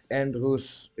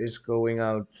 Andrews is going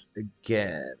out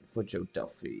again for Joe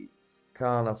Duffy.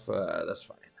 Kind of, that's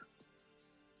fine.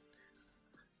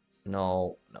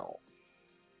 No.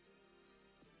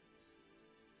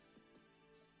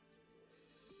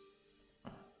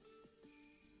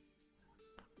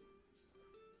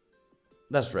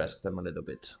 Let's rest them a little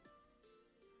bit.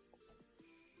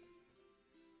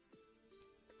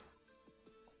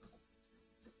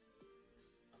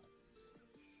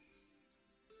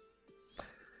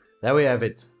 There we have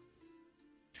it.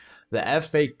 The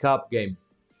FA Cup game.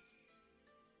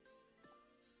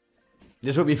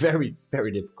 This will be very,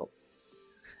 very difficult.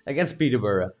 Against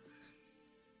Peterborough.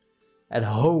 At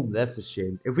home, that's a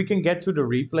shame. If we can get to the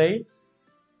replay.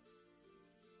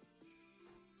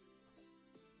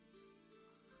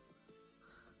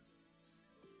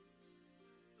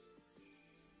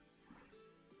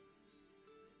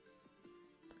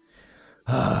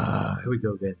 Here we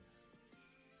go again.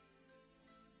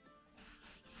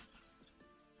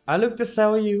 I look to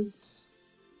sell you.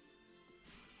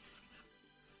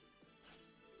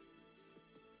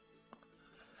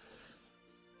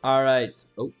 All right.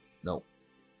 Oh, no.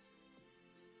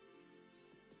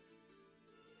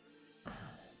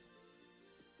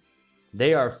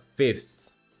 They are 5th.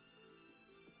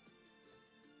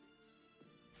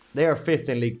 They are 5th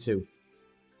in League 2.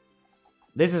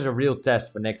 This is a real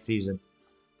test for next season.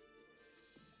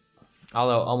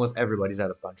 Although almost everybody's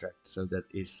out of contract, so that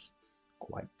is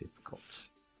quite difficult.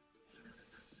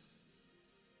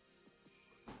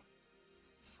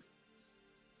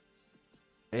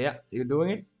 Yeah, you're doing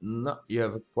it? No, you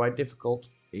have it quite difficult.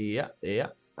 Yeah.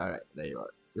 Alright, there you are.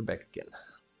 You're back again.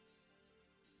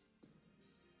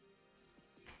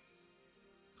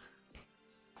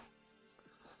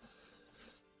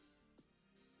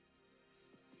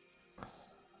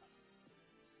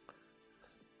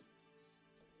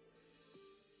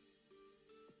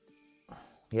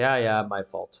 Yeah, my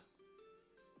fault.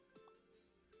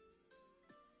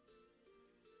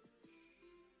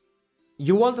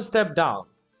 You want to step down,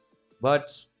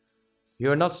 but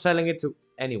you're not selling it to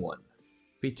anyone.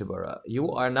 Peterborough,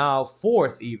 you are now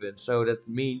 4th even, so that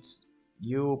means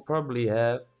you probably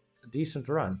have a decent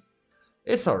run.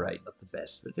 It's alright, not the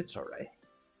best, but it's alright.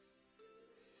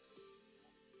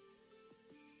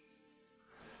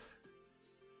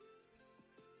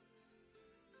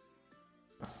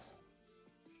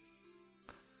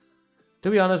 To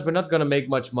be honest, we're not gonna make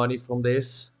much money from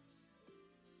this.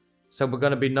 So we're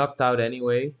gonna be knocked out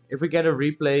anyway. If we get a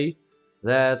replay,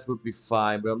 that would be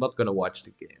fine, but I'm not gonna watch the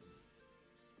game.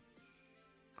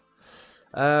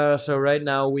 So right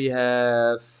now we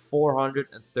have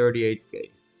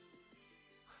 438k.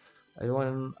 I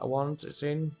want it's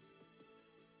in.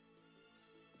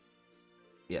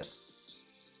 Yes.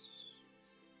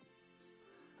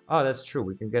 Oh, that's true.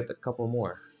 We can get a couple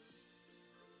more.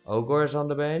 Ogor is on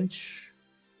the bench.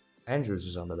 Andrews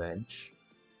is on the bench.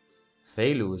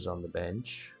 Velu is on the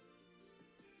bench.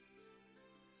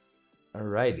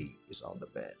 Riley is on the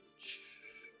bench.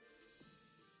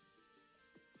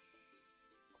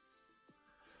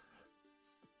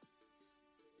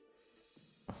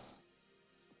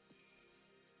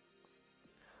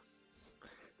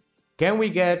 Can we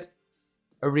get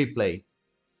a replay?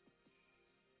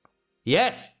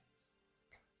 Yes!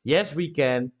 Yes, we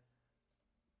can.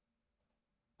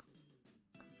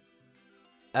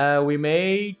 We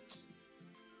made...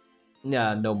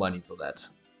 Yeah, no money for that.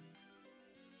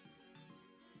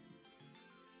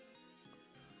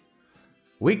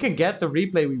 We can get the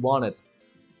replay we wanted.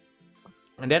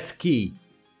 And that's key.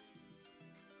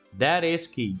 That is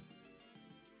key.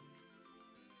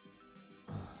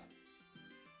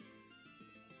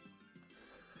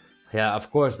 Yeah, of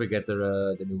course we get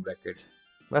the new record.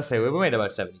 Let's say we made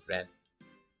about 70 grand.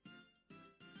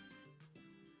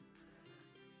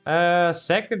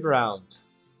 Second round.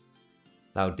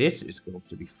 Now this is going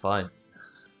to be fun.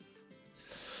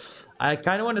 I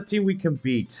kind of want a team we can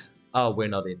beat. Oh, we're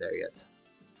not in there yet.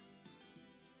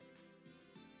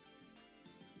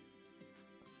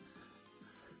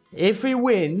 If we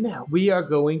win, we are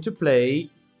going to play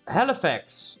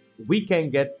Halifax. We can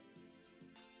get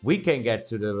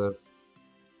to the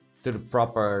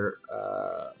proper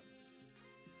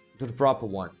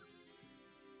one.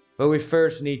 But we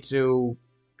first need to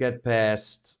get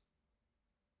past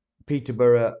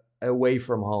Peterborough away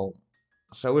from home.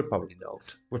 So we're probably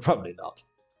not. We're probably not.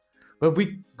 But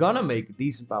we're gonna make a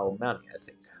decent amount of money, I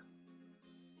think.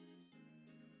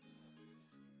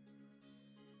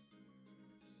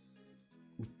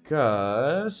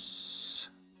 Because...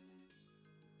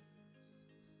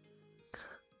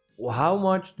 how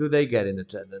much do they get in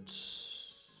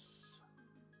attendance?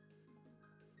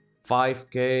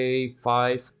 5k,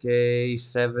 5k,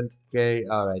 7k.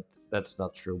 Alright, that's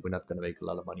not true. We're not gonna make a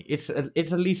lot of money. It's at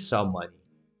least some money.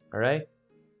 Alright?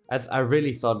 I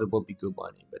really thought it would be good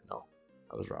money, but no.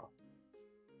 I was wrong.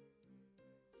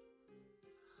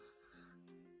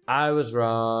 I was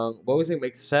wrong. What do you think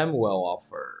makes Samuel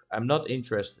offer? I'm not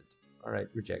interested. Alright,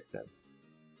 reject that.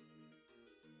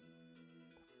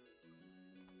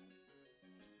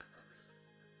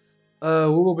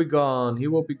 Who will be gone? He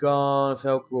will be gone.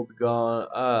 Velke will be gone.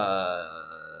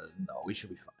 No, we should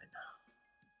be fine.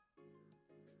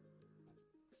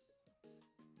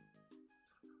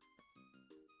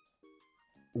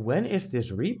 When is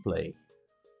this replay?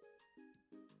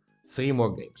 3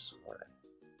 more games. All right.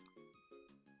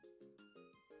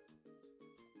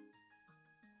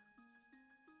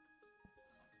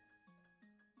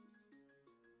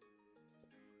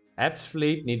 Abs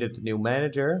Fleet needed a new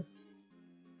manager.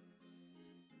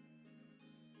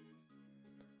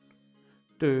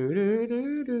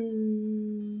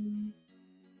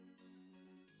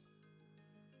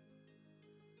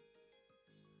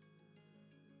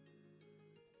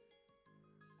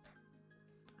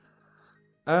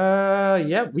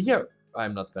 Yeah, we are.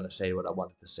 I'm not gonna say what I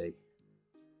wanted to say.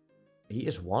 He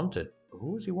is wanted.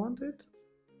 Who is he wanted?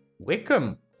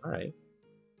 Wickham. All right.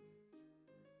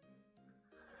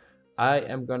 I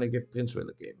am gonna give Prince Will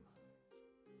a game.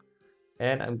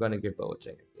 And I'm gonna give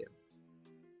Boateng a game.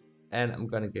 And I'm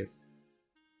gonna give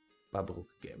Babroek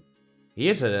a game. He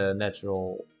is a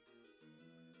natural...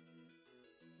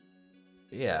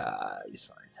 Yeah, he's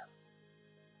fine.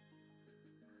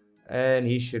 And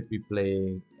he should be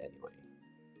playing anyway.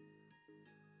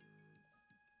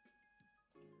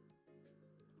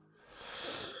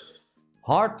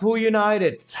 Hartpool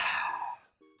United.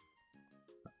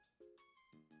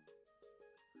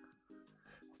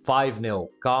 5-0.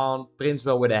 Khan,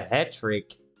 Princewell with a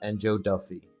hat-trick, and Joe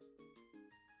Duffy.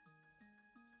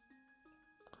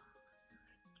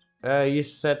 You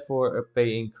set for a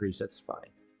pay increase, that's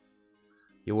fine.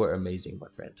 You were amazing, my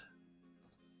friend.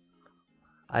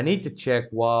 I need to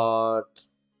check what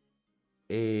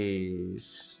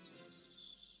is...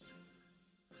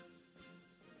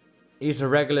 He's a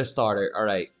regular starter,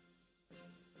 alright.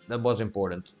 That was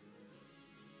important.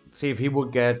 See if he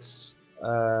would get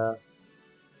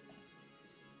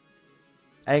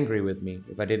angry with me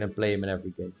if I didn't play him in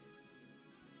every game.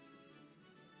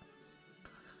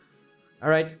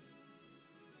 Alright.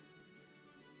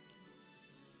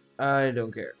 I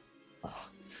don't care.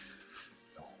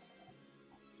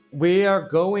 We are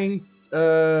going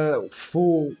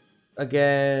full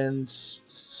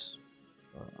against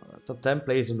top 10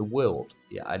 players in the world.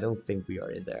 Yeah, I don't think we are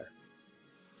in there.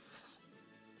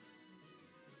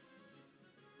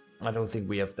 I don't think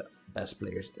we have the best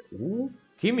players there. Ooh,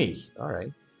 Kimi. All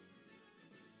right.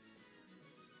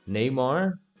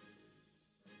 Neymar.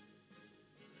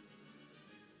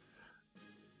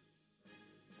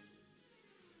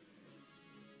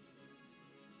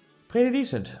 Pretty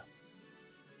decent.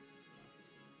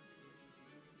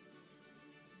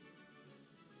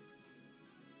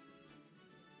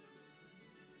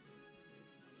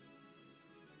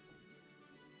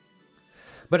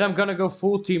 But I'm gonna go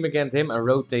full team against him and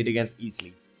rotate against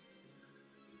Easley.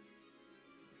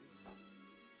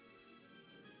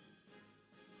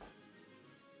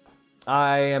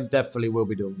 I am definitely will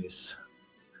be doing this.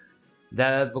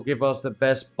 That will give us the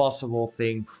best possible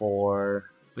thing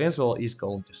for... Princewell is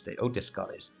going to stay. Oh, this guy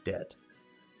is dead.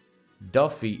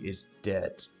 Duffy is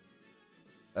dead.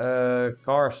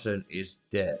 Carson is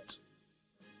dead.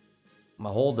 My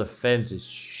whole defense is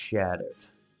shattered.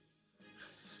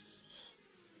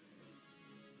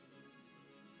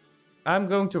 I'm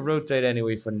going to rotate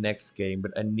anyway for next game,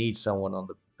 but I need someone on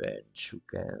the bench who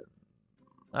can...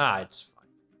 it's fine.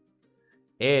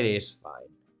 It is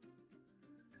fine.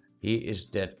 He is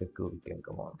dead. Kakuri can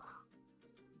come on.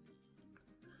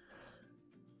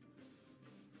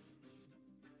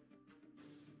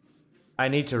 I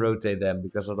need to rotate them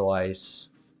because otherwise...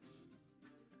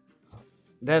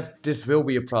 this will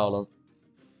be a problem.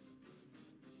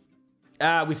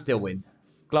 We still win.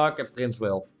 Clark and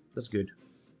Princewell. That's good.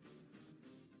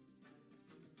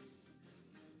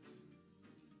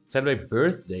 Celebrate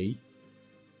birthday?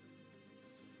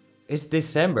 It's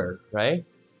December, right?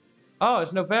 Oh,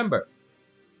 it's November.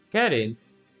 Get in.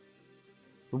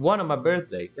 One on my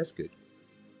birthday. That's good.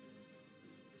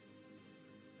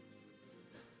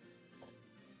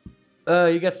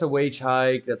 You get the wage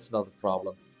hike. That's not a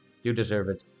problem. You deserve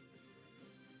it.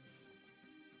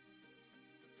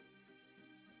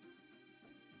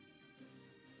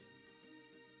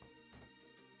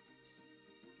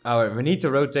 Alright, we need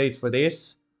to rotate for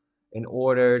this in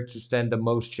order to stand the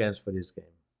most chance for this game.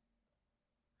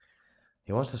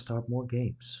 He wants to start more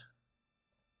games.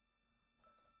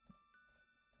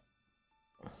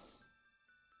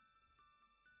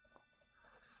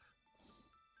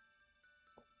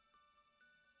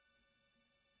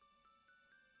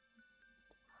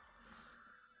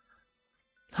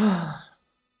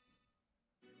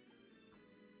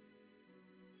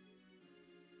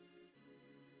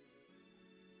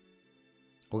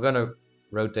 We're gonna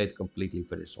rotate completely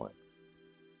for this one.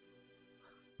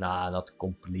 Nah, not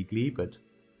completely, but...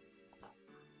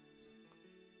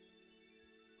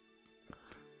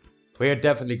 we are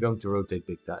definitely going to rotate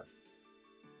big time.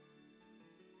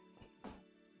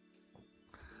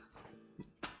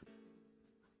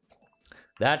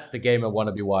 That's the game I want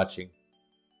to be watching.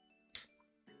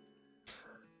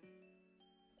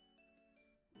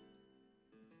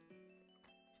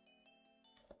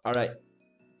 Alright.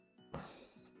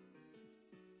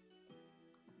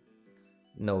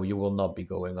 No, you will not be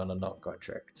going on a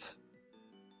non-contract.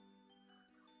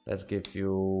 Let's give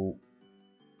you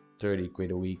 30 quid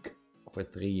a week for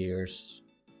 3 years.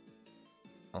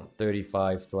 On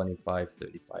 35, 25,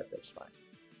 35, that's fine.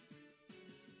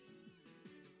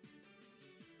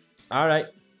 Alright.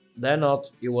 Then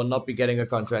not. You will not be getting a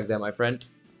contract there, my friend.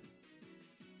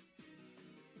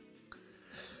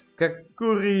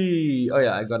 Kakuri! Oh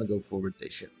yeah, I'm gonna go for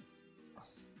rotation.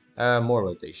 More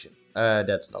rotation.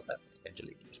 That's not happening.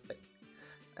 Angelique is playing.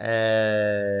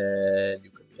 And you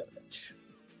can be on the bench.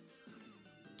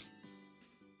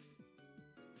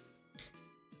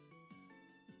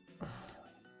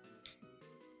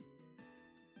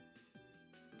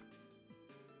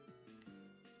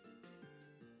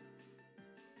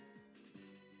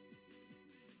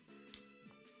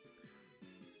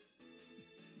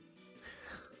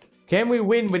 Can we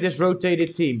win with this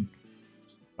rotated team?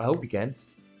 I hope we can.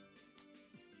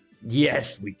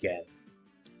 Yes, we can.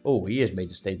 Oh, he has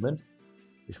made a statement.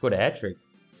 He scored a hat-trick.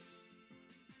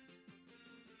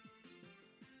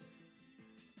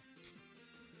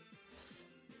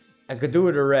 I could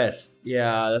do the rest.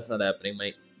 Yeah, that's not happening,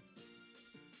 mate.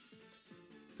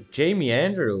 Jamie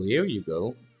Andrew, here you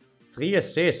go. 3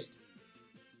 assists.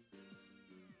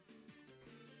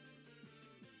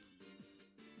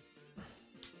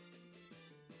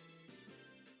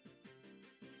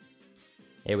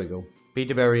 Here we go.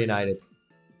 Peterborough United.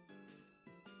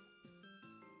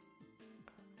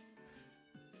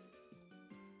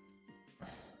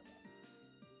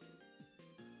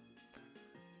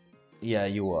 Yeah,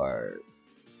 you are.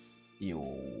 You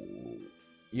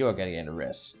are getting a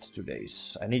rest 2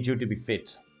 days. I need you to be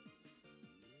fit.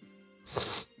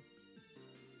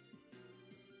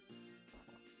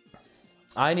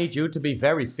 I need you to be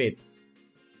very fit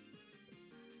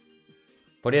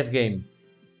for this game.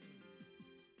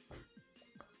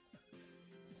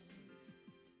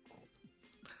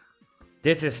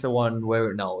 This is the one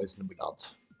where no, it's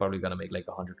not. Probably gonna make like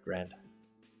 100 grand.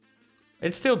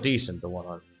 It's still decent, the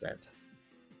 100 grand.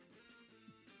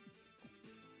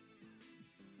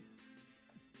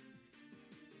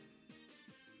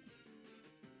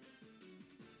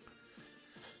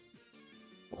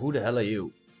 Who the hell are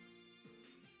you?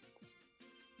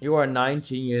 You are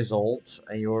 19 years old,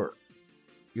 and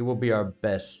you will be our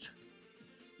best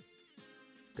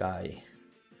guy.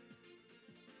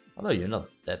 Although you're not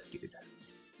that good.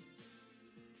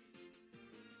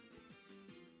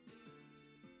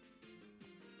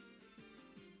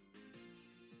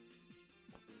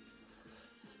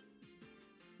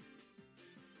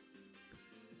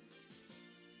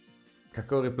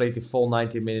 Kakori played the full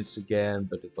 90 minutes again,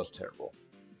 but it was terrible.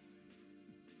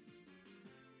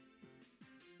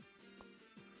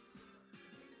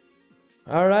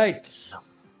 Alright.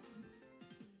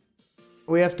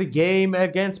 We have the game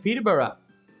against Peterborough.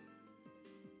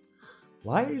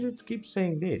 Why does it keep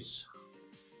saying this?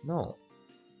 No.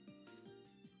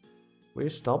 Will you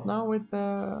stop now with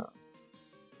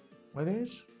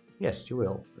this? Yes, you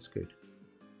will. That's good.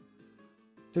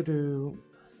 Do-do.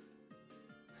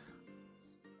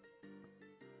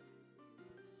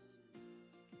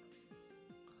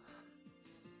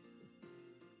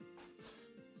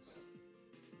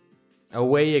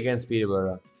 Away against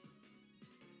Peterborough.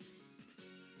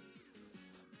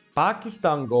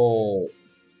 Pakistan goal.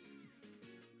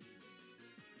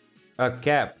 A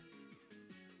cap.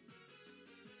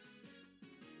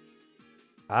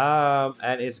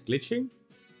 And it's glitching.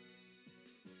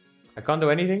 I can't do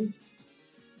anything.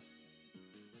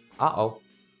 Uh-oh.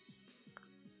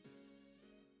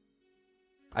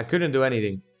 I couldn't do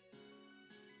anything.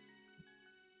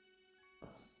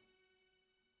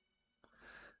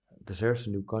 Deserves a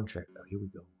new contract. Oh, here we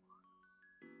go.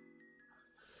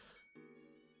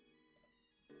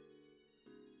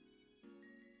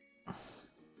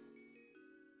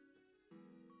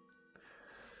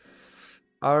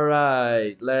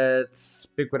 Alright, let's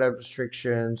pick without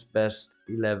restrictions. Best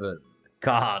 11.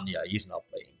 Khan, yeah, he's not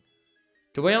playing.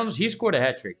 To be honest, he scored a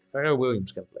hat-trick. Pharrell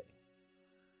Williams can play.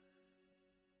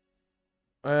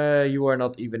 You are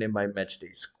not even in my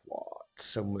matchday squad.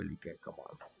 So Mulligan, come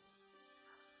on.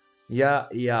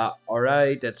 Yeah,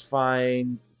 alright, that's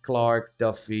fine. Clark,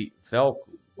 Duffy,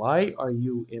 Velku. Why are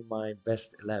you in my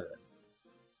best 11?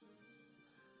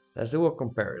 Let's do a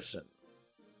comparison.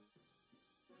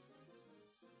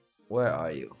 Where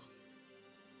are you?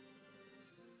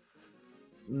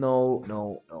 No.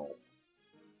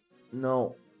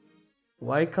 No.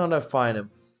 Why can't I find him?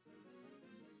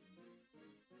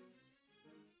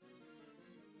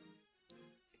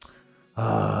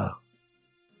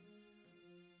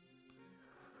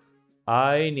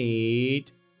 I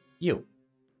need you.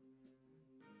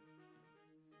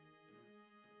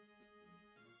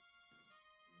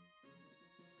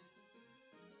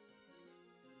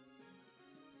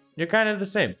 You're kind of the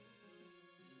same.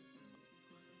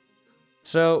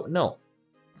 So, no.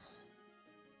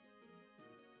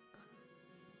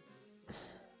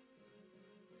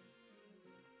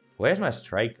 Where's my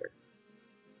striker?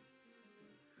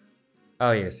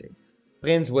 Oh, you see.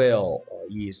 Prince Will. Oh,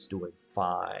 he is doing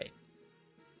fine.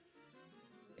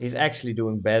 He's actually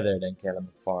doing better than Callum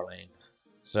McFarlane.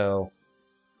 So,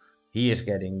 he is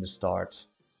getting the start.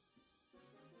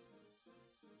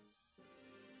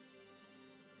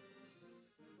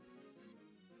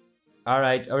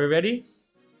 Alright, are we ready?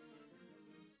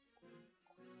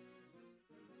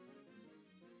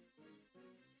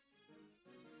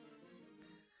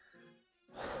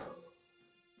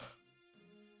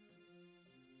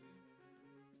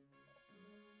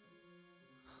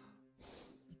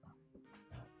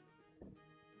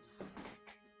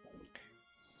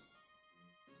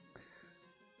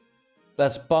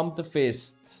 Let's pump the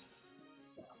fists.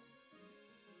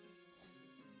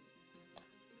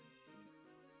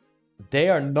 They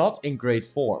are not in great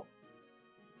form.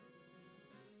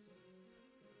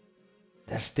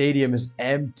 Their stadium is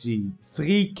empty.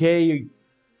 3K.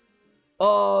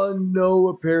 Oh, no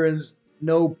appearance.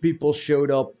 No people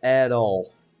showed up at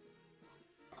all.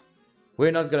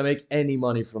 We're not gonna make any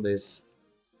money from this.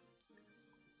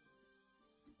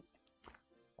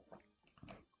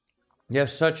 You have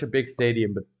such a big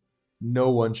stadium, but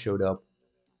no one showed up.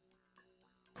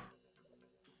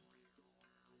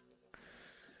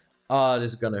 Ah, this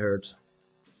is gonna hurt.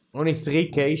 Only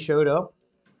 3k showed up.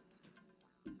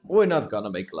 We're not gonna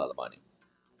make a lot of money.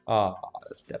 Ah,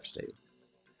 that's devastating.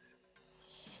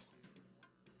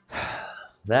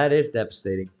 That is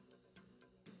devastating.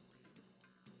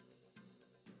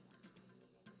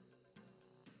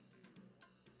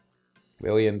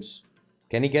 Williams.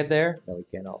 Can he get there? No, he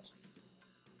cannot.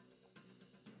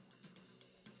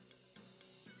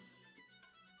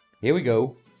 Here we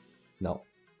go. No.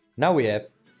 Now we have.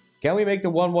 Can we make the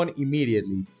 1-1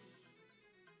 immediately?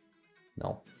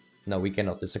 No. No, we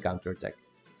cannot. It's a counter-attack.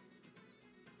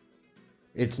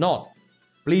 It's not.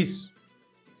 Please.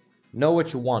 Know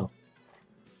what you want.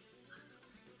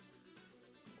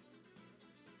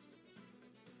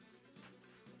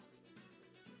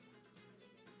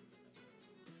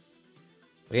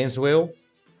 Prince Will.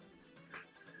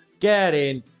 Get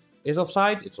in. Is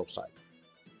offside? It's offside.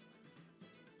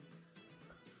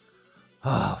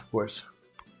 Ah, of course.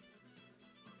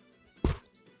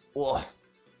 Oh.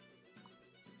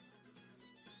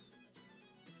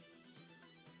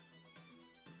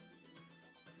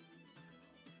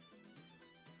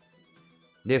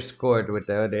 They've scored with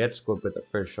they had scored with the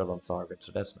first shot on target,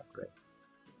 so that's not great.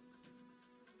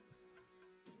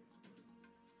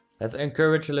 Let's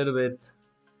encourage a little bit.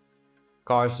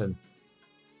 Carson.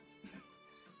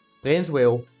 Prince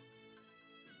Will.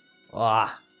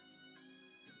 Ah.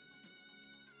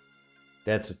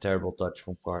 That's a terrible touch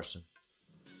from Carson.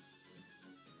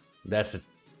 That's a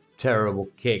terrible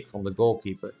kick from the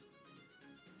goalkeeper.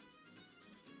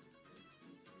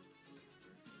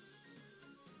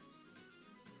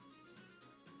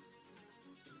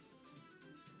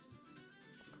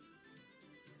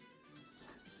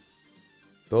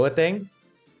 Boateng.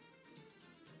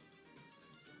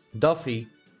 Duffy.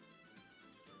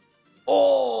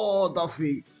 Oh,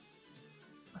 Duffy.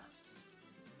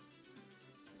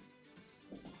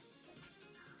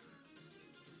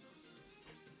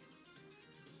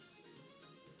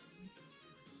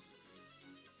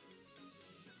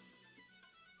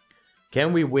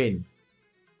 Can we win?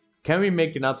 Can we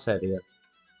make an upset here?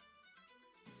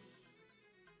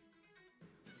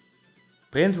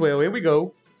 Prince Will, here we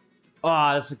go.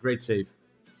 Ah, that's a great save.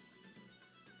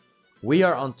 We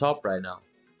are on top right now.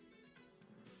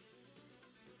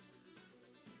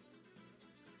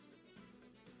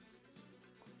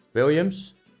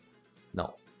 Williams?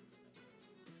 No.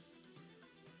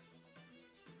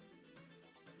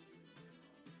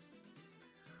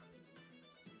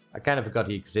 I kind of forgot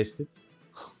he existed.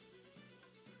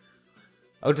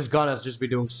 Otis Gunn has just been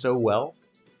doing so well.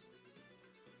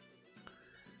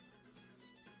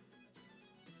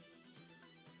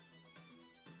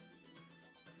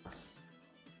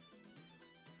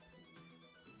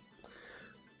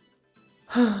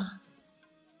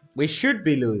 We should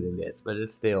be losing this, but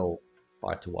it's still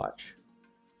hard to watch.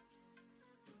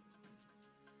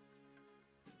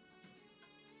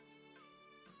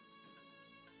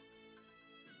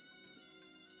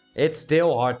 It's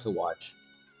still hard to watch.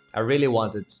 I really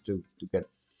wanted to get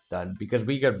done because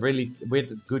we had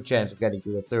a good chance of getting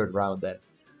to the third round then.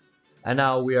 And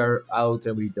now we are out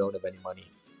and we don't have any money.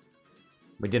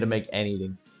 We didn't make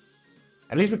anything.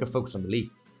 At least we can focus on the league.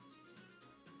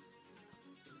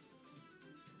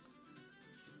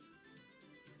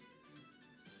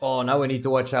 Oh, now we need to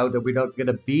watch out that we don't get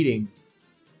a beating.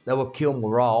 That will kill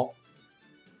morale.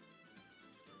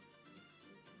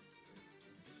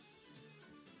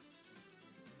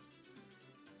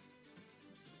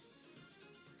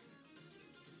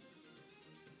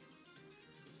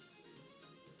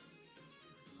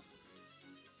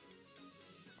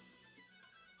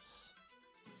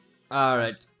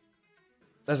 Alright.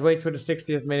 Let's wait for the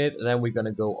 60th minute and then we're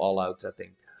gonna go all out, I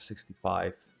think.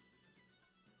 65.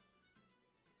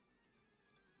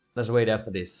 Let's wait after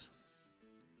this.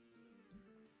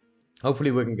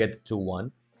 Hopefully we can get to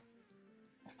 2-1.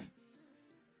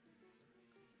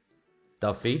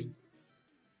 Duffy.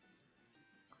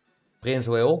 Prince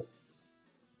Will.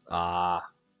 Ah.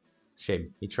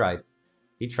 Shame. He tried.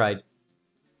 He tried.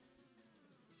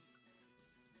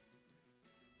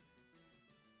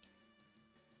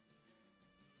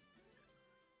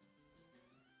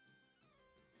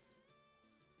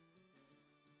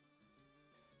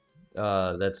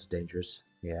 That's dangerous.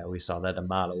 Yeah, we saw that a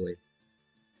mile away.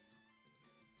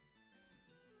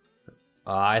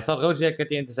 I thought Rosiak got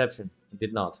the interception. He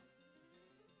did not.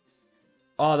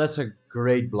 Oh, that's a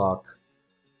great block.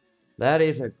 That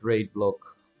is a great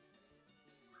block.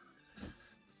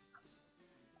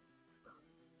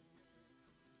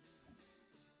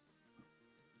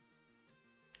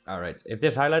 Alright, if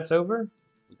this highlight's over,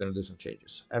 we're gonna do some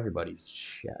changes. Everybody's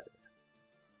shattered.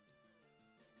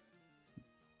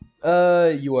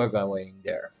 You are going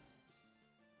there.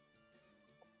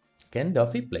 Can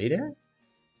Duffy play there?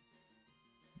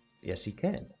 Yes, he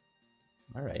can.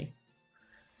 All right.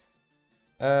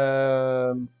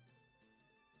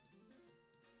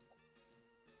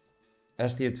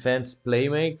 As the advanced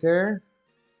playmaker,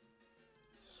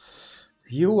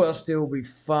 you will still be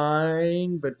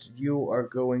fine, but you are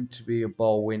going to be a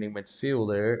ball-winning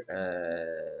midfielder.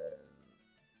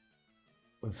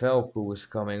 Velko is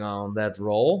coming on that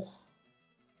role.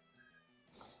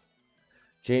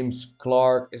 James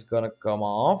Clark is gonna come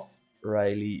off.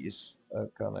 Riley is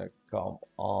gonna come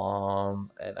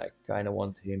on, and I kind of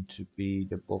want him to be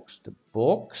the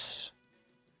box-to-box.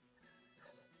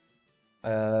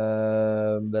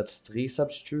 That's 3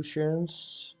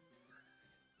 substitutions.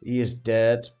 He is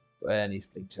dead, and he's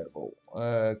playing terrible.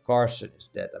 Carson is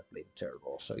dead and playing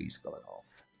terrible, so he's coming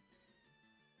off.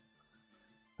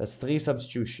 That's 3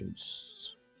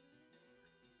 substitutions.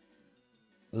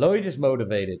 Lloyd is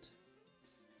motivated.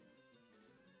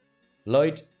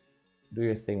 Lloyd, do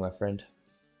your thing, my friend.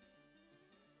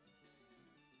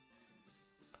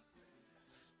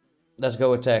 Let's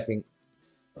go attacking.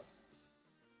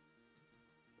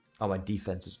 Oh, my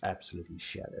defense is absolutely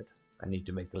shattered. I need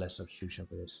to make a less substitution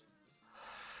for this.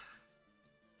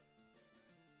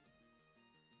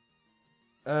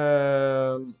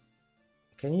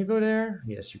 Can you go there?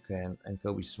 Yes, you can. And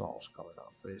Kobe Small's coming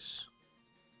on for this.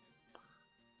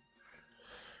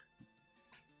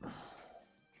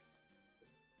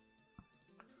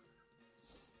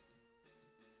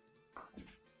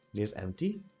 This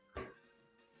empty.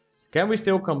 Can we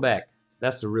still come back?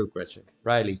 That's the real question.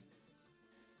 Riley.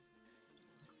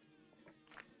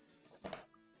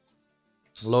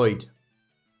 Lloyd.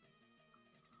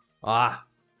 Ah.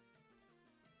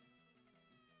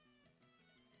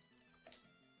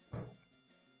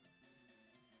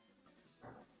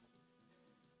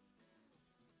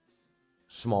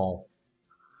 Small.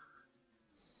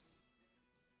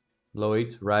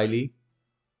 Lloyd. Riley.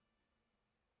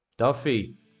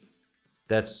 Duffy.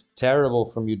 That's terrible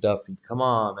from you, Duffy. Come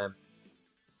on, man.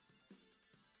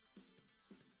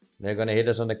 They're gonna hit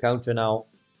us on the counter now.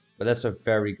 But that's a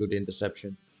very good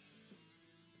interception.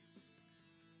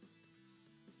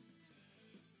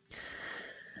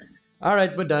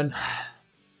 Alright, we're done.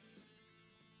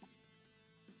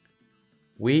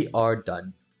 We are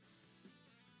done.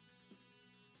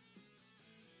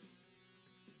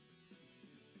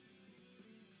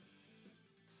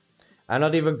 I'm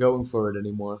not even going for it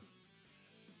anymore.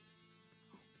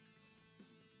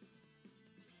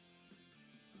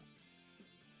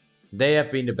 They have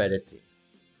been the better team.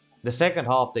 The second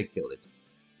half, they killed it.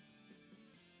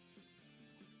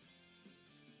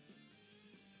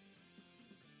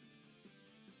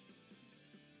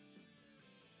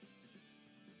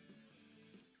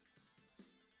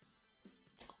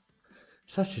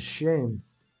 Such a shame.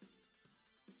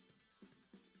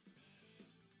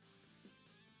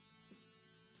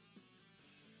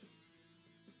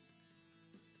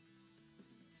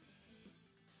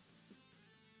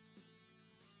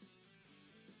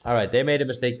 Alright, they made a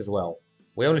mistake as well.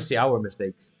 We only see our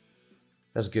mistakes.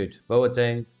 That's good.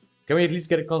 Boateng. Can we at least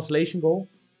get a consolation goal?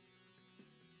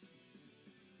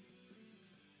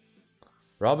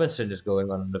 Robinson is going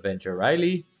on an adventure.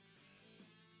 Riley.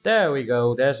 There we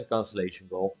go. There's a consolation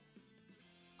goal.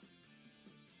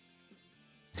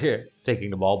 Here, taking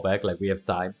the ball back like we have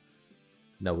time.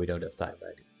 No, we don't have time,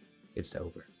 Riley. It's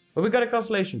over. But we got a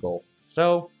consolation goal.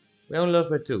 So, we only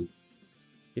lost by 2.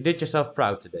 You did yourself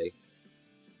proud today.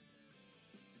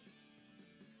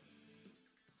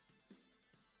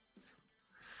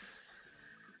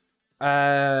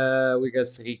 We got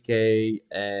 3K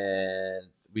and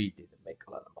we didn't make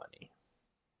a lot of money.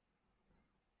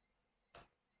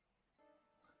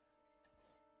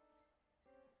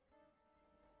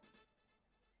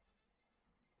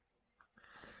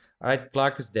 Alright,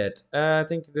 Clark is dead. I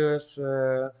think there's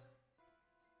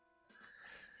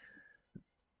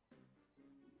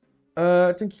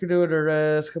I think you can do it the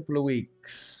rest couple of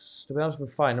weeks. To be honest, we're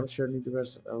fine. I'm sure I need the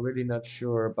rest. I'm really not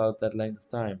sure about that length of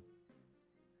time.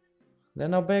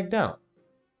 Then I'll back down.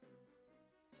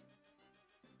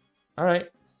 Alright.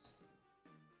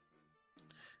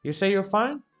 You say you're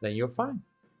fine? Then you're fine.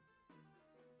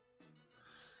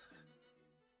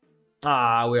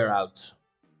 Ah, we're out.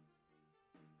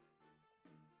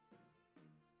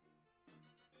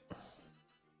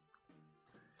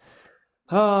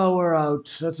 Oh, we're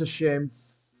out. That's a shame.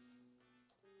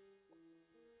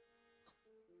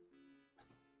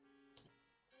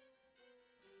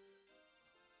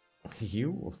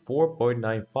 You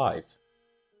 4.95.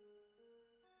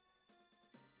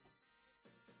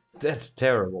 That's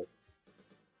terrible.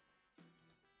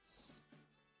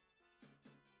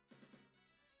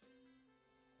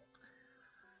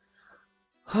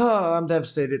 I'm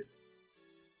devastated.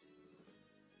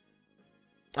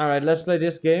 Alright, let's play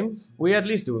this game. We're at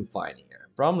least doing fine here.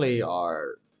 Bromley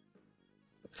are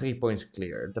 3 points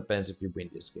clear. It depends if you win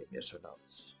this game, yes or not.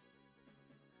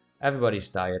 Everybody's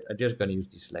tired. I'm just gonna use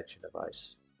the selection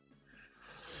device.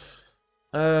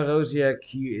 Rosiak,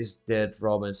 he is dead.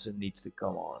 Robinson needs to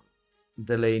come on.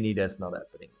 Delaney, that's not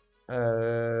happening.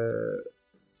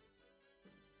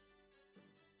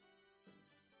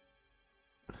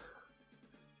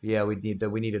 Yeah, we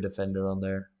need a defender on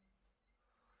there.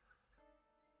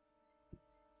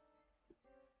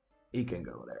 He can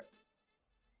go there.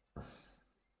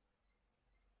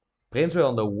 Prinswell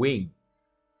on the wing.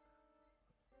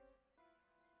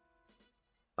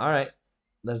 Alright,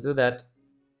 let's do that.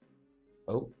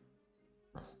 Oh.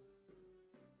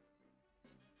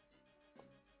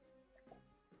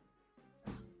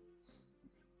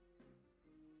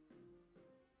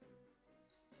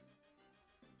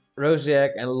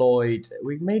 Rosiak and Lloyd.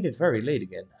 We made it very late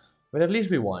again. But at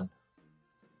least we won.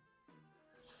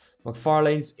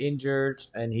 McFarlane's injured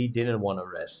and he didn't want to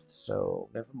rest. So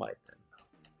never mind then.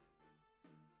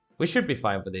 We should be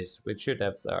fine for this. We should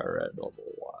have our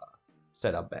normal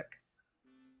setup back.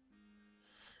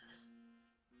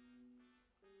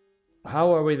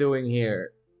 How are we doing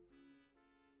here?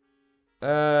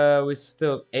 We're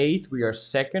still 8th. We are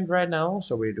 2nd right now.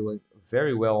 So we're doing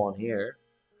very well on here.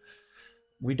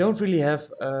 We don't really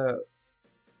have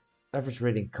average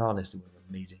rating. Khan is doing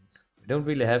amazing. We don't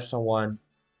really have someone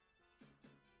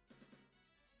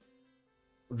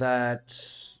that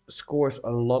scores a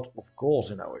lot of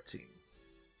goals in our team.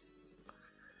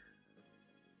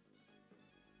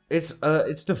 It's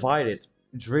divided.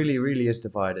 It really is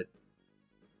divided.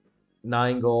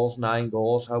 9 goals, 9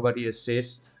 goals. How about the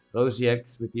assist?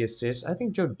 Rosiak with the assist. I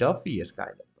think Joe Duffy is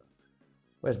kind of.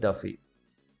 Where's Duffy?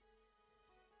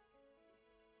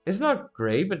 It's not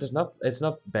great, but it's not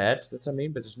bad. That's what I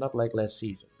mean, but it's not like last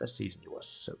season. Last season he was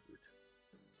so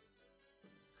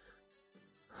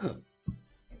good.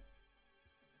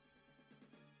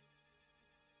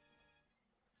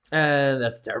 And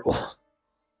that's terrible.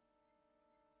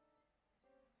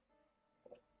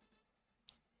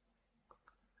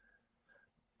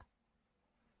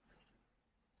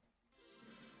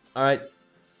 Alright.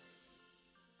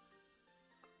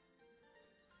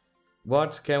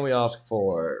 What can we ask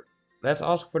for? Let's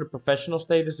ask for the professional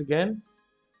status again.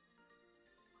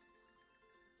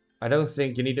 I don't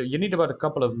think you need about a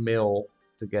couple of mil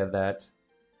to get that.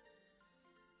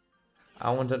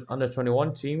 I want an under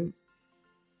 21 team.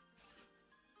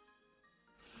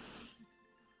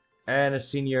 And a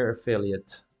senior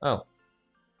affiliate. Oh.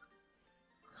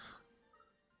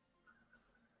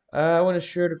 I want to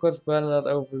share the coach but not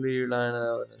overly line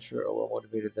out and sure well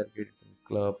motivated, dedicated to the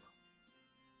club.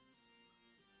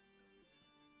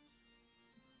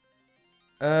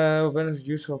 When it's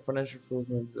useful financial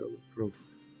improvement will improve.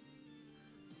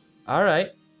 Alright.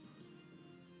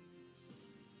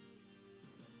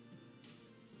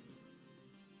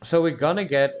 So we're gonna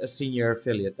get a senior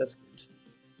affiliate, that's good.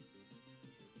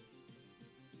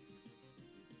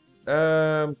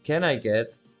 Can I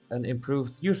get an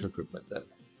improved youth recruitment then?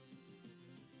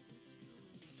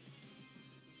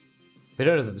 We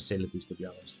don't have the facilities, to be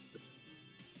honest.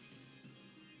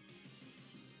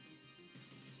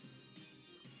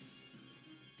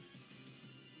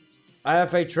 I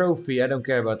have a trophy. I don't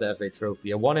care about the FA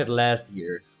trophy. I won it last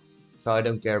year, so I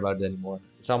don't care about it anymore.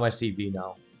 It's on my CV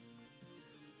now.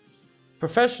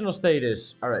 Professional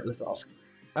status. All right, let's ask.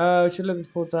 Should look at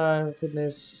full-time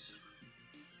fitness.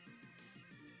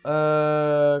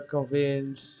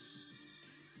 Convince.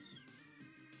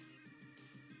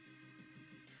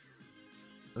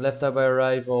 Left out by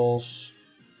rivals.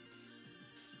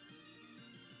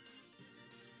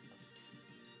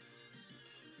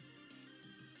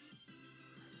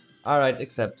 Alright,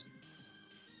 accept.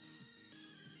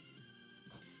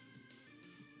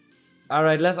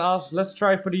 Alright, let's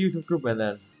try for the youth recruitment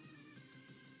then.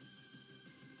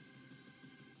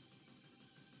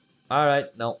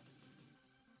 Alright, no.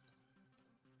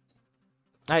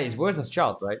 Hey, it's worth a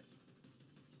shot, right?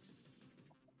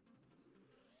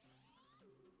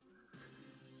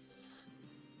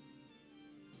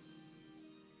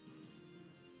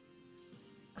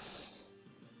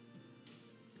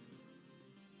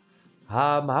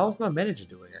 How's my manager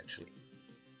doing actually?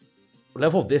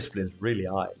 Level of discipline is really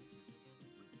high.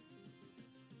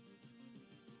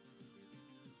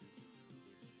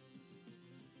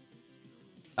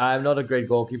 I'm not a great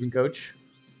goalkeeping coach.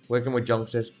 Working with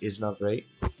youngsters is not great.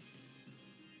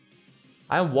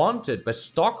 I'm wanted by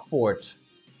Stockport.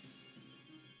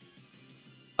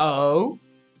 Oh.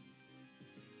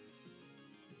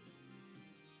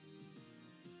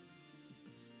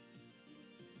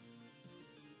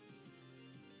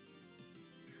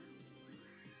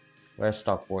 Where's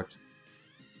Stockport?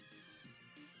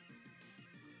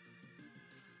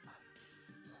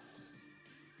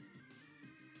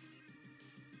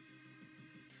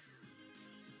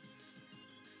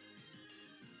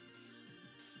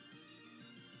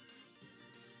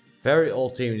 Very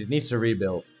old team. It needs to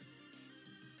rebuild.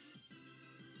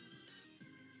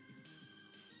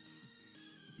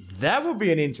 That would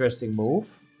be an interesting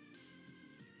move.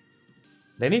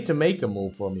 They need to make a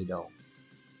move for me though.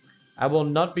 I will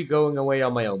not be going away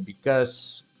on my own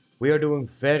because we are doing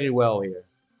very well here.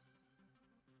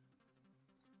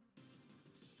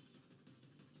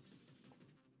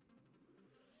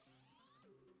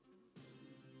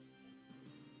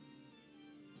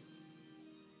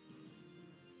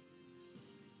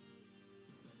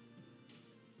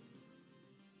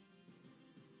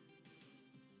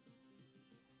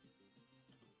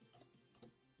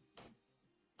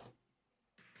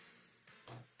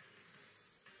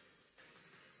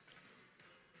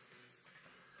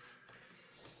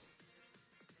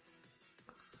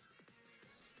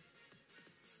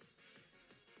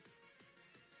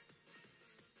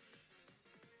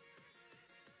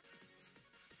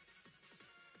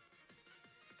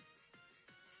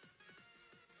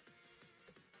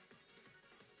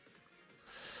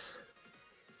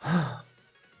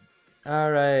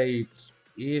 Alright,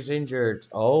 he's injured.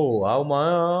 Oh, how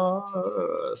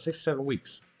much? 6-7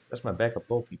 weeks. That's my backup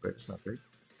goalkeeper. That's not great.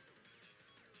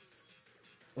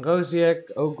 Rosiek,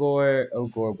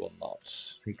 Ogor will not.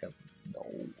 He can. No.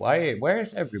 Why? Where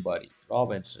is everybody?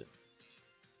 Robinson.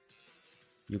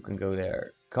 You can go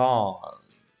there. Khan.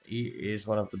 He is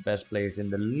one of the best players in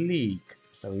the league,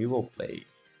 so he will play.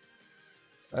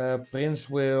 Prince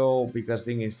will, because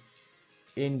Ding is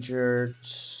injured.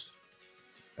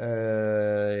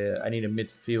 I need a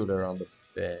midfielder on the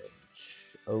bench.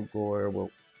 Ogor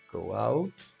will go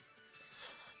out.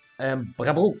 And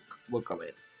Brabrook will come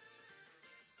in.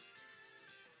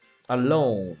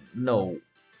 Alone? No.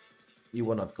 You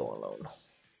will not go alone.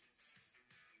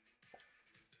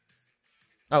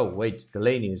 Oh, wait.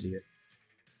 Delaney is here.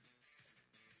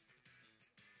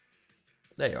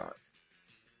 There you are.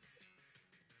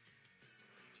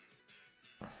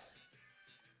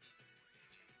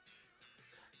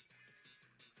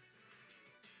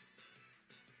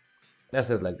 Let's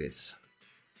do it like this.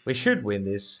 We should win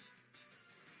this.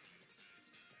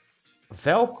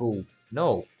 Velku?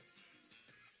 No.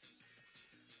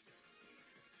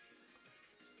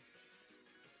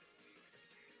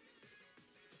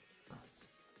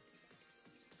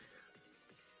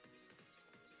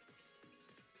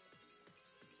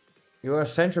 You are a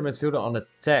central midfielder on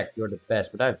attack. You're the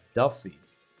best, but I have Duffy,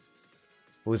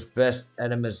 who's best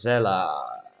at Mazella.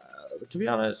 To be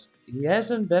honest, he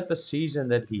hasn't had the season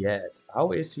that he had.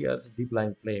 How is he as a deep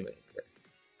line playmaker?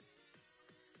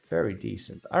 Very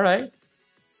decent. Alright.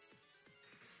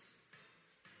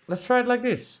 Let's try it like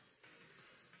this.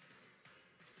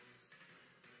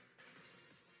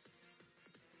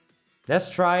 Let's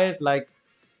try it like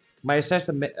my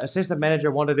assistant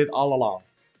manager wanted it all along.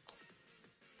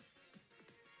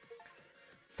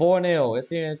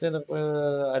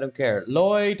 4-0. I don't care.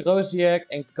 Lloyd, Rosiek,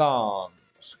 and Khan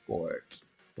scored.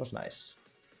 It was nice.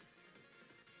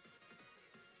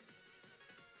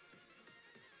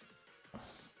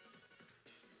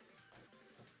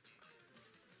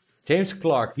 James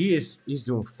Clark, he's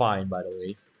doing fine, by the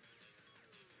way.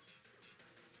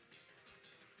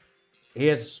 He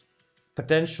has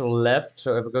potential left,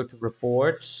 so if I go to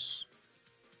reports,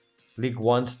 League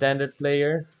 1 standard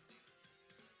player.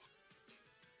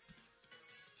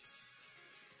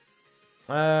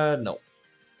 No.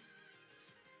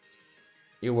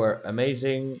 You were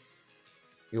amazing.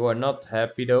 You are not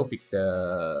happy though,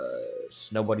 because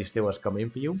nobody still has come in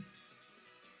for you.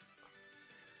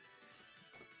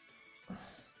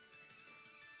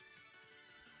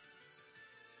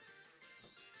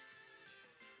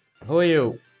 Who are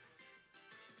you?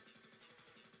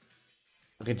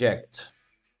 Reject.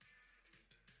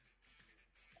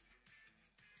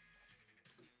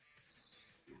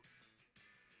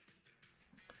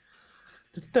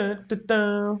 Da, da,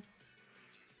 da.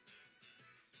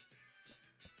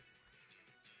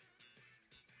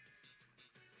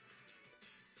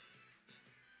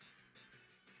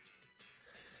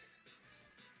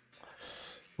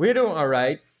 We're doing all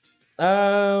right.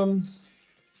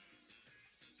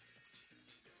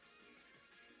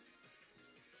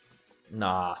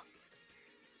 Nah.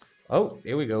 Oh,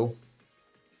 here we go.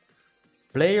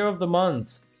 Player of the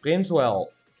month, Princewell.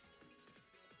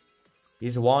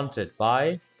 He's wanted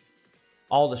by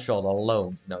Aldershot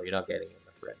alone. No, you're not getting him,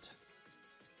 my friend.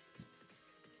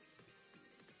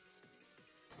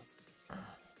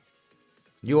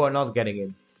 You are not getting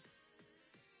in.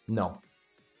 No.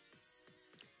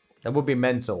 That would be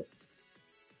mental.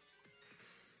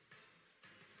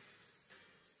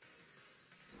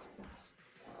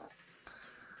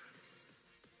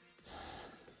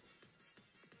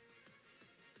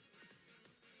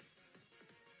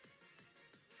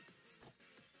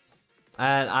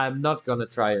 And I'm not gonna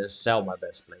try to sell my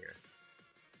best player.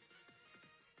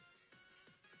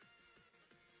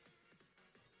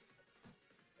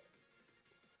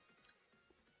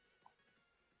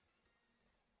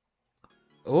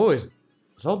 Oh, is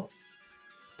so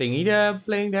Thingy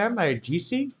playing there? My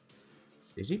GC?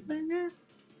 Is he playing there?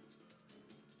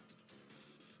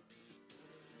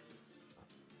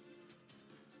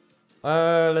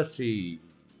 Let's see.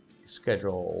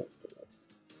 Schedule.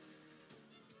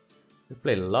 We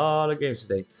played a lot of games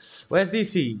today. Where's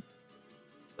DC?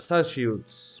 Star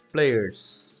Shields.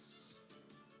 Players.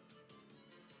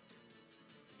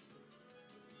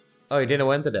 Oh, he didn't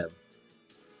went to them.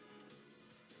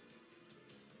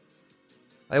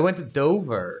 I went to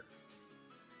Dover.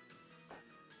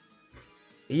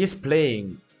 He is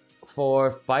playing for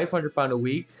 £500 a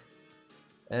week.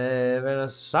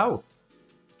 And south.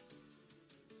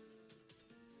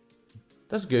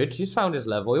 That's good. He's found his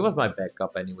level. He was my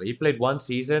backup anyway. He played one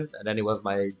season and then he was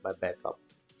my backup.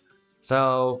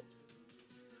 So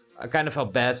I kind of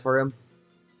felt bad for him.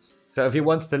 So if he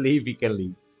wants to leave, he can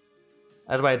leave.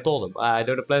 That's why I told him, I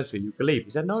know the plans for you. You can leave.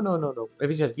 He said, no, no, no, no.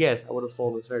 If he says yes, I would have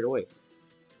told him straight away.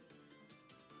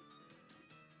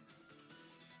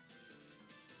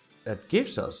 That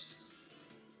gives us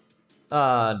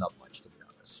not much, to be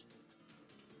honest.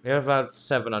 We have about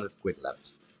 700 quid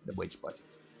left in the wage budget.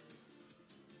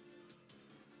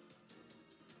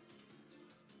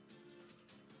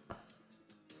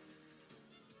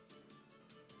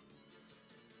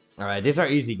 Alright, these are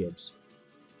easy games.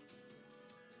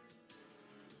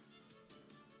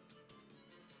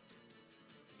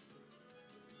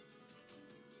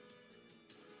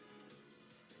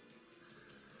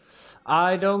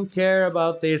 I don't care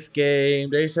about this game.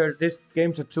 These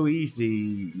games are too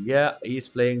easy. Yeah, he's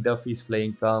playing Duffy's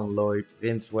playing Con Lloyd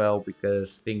Rinswell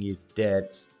because Thingy's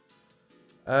dead.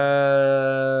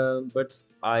 But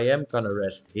I am gonna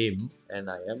rest him, and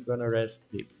I am gonna rest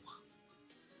him.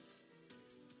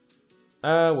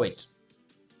 Wait.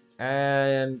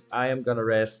 And I am gonna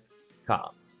rest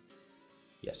Khan.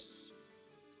 Yes.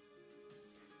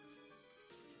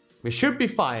 We should be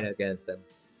fine against them.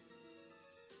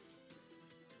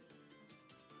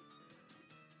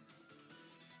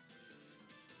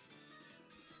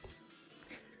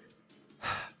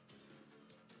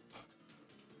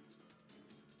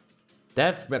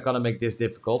 That's gonna make this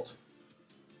difficult.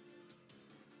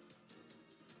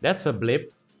 That's a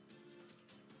blip.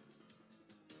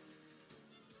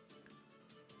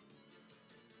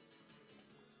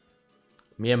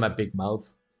 Me and my big mouth.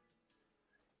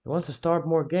 I want to start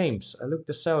more games. I look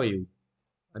to sell you.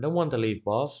 I don't want to leave,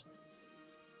 boss.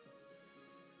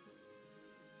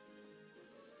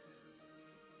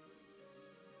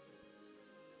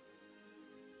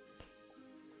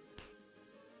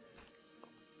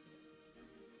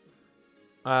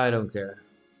 I don't care.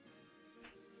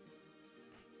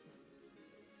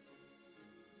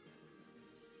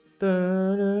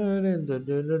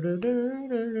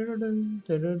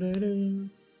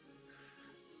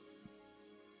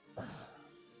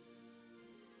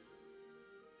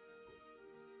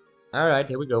 Alright,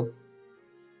 here we go.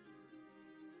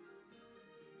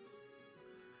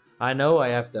 I know I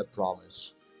have that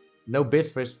promise. No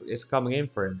bid is coming in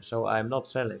for him, so I'm not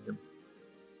selling him.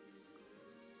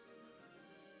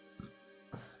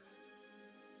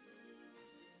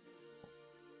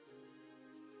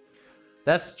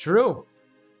 That's true.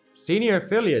 Senior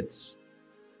affiliates.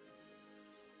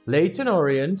 Leyton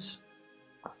Orient.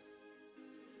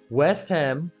 West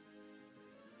Ham.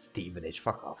 Stevenage,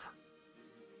 fuck off.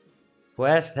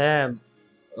 West Ham.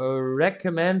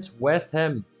 Recommend West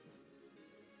Ham.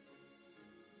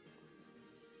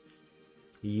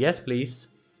 Yes, please.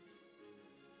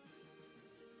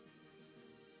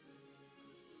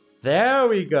 There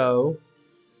we go.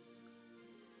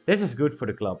 This is good for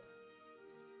the club.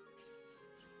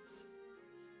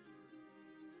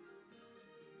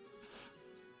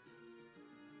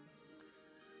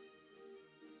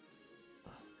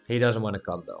 He doesn't want to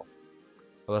come though.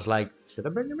 I was like, should I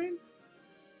bring him in?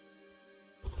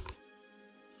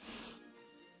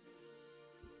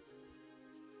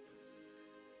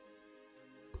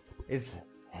 It's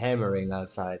hammering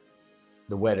outside.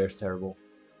 The weather's terrible.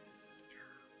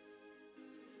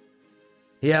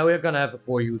 Yeah, we're gonna have a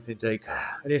poor youth intake.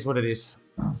 It is what it is.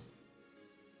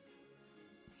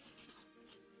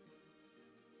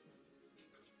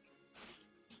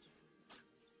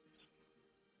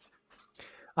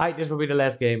 Alright, this will be the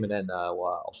last game and then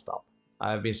well, I'll stop.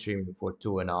 I've been streaming for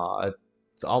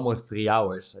almost 3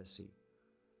 hours, I see.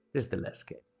 This is the last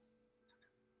game.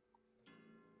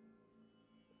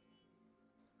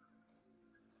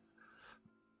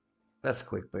 That's a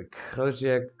quick pick.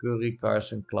 Rosiak, Curry,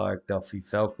 Carson, Clark, Duffy,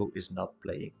 Velko is not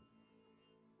playing.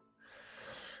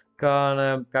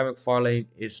 Kai McFarlane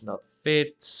is not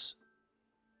fit.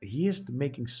 He is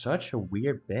making such a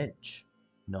weird bench.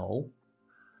 No.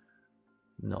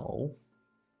 No.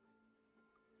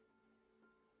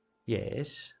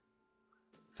 Yes.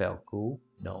 Velko.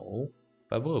 No.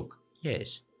 Babroek.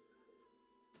 Yes.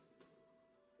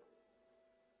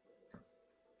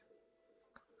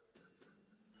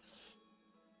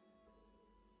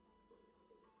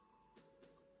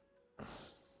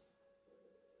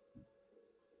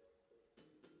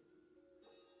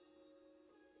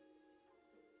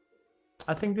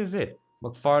 I think this is it.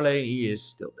 McFarlane, he is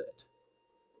still dead.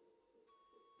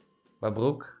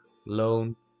 Babroek,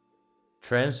 loan,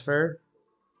 transfer.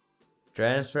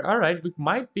 Transfer. Alright, we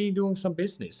might be doing some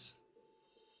business.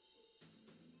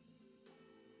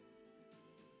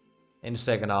 In the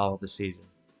second half of the season.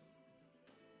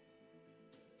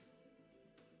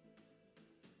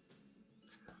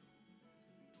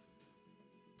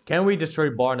 Can we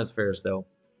destroy Barnett first, though?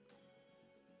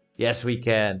 Yes, we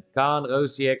can. Khan,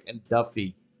 Rosiak, and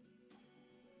Duffy.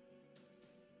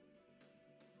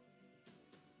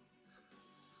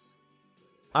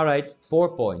 Alright, 4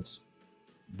 points.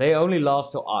 They only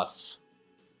lost to us.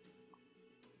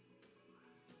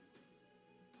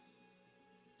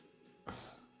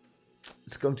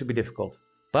 It's going to be difficult.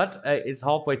 But it's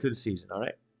halfway to the season,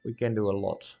 alright? We can do a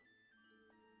lot.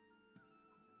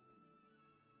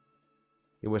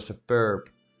 It was superb.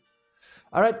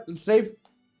 Alright, let's save.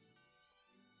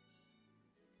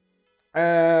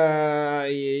 Yeah,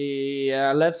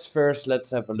 let's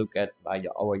have a look at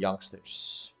our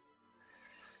youngsters.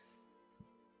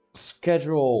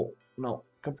 Schedule, no,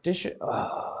 competition.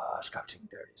 Scouting,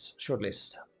 there it is.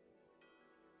 Shortlist.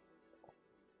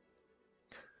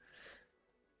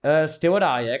 Still at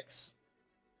Ajax.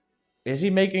 Is he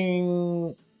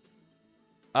making...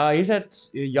 he's at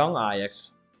young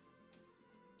Ajax.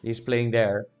 He's playing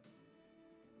there.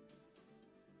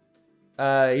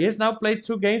 He has now played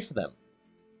 2 games for them.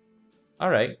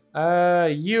 Alright.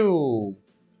 You.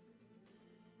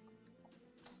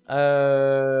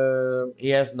 He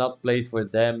has not played for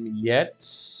them yet.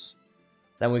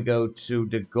 Then we go to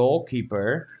the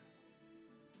goalkeeper.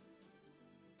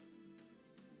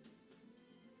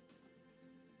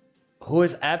 Who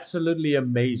is absolutely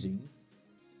amazing.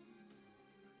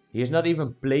 He has not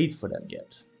even played for them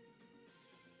yet.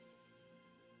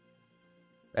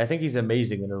 I think he's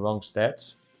amazing in the wrong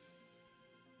stats.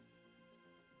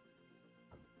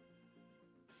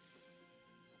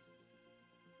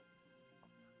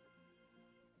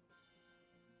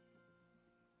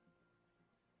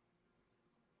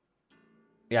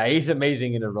 Yeah, he's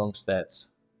amazing in the wrong stats.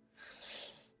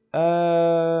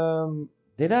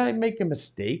 Did I make a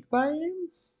mistake by him?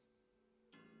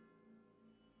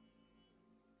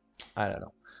 I don't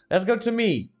know. Let's go to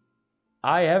me.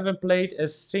 I haven't played a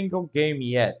single game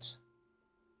yet.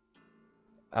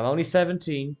 I'm only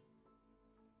 17.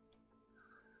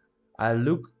 I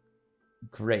look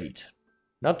great.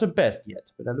 Not the best yet,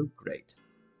 but I look great.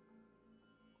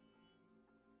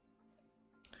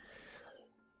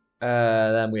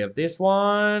 Then we have this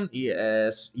one. He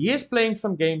is playing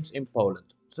some games in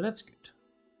Poland, so that's good.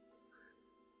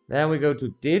 Then we go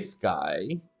to this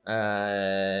guy.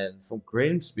 And from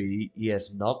Grimsby, he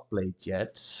has not played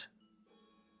yet.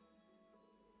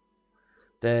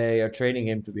 They are training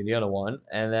him to be the other one.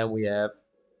 And then we have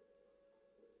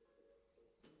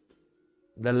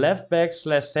the left back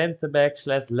slash center back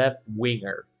slash left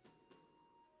winger.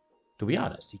 To be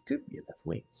honest, he could be a left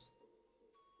wing.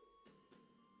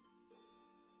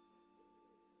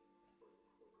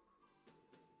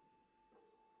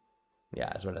 Yeah,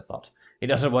 that's what I thought. He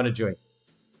doesn't want to join.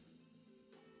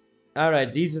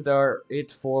 Alright, these are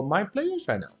it for my players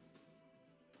right now.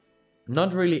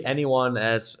 Not really anyone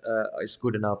is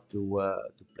good enough to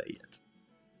play yet.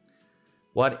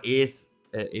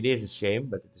 It is a shame,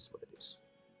 but it is what it is.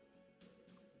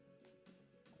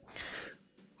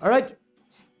 Alright,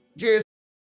 cheers.